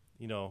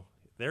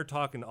 they're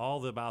talking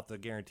all about the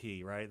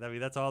guarantee, right? I mean,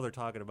 that's all they're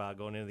talking about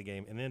going into the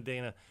game. And then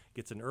Dana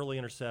gets an early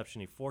interception.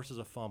 He forces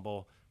a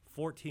fumble,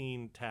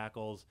 14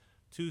 tackles,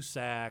 2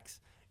 sacks,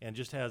 and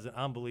just has an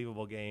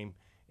unbelievable game.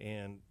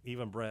 And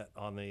even Brent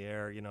on the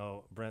air,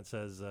 Brent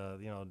says,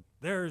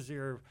 there's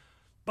your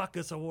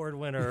Butkus Award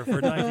winner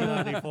for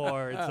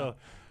 1994. And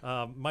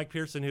so Mike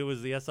Pearson, who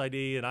was the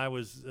SID, and I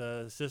was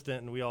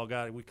assistant, and we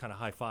kind of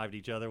high-fived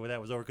each other when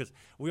that was over because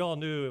we all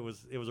knew it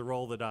was a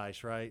roll of the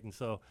dice, right? And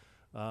so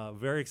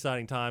very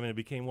exciting time, and it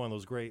became one of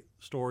those great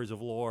stories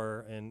of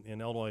lore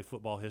in Illinois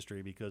football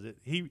history because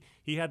he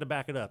had to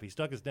back it up. He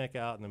stuck his neck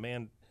out, and the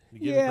man –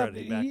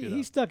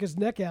 he stuck his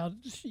neck out,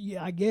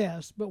 I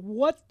guess. But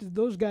what did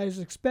those guys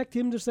expect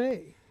him to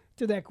say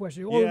to that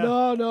question?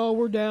 Oh, no,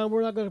 we're down.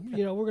 We're not going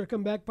to, we're going to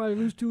come back, probably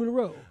lose 2 in a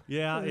row.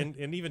 Yeah,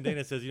 and even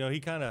Dana says, he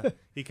kind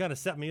of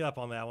set me up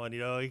on that one,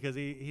 because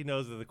he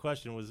knows that the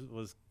question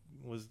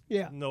was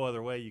no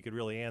other way you could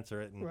really answer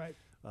it. And, right.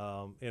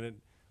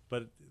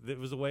 But it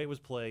was the way it was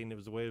played, and it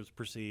was the way it was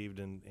perceived,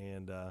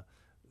 and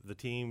the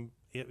team.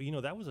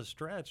 That was a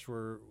stretch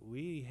where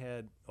we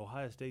had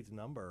Ohio State's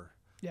number.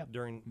 Yeah.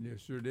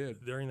 Sure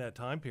did. During that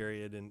time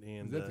period,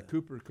 and was that the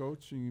Cooper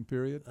coaching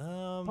period?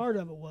 Part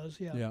of it was,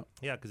 yeah.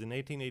 Yeah, because in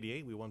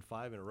 1888 we won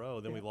 5 in a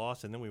row. Then we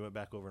lost, and then we went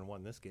back over and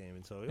won this game,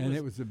 and so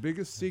it was the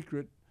biggest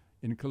secret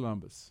in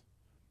Columbus.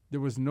 There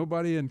was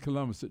nobody in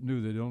Columbus that knew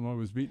that Illinois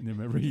was beating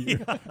them every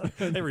year.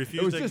 They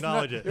refused to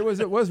acknowledge it.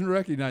 It wasn't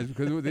recognized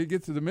because they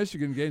get to the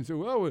Michigan game and say,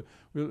 "Well,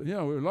 we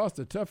lost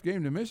a tough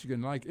game to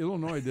Michigan." Like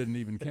Illinois didn't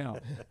even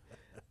count.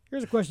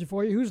 Here's a question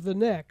for you: who's the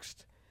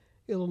next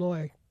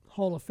Illinois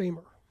Hall of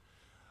Famer?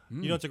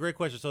 It's a great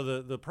question.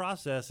 So the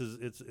process is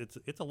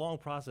it's a long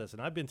process,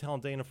 and I've been telling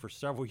Dana for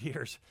several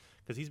years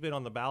because he's been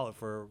on the ballot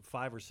for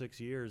 5 or 6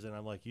 years, and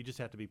I'm like, you just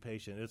have to be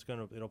patient.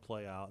 It'll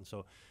play out. And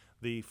so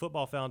the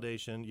Football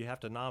Foundation, you have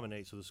to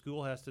nominate. So the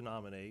school has to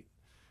nominate.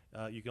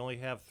 You can only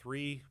have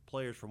 3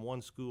 players from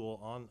one school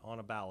on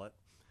a ballot.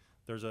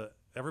 There's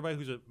everybody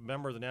who's a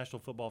member of the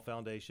National Football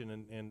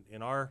Foundation, and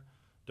in our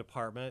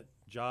department,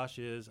 Josh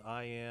is,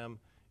 I am,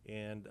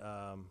 and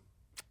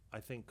I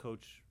think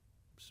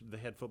the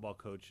head football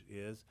coach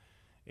is,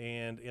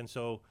 and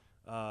so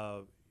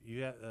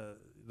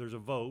there's a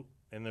vote,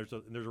 and there's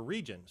a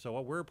region. So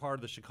we're part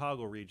of the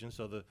Chicago region.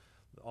 So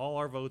all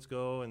our votes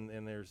go,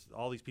 and there's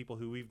all these people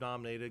who we've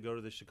nominated go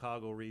to the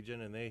Chicago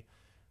region, and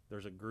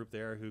there's a group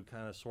there who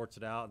kind of sorts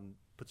it out and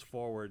puts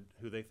forward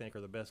who they think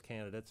are the best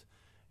candidates,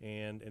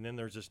 and then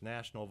there's this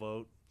national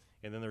vote,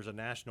 and then there's a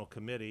national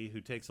committee who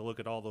takes a look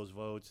at all those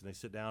votes, and they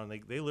sit down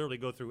and they literally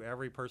go through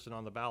every person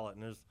on the ballot,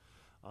 and there's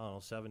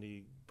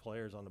 70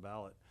 players on the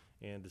ballot,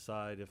 and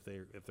decide if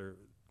they're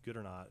good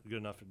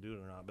enough to do it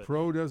or not. But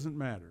pro doesn't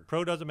matter.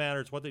 Pro doesn't matter.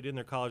 It's what they did in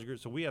their college group.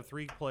 So we have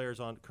 3 players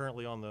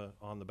currently on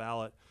the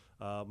ballot.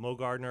 Mo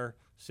Gardner,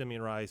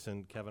 Simeon Rice,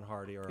 and Kevin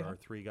Hardy are our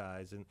 3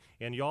 guys.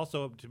 And you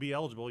also, to be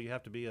eligible, you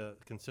have to be a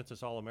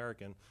consensus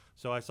All-American.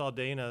 So I saw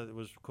Dana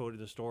was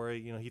quoted a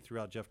story. He threw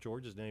out Jeff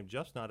George's name.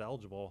 Jeff's not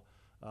eligible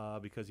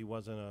because he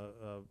wasn't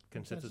a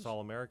consensus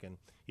All-American.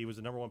 He was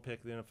the number 1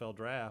 pick in the NFL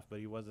draft, but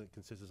he wasn't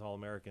consensus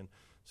All-American.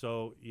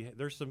 So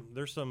there's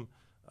some.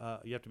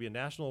 You have to be a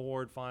national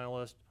award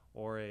finalist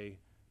or a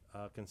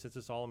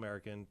consensus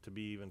All-American to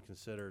be even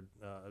considered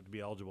to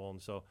be eligible.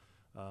 And so,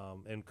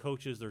 and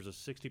coaches, there's a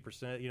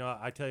 60%.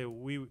 I tell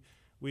you,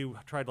 we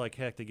tried like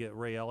heck to get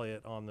Ray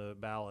Elliott on the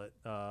ballot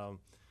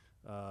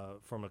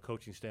from a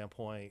coaching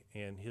standpoint,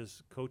 and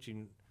his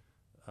coaching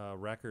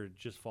record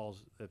just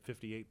falls at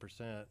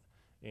 58%.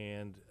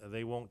 And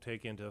they won't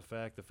take into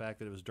effect the fact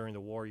that it was during the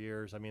war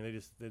years. I mean,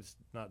 they're just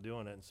not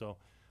doing it. And so,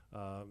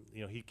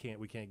 we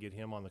can't get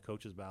him on the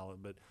coach's ballot.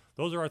 But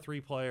those are our 3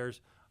 players.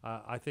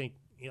 I think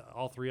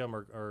all 3 of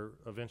them are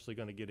eventually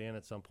going to get in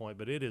at some point.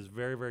 But it is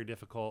very, very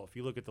difficult. If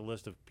you look at the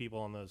list of people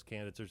on those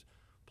candidates, there's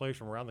players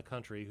from around the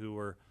country who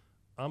were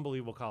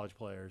unbelievable college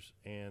players,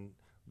 and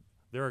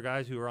there are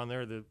guys who are on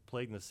there that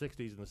played in the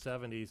 60s and the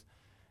 70s,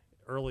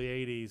 early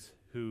 80s,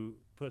 who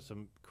put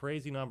some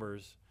crazy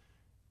numbers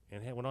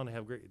and went on to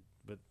have great,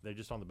 but they're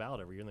just on the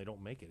ballot every year and they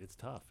don't make it. It's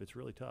tough. It's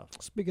really tough.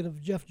 Speaking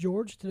of Jeff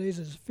George, today's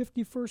his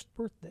 51st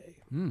birthday.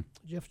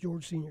 Jeff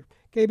George Sr.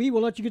 KB,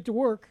 we'll let you get to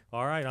work.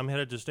 All right, I'm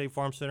headed to State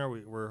Farm Center.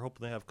 We're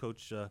hoping to have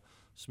Coach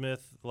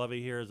Smith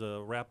Levy here as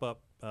a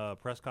wrap-up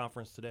press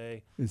conference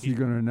today. Is he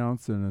going to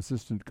announce an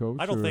assistant coach?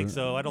 I don't think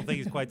so. I don't think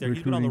he's quite there.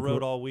 He's been on the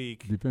road all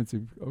week.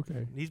 Defensive,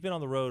 okay. He's been on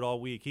the road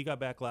all week. He got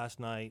back last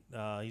night.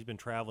 He's been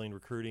traveling,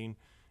 recruiting,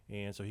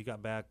 and so he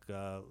got back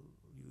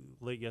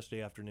late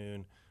yesterday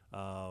afternoon.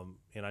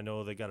 And I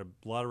know they got a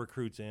lot of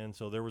recruits in,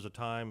 so there was a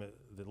time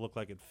that looked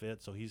like it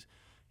fit. So he's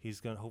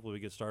going to hopefully we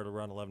get started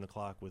around 11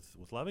 o'clock with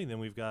Levy. Then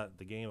we've got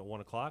the game at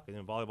 1 o'clock, and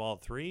then volleyball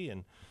at 3,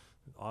 and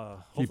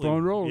keep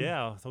on rolling.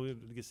 Yeah, so we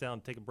get down,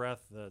 take a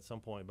breath at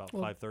some point about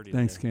 5:30.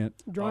 Thanks, Kent.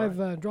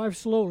 Drive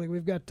slowly.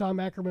 We've got Tom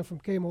Ackerman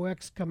from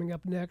KMOX coming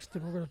up next,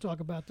 and we're going to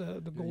talk about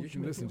the Gold. You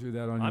can listen to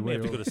that on your way. I may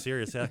have to go to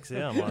Sirius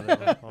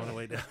XM on the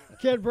way down.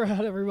 Kent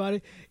Brown,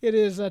 everybody. It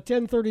is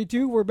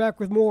 10:32. We're back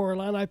with more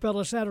Illini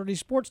Pella Saturday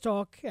Sports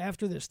Talk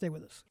after this. Stay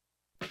with us.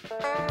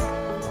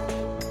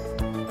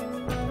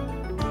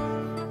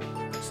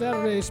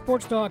 Saturday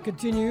Sports Talk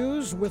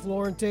continues with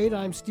Loren Tate.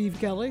 I'm Steve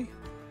Kelly.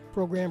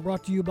 Program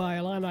brought to you by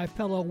Illini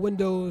Pella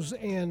Windows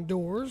and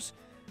Doors.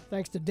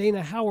 Thanks to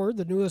Dana Howard,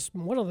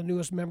 one of the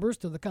newest members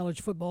to the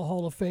College Football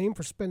Hall of Fame,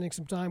 for spending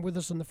some time with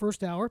us in the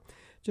first hour.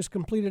 Just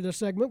completed a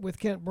segment with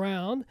Kent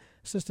Brown,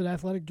 Assistant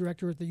Athletic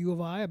Director at the U of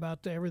I,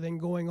 about everything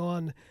going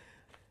on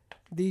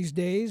these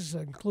days,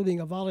 including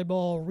a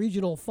volleyball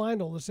regional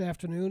final this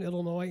afternoon,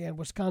 Illinois and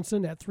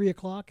Wisconsin at 3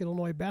 o'clock.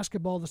 Illinois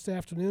basketball this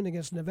afternoon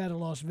against Nevada,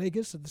 Las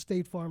Vegas at the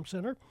State Farm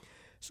Center.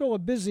 So a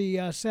busy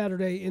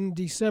Saturday in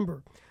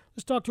December.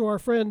 Let's talk to our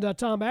friend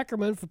Tom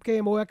Ackerman from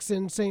KMOX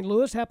in St.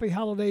 Louis. Happy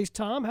holidays,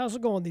 Tom. How's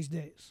it going these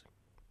days?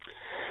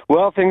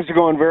 Well, things are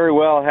going very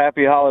well.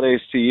 Happy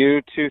holidays to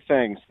you. Two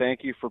things.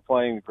 Thank you for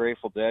playing the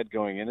Grateful Dead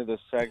going into this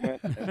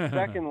segment. And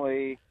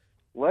secondly,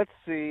 let's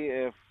see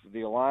if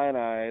the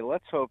Illini,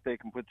 let's hope they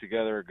can put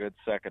together a good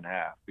second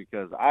half,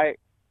 because I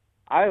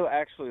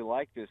actually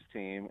like this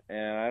team,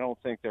 and I don't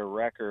think their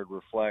record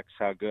reflects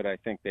how good I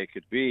think they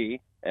could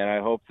be, and I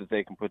hope that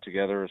they can put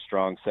together a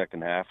strong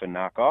second half and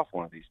knock off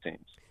one of these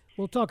teams.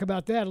 We'll talk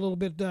about that a little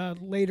bit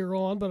later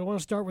on, but I want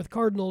to start with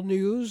Cardinal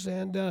news.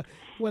 And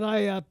when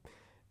I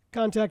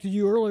contacted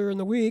you earlier in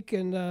the week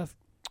and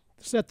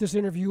set this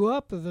interview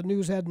up, the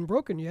news hadn't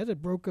broken yet.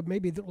 It broke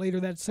maybe later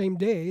that same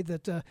day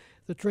that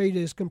the trade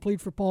is complete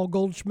for Paul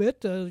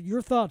Goldschmidt.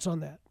 Your thoughts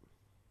on that?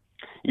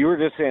 You were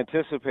just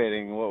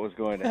anticipating what was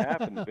going to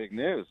happen, the big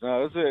news.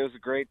 No, it was a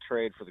great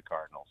trade for the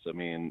Cardinals. I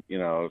mean,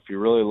 if you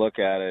really look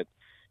at it,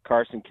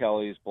 Carson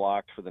Kelly's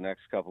blocked for the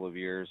next couple of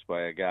years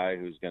by a guy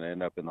who's going to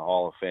end up in the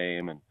Hall of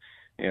Fame. And,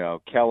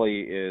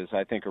 Kelly is,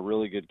 I think, a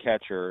really good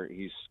catcher.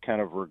 He's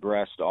kind of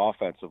regressed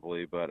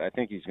offensively, but I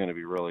think he's going to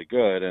be really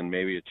good, and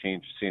maybe a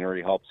change of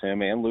scenery helps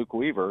him and Luke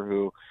Weaver,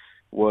 who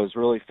was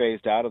really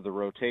phased out of the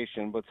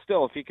rotation. But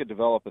still, if he could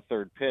develop a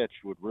third pitch,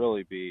 would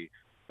really be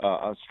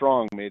a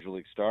strong major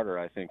league starter,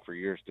 I think, for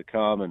years to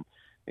come. And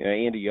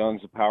Andy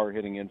Young's a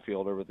power-hitting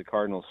infielder, but the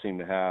Cardinals seem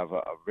to have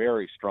a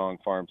very strong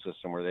farm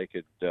system where they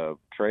could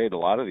trade a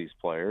lot of these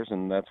players,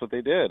 and that's what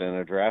they did. And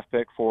a draft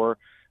pick for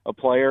a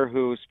player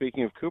who,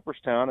 speaking of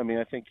Cooperstown,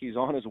 I think he's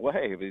on his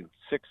way.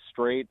 6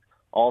 straight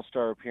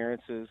All-Star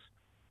appearances.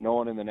 No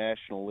one in the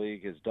National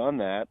League has done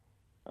that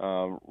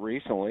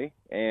recently,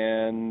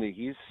 and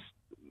he's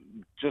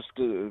just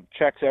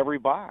checks every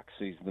box.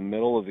 He's the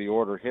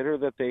middle-of-the-order hitter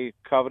that they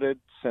coveted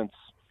since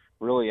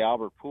really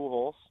Albert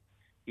Pujols.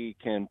 He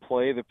can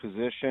play the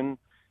position.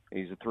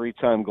 He's a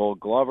 3-time Gold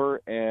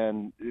Glover,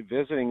 and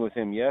visiting with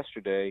him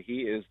yesterday,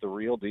 he is the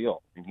real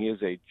deal. And he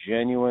is a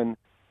genuine,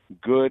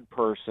 good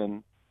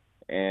person,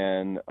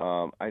 and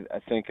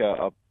I think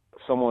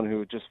someone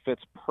who just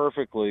fits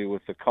perfectly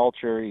with the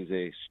culture. He's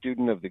a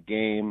student of the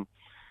game.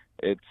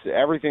 It's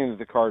everything that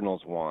the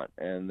Cardinals want,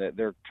 and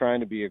they're trying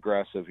to be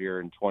aggressive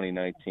here in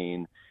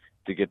 2019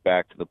 to get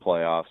back to the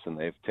playoffs, and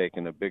they've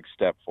taken a big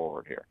step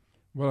forward here.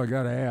 Well, I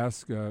got to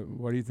ask,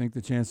 what do you think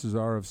the chances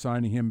are of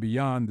signing him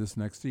beyond this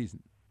next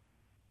season?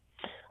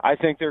 I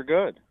think they're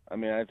good.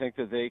 I think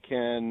that they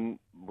can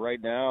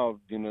right now,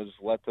 just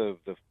let the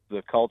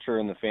culture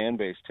and the fan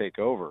base take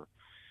over.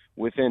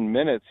 Within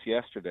minutes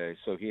yesterday,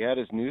 so he had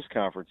his news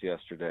conference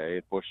yesterday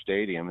at Busch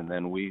Stadium, and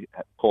then we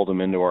pulled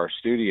him into our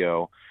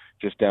studio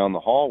just down the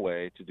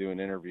hallway to do an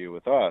interview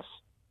with us,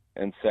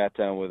 and sat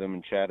down with him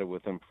and chatted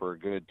with him for a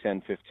good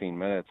 10-15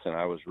 minutes, and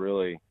I was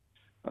really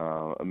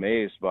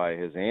amazed by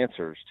his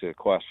answers to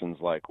questions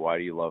like, why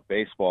do you love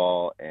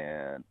baseball,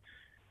 and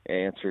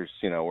answers,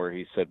 where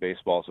he said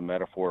baseball is a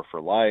metaphor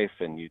for life,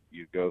 and you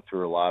go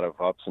through a lot of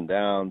ups and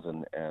downs,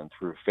 and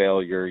through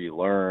failure you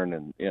learn,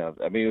 and it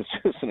was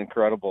just an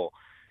incredible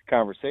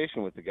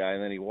conversation with the guy.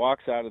 And then he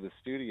walks out of the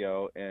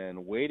studio,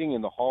 and waiting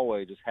in the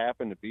hallway just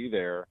happened to be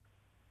there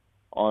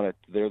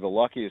they're the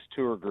luckiest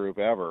tour group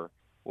ever,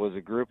 was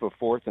a group of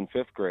 4th and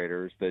 5th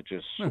graders that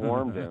just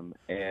swarmed him,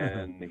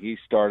 and he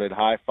started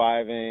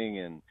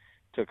high-fiving and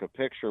took a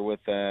picture with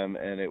them,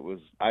 and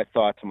I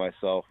thought to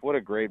myself, what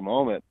a great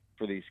moment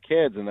for these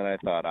kids. And then I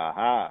thought,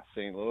 aha,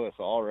 St. Louis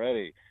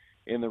already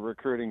in the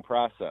recruiting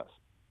process.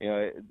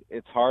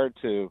 It's hard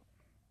to,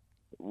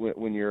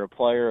 when you're a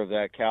player of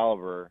that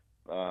caliber,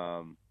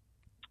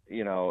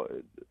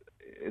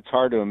 it's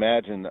hard to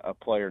imagine a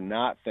player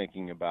not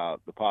thinking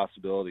about the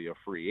possibility of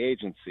free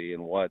agency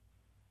and what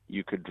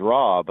you could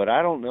draw. But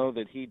I don't know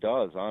that he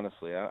does,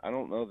 honestly. I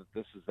don't know that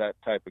this is that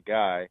type of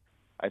guy.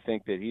 I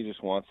think that he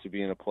just wants to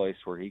be in a place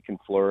where he can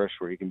flourish,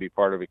 where he can be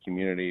part of a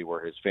community,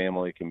 where his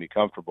family can be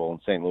comfortable, and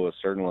St. Louis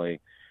certainly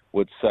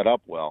would set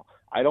up well.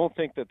 I don't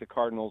think that the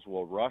Cardinals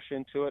will rush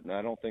into it, and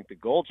I don't think the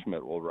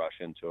Goldschmidt will rush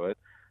into it.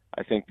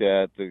 I think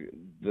that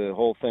the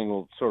whole thing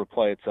will sort of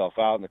play itself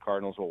out, and the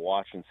Cardinals will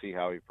watch and see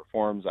how he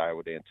performs. I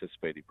would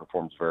anticipate he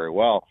performs very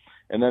well.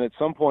 And then at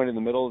some point in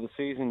the middle of the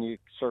season, you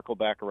circle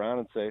back around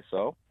and say,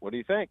 so what do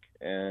you think?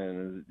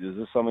 And is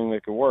this something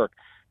that could work?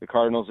 The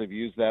Cardinals have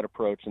used that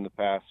approach in the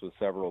past with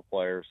several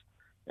players,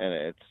 and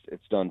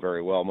it's done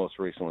very well, most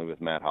recently with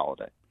Matt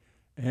Holliday.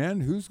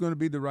 And who's going to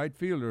be the right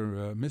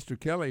fielder? Mr.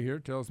 Kelly here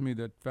tells me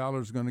that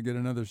Fowler's going to get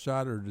another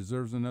shot or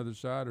deserves another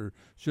shot or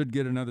should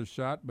get another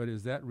shot, but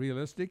is that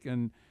realistic?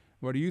 And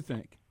what do you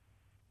think?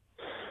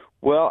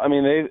 Well, I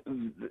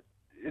mean,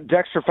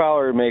 Dexter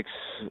Fowler makes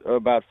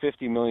about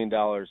 $50 million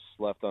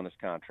left on his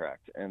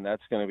contract, and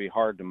that's going to be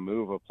hard to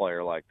move a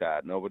player like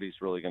that. Nobody's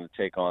really going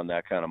to take on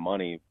that kind of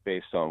money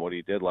based on what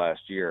he did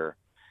last year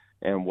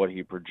and what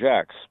he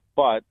projects.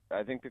 But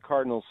I think the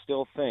Cardinals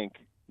still think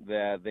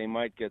that they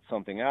might get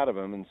something out of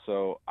him, and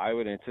so I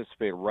would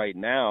anticipate right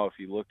now, if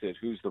you looked at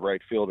who's the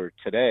right fielder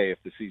today, if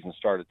the season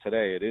started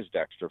today, it is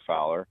Dexter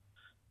Fowler.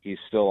 He's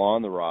still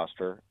on the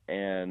roster,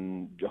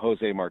 and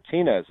Jose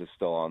Martinez is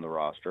still on the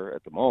roster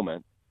at the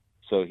moment,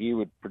 so he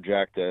would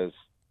project as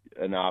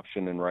an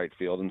option in right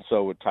field, and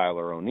so would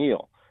Tyler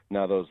O'Neill.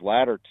 Now, those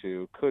latter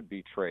two could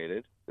be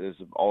traded. There's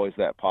always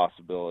that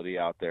possibility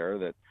out there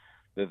that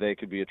they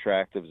could be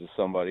attractive to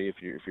somebody if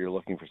you're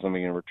looking for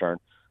something in return.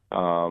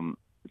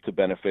 To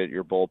benefit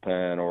your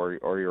bullpen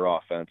or your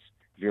offense.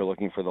 If you're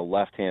looking for the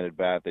left-handed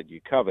bat that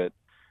you covet,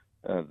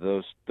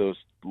 those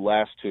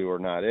last two are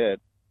not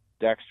it.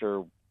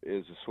 Dexter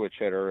is a switch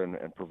hitter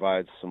and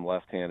provides some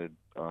left-handed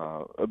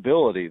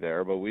ability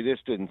there, but we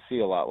just didn't see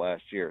a lot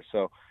last year.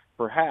 So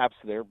perhaps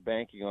they're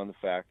banking on the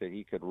fact that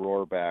he could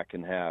roar back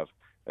and have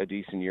a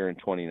decent year in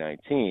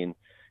 2019.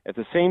 At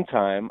the same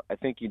time, I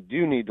think you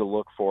do need to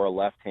look for a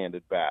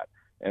left-handed bat,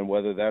 and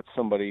whether that's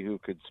somebody who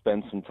could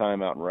spend some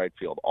time out in right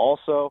field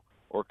also,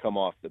 or come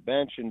off the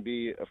bench and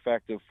be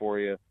effective for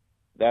you,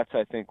 that's,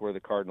 I think, where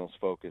the Cardinals'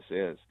 focus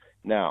is.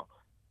 Now,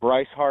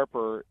 Bryce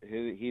Harper,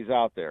 he's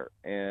out there,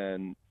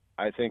 and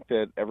I think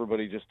that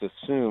everybody just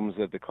assumes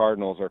that the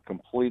Cardinals are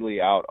completely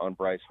out on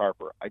Bryce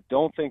Harper. I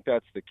don't think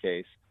that's the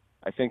case.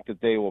 I think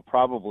that they will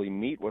probably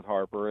meet with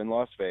Harper in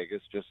Las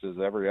Vegas, just as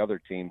every other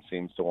team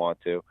seems to want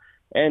to,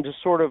 and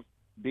just sort of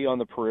be on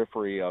the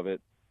periphery of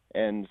it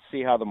and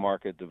see how the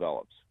market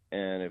develops.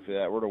 And if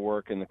that were to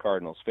work in the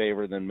Cardinals'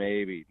 favor, then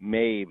maybe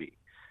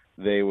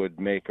they would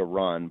make a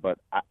run, but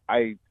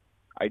I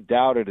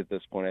doubt it at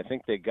this point. I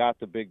think they got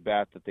the big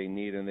bat that they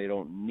need, and they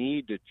don't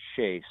need to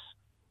chase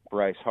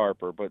Bryce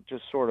Harper, but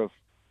just sort of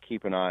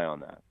keep an eye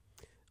on that.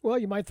 Well,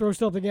 you might throw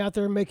something out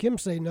there and make him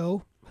say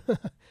no,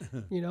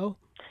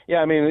 Yeah,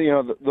 I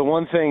mean, the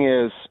one thing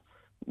is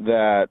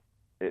that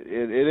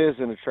it is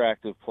an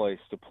attractive place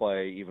to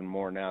play even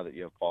more now that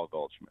you have Paul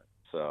Goldschmidt.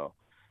 So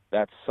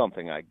that's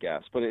something, I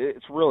guess. But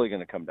it's really going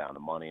to come down to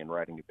money and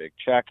writing a big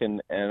check.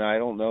 And I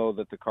don't know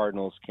that the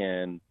Cardinals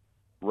can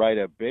write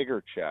a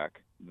bigger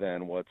check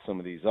than what some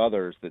of these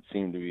others that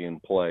seem to be in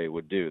play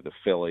would do, the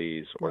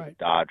Phillies or right.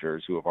 the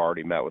Dodgers, who have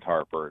already met with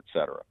Harper, et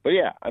cetera. But,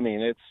 yeah, I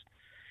mean,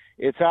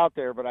 it's out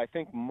there. But I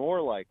think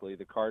more likely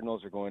the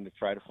Cardinals are going to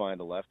try to find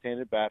a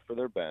left-handed bat for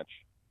their bench,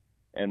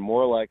 and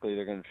more likely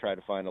they're going to try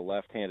to find a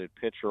left-handed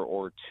pitcher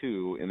or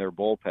two in their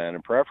bullpen,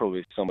 and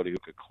preferably somebody who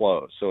could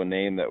close. So a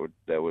name that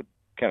would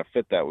kind of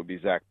fit that would be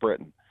Zach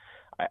Britton.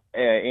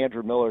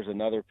 Andrew Miller's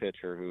another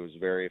pitcher who is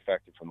very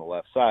effective from the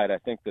left side. I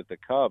think that the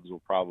Cubs will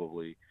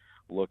probably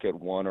look at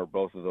one or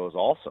both of those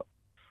also.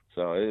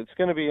 So it's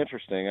going to be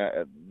interesting.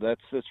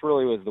 That's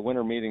really as the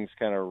winter meetings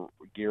kind of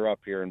gear up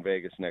here in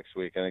Vegas next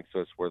week. I think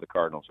that's where the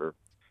Cardinals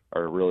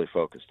are really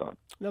focused on.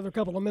 Another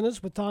couple of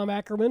minutes with Tom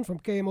Ackerman from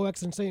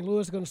KMOX in St.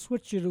 Louis. Going to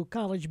switch you to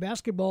college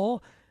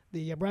basketball.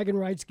 The bragging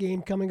rights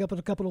game coming up in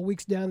a couple of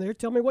weeks down there.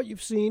 Tell me what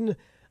you've seen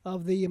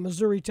of the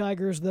Missouri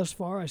Tigers thus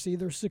far. I see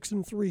they're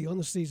 6-3 on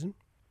the season.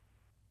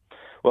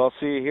 Well,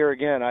 see, here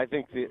again, I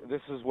think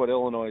this is what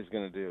Illinois is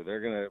going to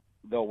do.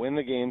 They'll win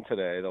the game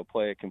today. They'll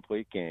play a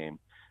complete game.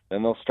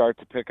 Then they'll start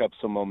to pick up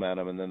some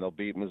momentum, and then they'll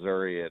beat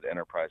Missouri at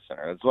Enterprise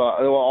Center. It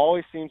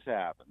always seems to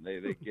happen.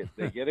 They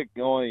get it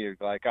going. You're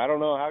like, I don't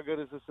know, how good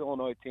is this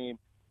Illinois team?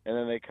 And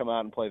then they come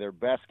out and play their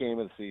best game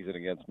of the season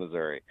against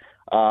Missouri.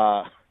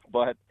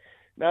 But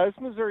now this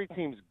Missouri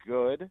team's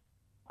good.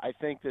 I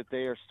think that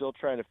they are still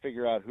trying to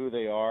figure out who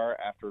they are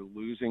after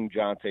losing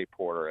Jonte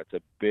Porter. It's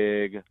a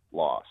big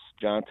loss.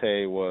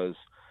 Jonte was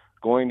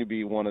going to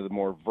be one of the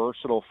more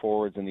versatile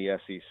forwards in the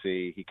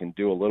SEC. He can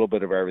do a little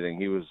bit of everything.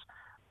 He was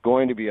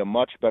going to be a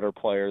much better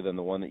player than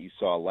the one that you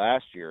saw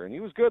last year, and he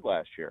was good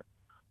last year.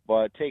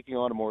 But taking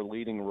on a more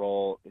leading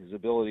role, his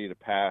ability to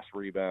pass,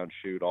 rebound,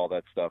 shoot, all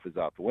that stuff is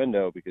out the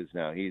window because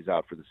now he's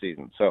out for the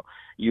season. So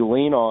you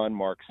lean on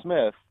Mark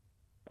Smith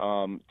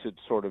to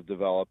sort of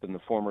develop, and the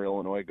former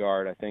Illinois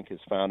guard, I think, has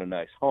found a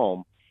nice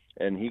home,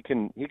 and he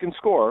can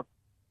score.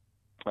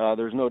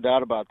 There's no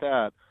doubt about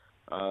that.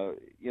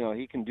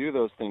 He can do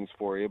those things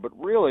for you. But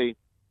really,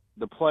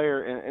 the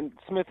player, and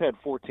Smith had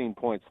 14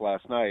 points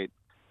last night,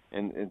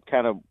 and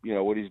kind of,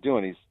 what he's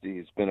doing,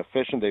 he's been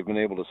efficient. They've been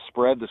able to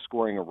spread the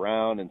scoring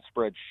around and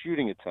spread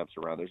shooting attempts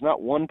around. There's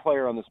not one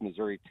player on this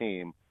Missouri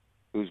team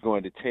who's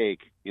going to take,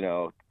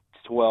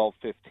 12,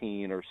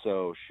 15 or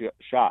so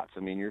shots. I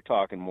mean, you're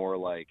talking more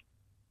like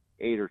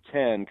 8 or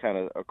 10 kind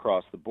of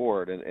across the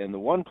board. And the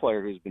one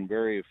player who's been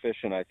very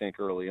efficient, I think,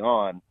 early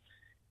on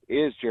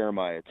is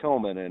Jeremiah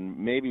Tillman, and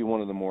maybe one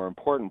of the more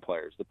important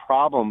players. The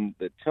problem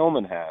that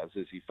Tillman has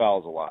is he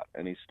fouls a lot,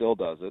 and he still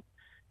does it.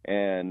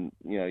 And,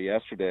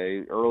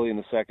 yesterday, early in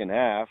the second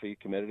half, he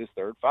committed his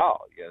third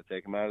foul. You got to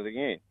take him out of the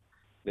game.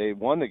 They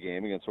won the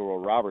game against Oral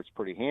Roberts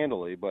pretty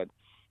handily, but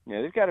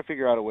they've got to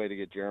figure out a way to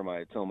get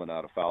Jeremiah Tillman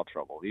out of foul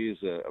trouble.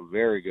 He's a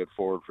very good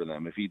forward for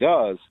them. If he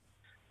does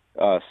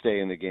stay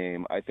in the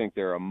game, I think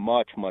they're a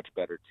much, much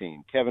better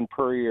team. Kevin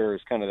Puryear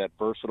is kind of that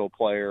versatile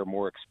player,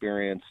 more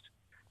experienced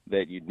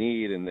that you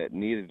need and that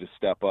needed to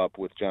step up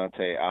with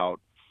Jonte out.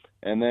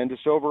 And then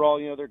just overall,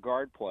 their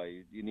guard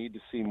play. You need to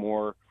see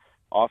more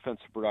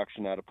offensive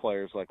production out of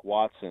players like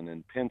Watson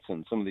and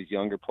Pinson, some of these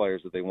younger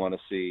players that they want to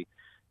see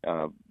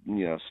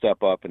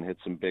step up and hit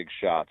some big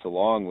shots,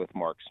 along with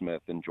Mark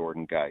Smith and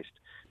Jordan Geist.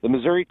 The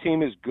Missouri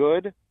team is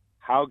good.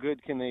 How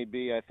good can they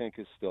be, I think,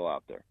 is still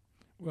out there.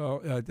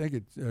 Well, I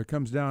think it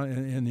comes down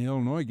in the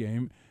Illinois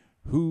game,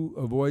 who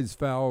avoids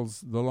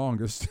fouls the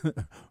longest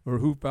or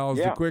who fouls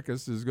the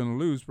quickest is going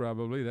to lose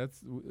probably.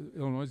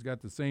 Illinois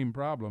got the same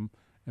problem,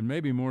 and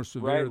maybe more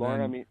severe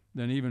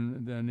than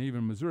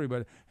even Missouri.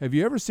 But have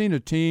you ever seen a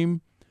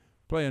team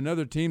play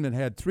another team that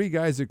had 3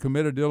 guys that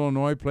committed to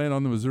Illinois playing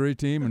on the Missouri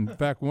team? In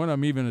fact, one of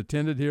them even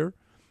attended here.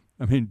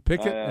 I mean,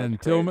 Pickett and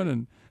crazy.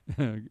 Tillman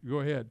and go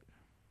ahead.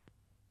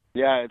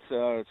 Yeah,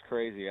 it's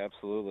crazy,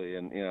 absolutely.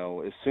 And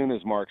as soon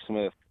as Mark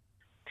Smith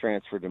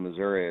transferred to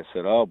Missouri, I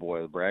said, "Oh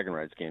boy, the bragging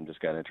rights game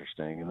just got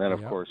interesting." And then,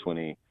 of course, when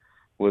he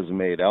was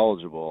made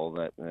eligible,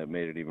 that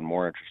made it even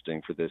more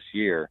interesting for this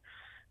year.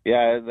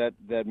 Yeah,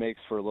 that makes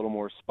for a little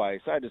more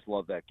spice. I just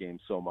love that game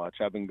so much.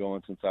 I've been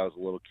going since I was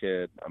a little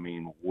kid. I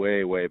mean,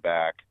 way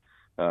back,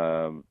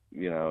 to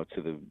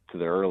the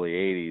early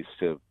 '80s,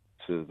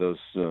 to those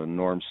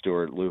Norm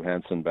Stewart, Lou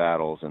Henson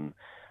battles, and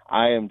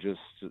I am just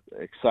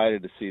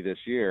excited to see this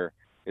year.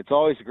 It's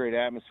always a great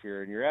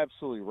atmosphere, and you're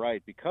absolutely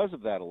right. Because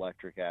of that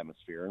electric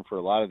atmosphere, and for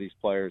a lot of these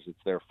players, it's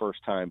their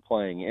first time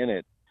playing in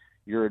it,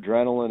 your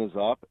adrenaline is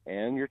up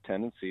and your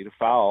tendency to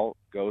foul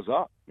goes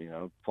up.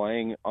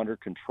 Playing under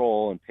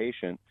control and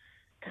patient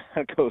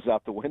kind of goes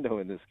out the window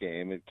in this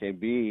game. It can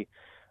be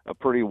a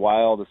pretty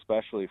wild,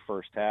 especially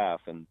first half,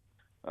 and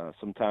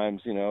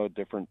sometimes, a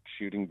different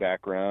shooting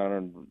background,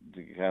 and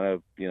you kind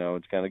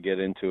of get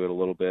into it a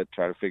little bit,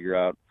 try to figure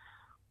out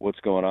what's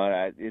going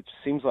on. It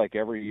seems like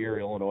every year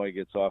Illinois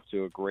gets off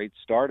to a great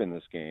start in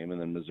this game,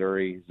 and then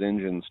Missouri's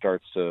engine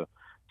starts to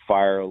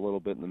fire a little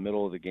bit in the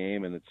middle of the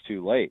game, and it's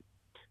too late.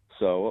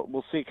 So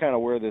we'll see kind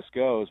of where this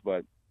goes,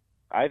 but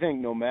I think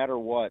no matter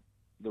what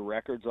the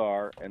records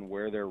are and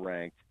where they're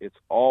ranked, it's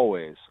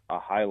always a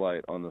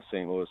highlight on the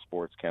St. Louis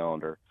sports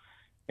calendar.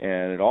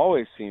 And it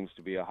always seems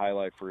to be a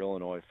highlight for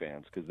Illinois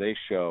fans because they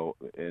show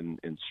in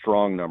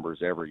strong numbers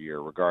every year,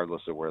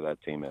 regardless of where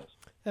that team is.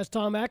 That's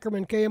Tom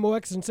Ackerman,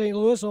 KMOX in St.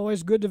 Louis.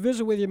 Always good to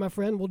visit with you, my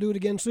friend. We'll do it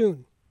again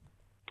soon.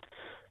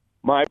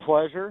 My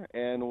pleasure,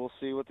 and we'll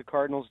see what the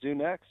Cardinals do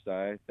next.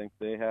 I think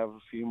they have a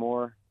few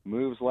more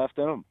moves left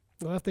in them.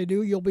 Well, if they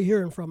do, you'll be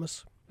hearing from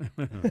us.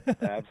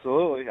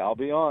 Absolutely. I'll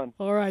be on.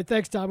 All right.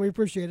 Thanks, Tom. We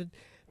appreciate it.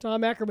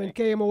 Tom Ackerman,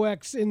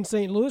 KMOX in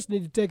St. Louis.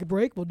 Need to take a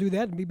break. We'll do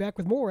that and be back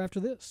with more after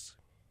this.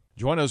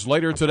 Join us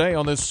later today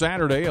on this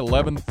Saturday,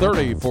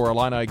 11:30 for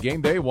Illini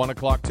Game Day, 1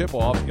 o'clock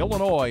tip-off,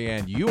 Illinois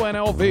and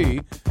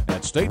UNLV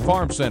at State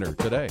Farm Center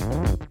today.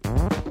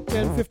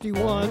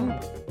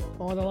 10:51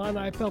 on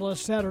Illini Pella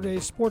Saturday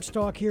Sports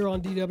Talk here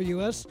on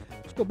DWS.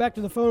 Let's go back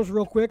to the phones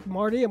real quick.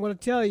 Marty, I'm going to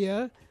tell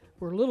you,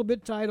 we're a little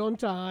bit tight on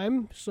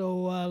time, so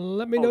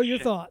let me know your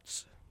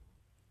thoughts.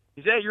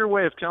 Is that your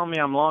way of telling me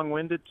I'm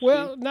long-winded, Steve?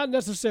 Well, not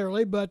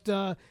necessarily, but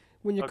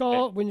when you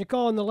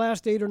call in the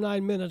last 8 or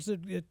 9 minutes,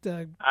 it's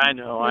I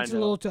know. a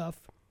little tough.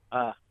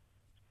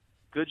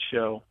 Good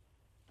show.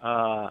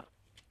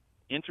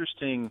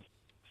 Interesting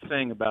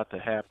thing about to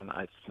happen,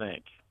 I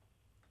think.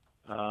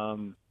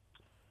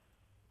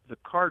 The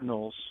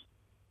Cardinals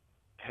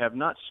have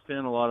not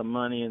spent a lot of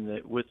money,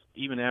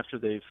 even after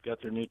they've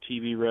got their new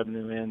TV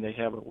revenue in, they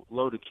have a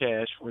load of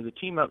cash. Where the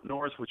team up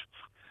north, which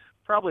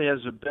probably has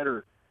a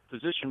better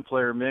position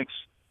player mix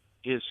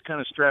is kind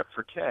of strapped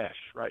for cash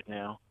right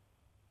now.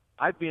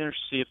 I'd be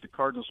interested to see if the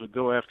Cardinals would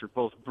go after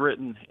both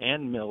Britton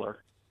and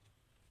Miller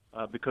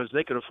because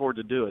they could afford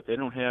to do it. They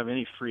don't have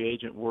any free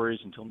agent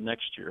worries until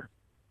next year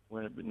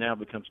when it now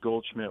becomes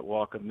Goldschmidt,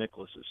 Walker,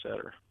 Mikolas,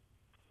 etc.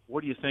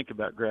 What do you think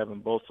about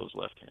grabbing both those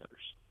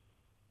left-handers?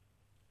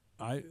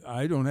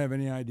 I don't have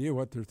any idea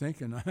what they're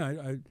thinking.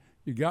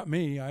 You got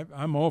me.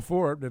 I'm all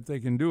for it if they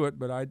can do it,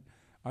 but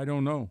I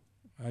don't know.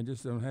 I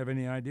just don't have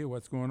any idea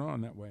what's going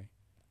on that way.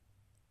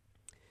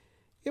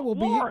 It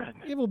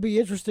will be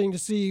interesting to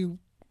see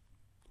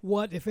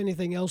what, if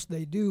anything else,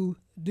 they do.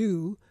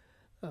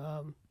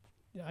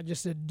 I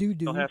just said do.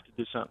 They'll have to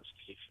do something,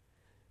 Steve.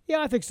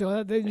 Yeah, I think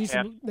so. They need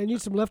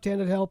some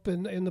left-handed help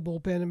in the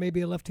bullpen and maybe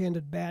a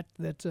left-handed bat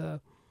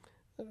that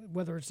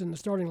whether it's in the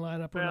starting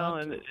lineup or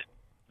not. And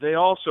they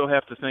also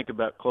have to think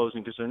about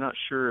closing because they're not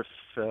sure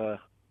if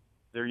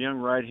their young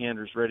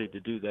right-hander's ready to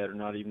do that or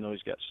not, even though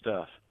he's got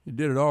stuff. He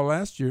did it all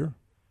last year.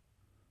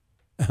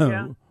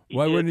 Yeah,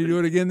 Why wouldn't he do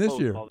it again this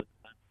year?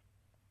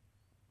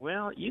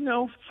 Well,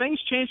 things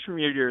change from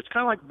year to year. It's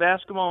kind of like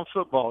basketball and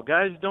football.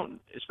 Guys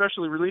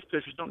especially relief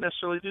pitchers, don't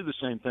necessarily do the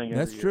same thing every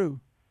year. That's true.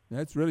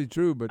 That's really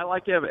true. But I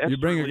like to have you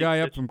bring a guy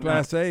up from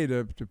Class A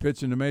to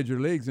pitch in the major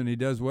leagues, and he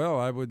does well.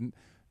 I wouldn't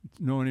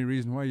know any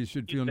reason why you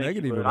should feel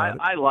negative about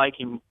it. I like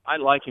him. I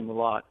like him a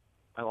lot.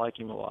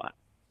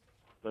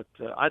 But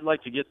I'd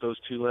like to get those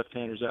two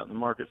left-handers out in the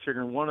market,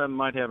 figuring one of them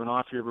might have an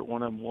off year, but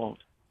one of them won't.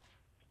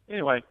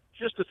 Anyway,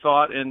 just a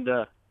thought, and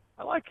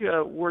I like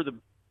where the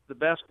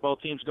basketball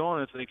team's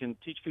going if they can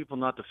teach people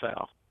not to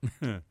foul.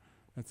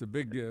 That's a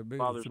big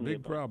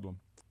problem.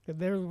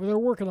 They're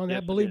working on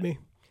that, believe me.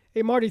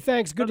 Hey, Marty,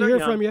 thanks. Good to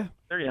hear from you.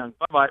 They're young.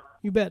 Bye-bye.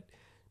 You bet.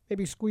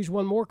 Maybe squeeze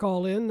one more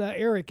call in.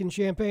 Eric in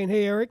Champaign.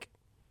 Hey, Eric.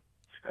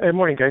 Hey,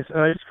 morning, guys. Just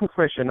a quick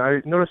question.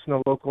 I noticed in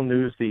the local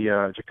news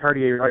the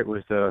Jacardier Wright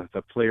was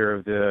the player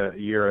of the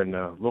year in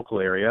the local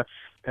area,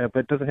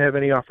 but doesn't have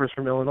any offers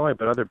from Illinois,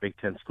 but other Big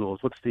Ten schools.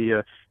 What's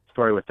the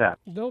story with that?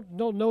 Don't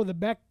know the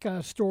back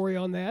story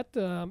on that.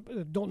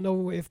 Don't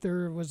know if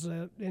there was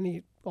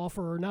any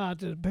offer or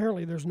not.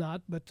 Apparently there's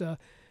not, but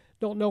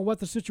don't know what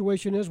the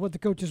situation is, what the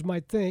coaches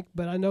might think.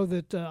 But I know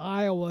that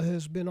Iowa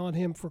has been on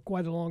him for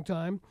quite a long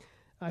time.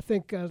 I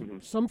think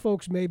some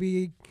folks might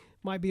be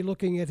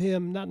looking at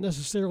him not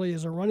necessarily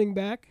as a running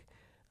back.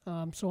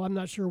 So I'm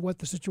not sure what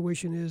the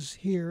situation is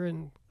here.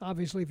 And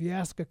obviously if you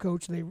ask a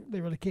coach, they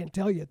really can't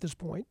tell you at this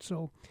point.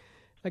 So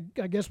I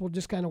guess we'll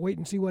just kind of wait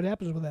and see what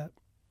happens with that.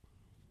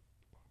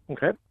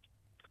 Okay. All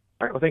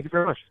right. Well, thank you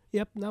very much.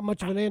 Yep. Not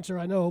much of an answer,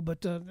 I know,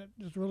 but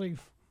it's really.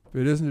 If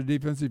it isn't a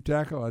defensive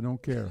tackle, I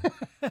don't care.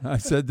 I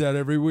said that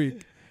every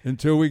week.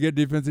 Until we get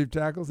defensive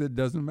tackles, it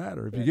doesn't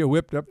matter. If you get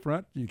whipped up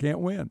front, you can't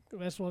win.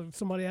 That's what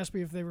somebody asked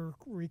me if they were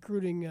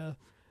recruiting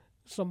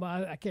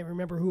somebody. I can't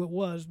remember who it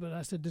was, but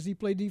I said, does he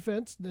play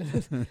defense?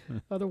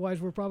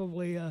 Otherwise, we're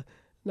probably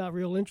not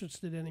real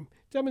interested in him.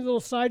 Tell me a little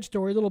side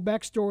story, a little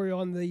backstory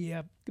on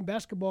the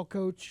basketball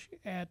coach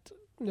at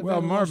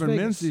Nevada, Marvin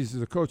Menzies,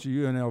 the coach of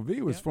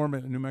UNLV, was former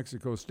at New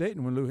Mexico State,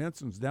 and when Lou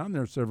Henson's down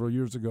there several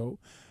years ago,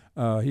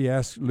 he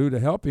asked Lou to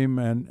help him,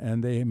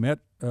 and they met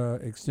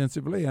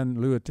extensively,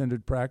 and Lou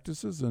attended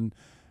practices, and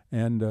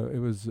it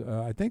was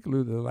I think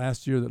the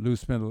last year that Lou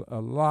spent a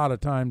lot of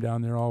time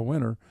down there all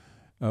winter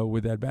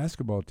with that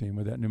basketball team,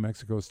 with that New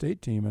Mexico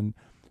State team, and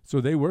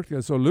so they worked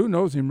together. So Lou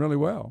knows him really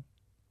well,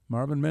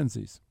 Marvin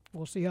Menzies.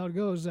 We'll see how it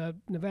goes.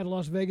 Nevada,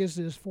 Las Vegas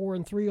is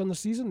 4-3 on the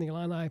season. The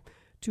Illini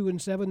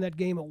 2-7. That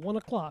game at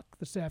 1:00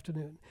 this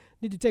afternoon.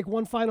 Need to take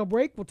one final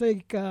break. We'll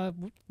take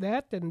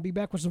that and be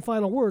back with some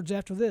final words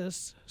after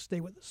this. Stay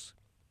with us.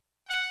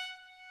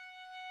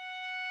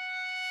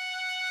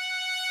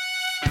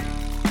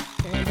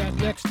 And that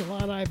next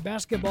Illini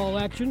basketball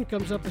action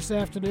comes up this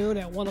afternoon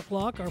at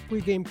 1:00. Our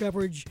pregame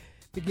coverage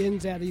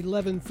begins at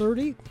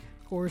 11:30.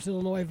 Of course,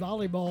 Illinois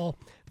volleyball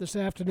this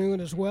afternoon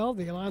as well.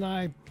 The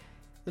Illini,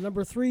 the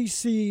number 3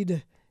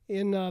 seed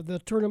in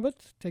the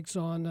tournament, takes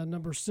on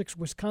number 6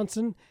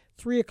 Wisconsin.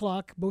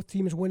 3:00. Both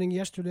teams winning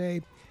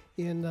yesterday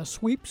in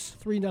sweeps,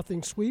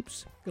 3-0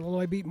 sweeps.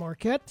 Illinois beat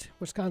Marquette.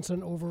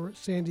 Wisconsin over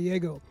San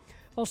Diego.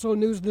 Also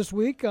news this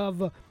week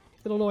of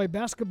Illinois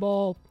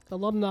basketball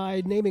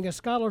alumni naming a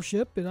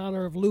scholarship in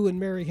honor of Lou and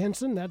Mary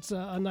Henson. That's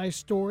a nice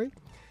story.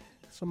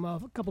 A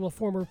couple of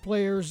former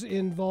players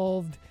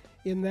involved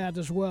in that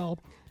as well.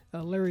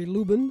 Larry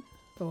Lubin,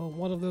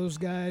 one of those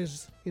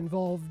guys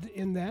involved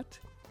in that.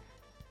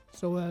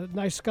 So a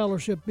nice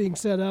scholarship being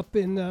set up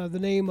in the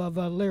name of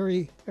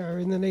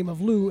in the name of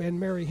Lou and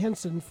Mary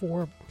Henson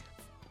for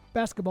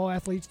basketball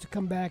athletes to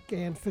come back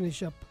and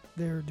finish up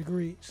their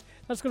degrees.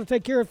 That's going to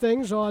take care of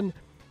things on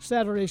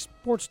Saturday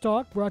Sports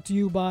Talk, brought to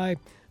you by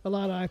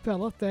Illini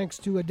Pella. Thanks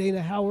to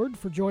Dana Howard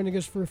for joining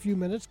us for a few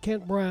minutes.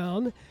 Kent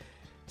Brown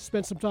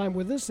spent some time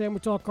with us, and we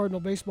talk Cardinal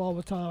baseball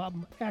with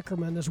Tom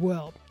Ackerman as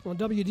well. On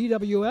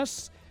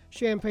WDWS,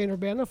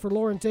 Champaign-Urbana, for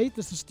Loren Tate,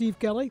 this is Steve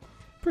Kelly.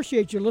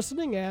 Appreciate you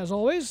listening, as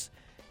always.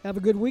 Have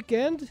a good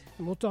weekend,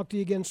 and we'll talk to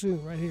you again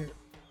soon right here.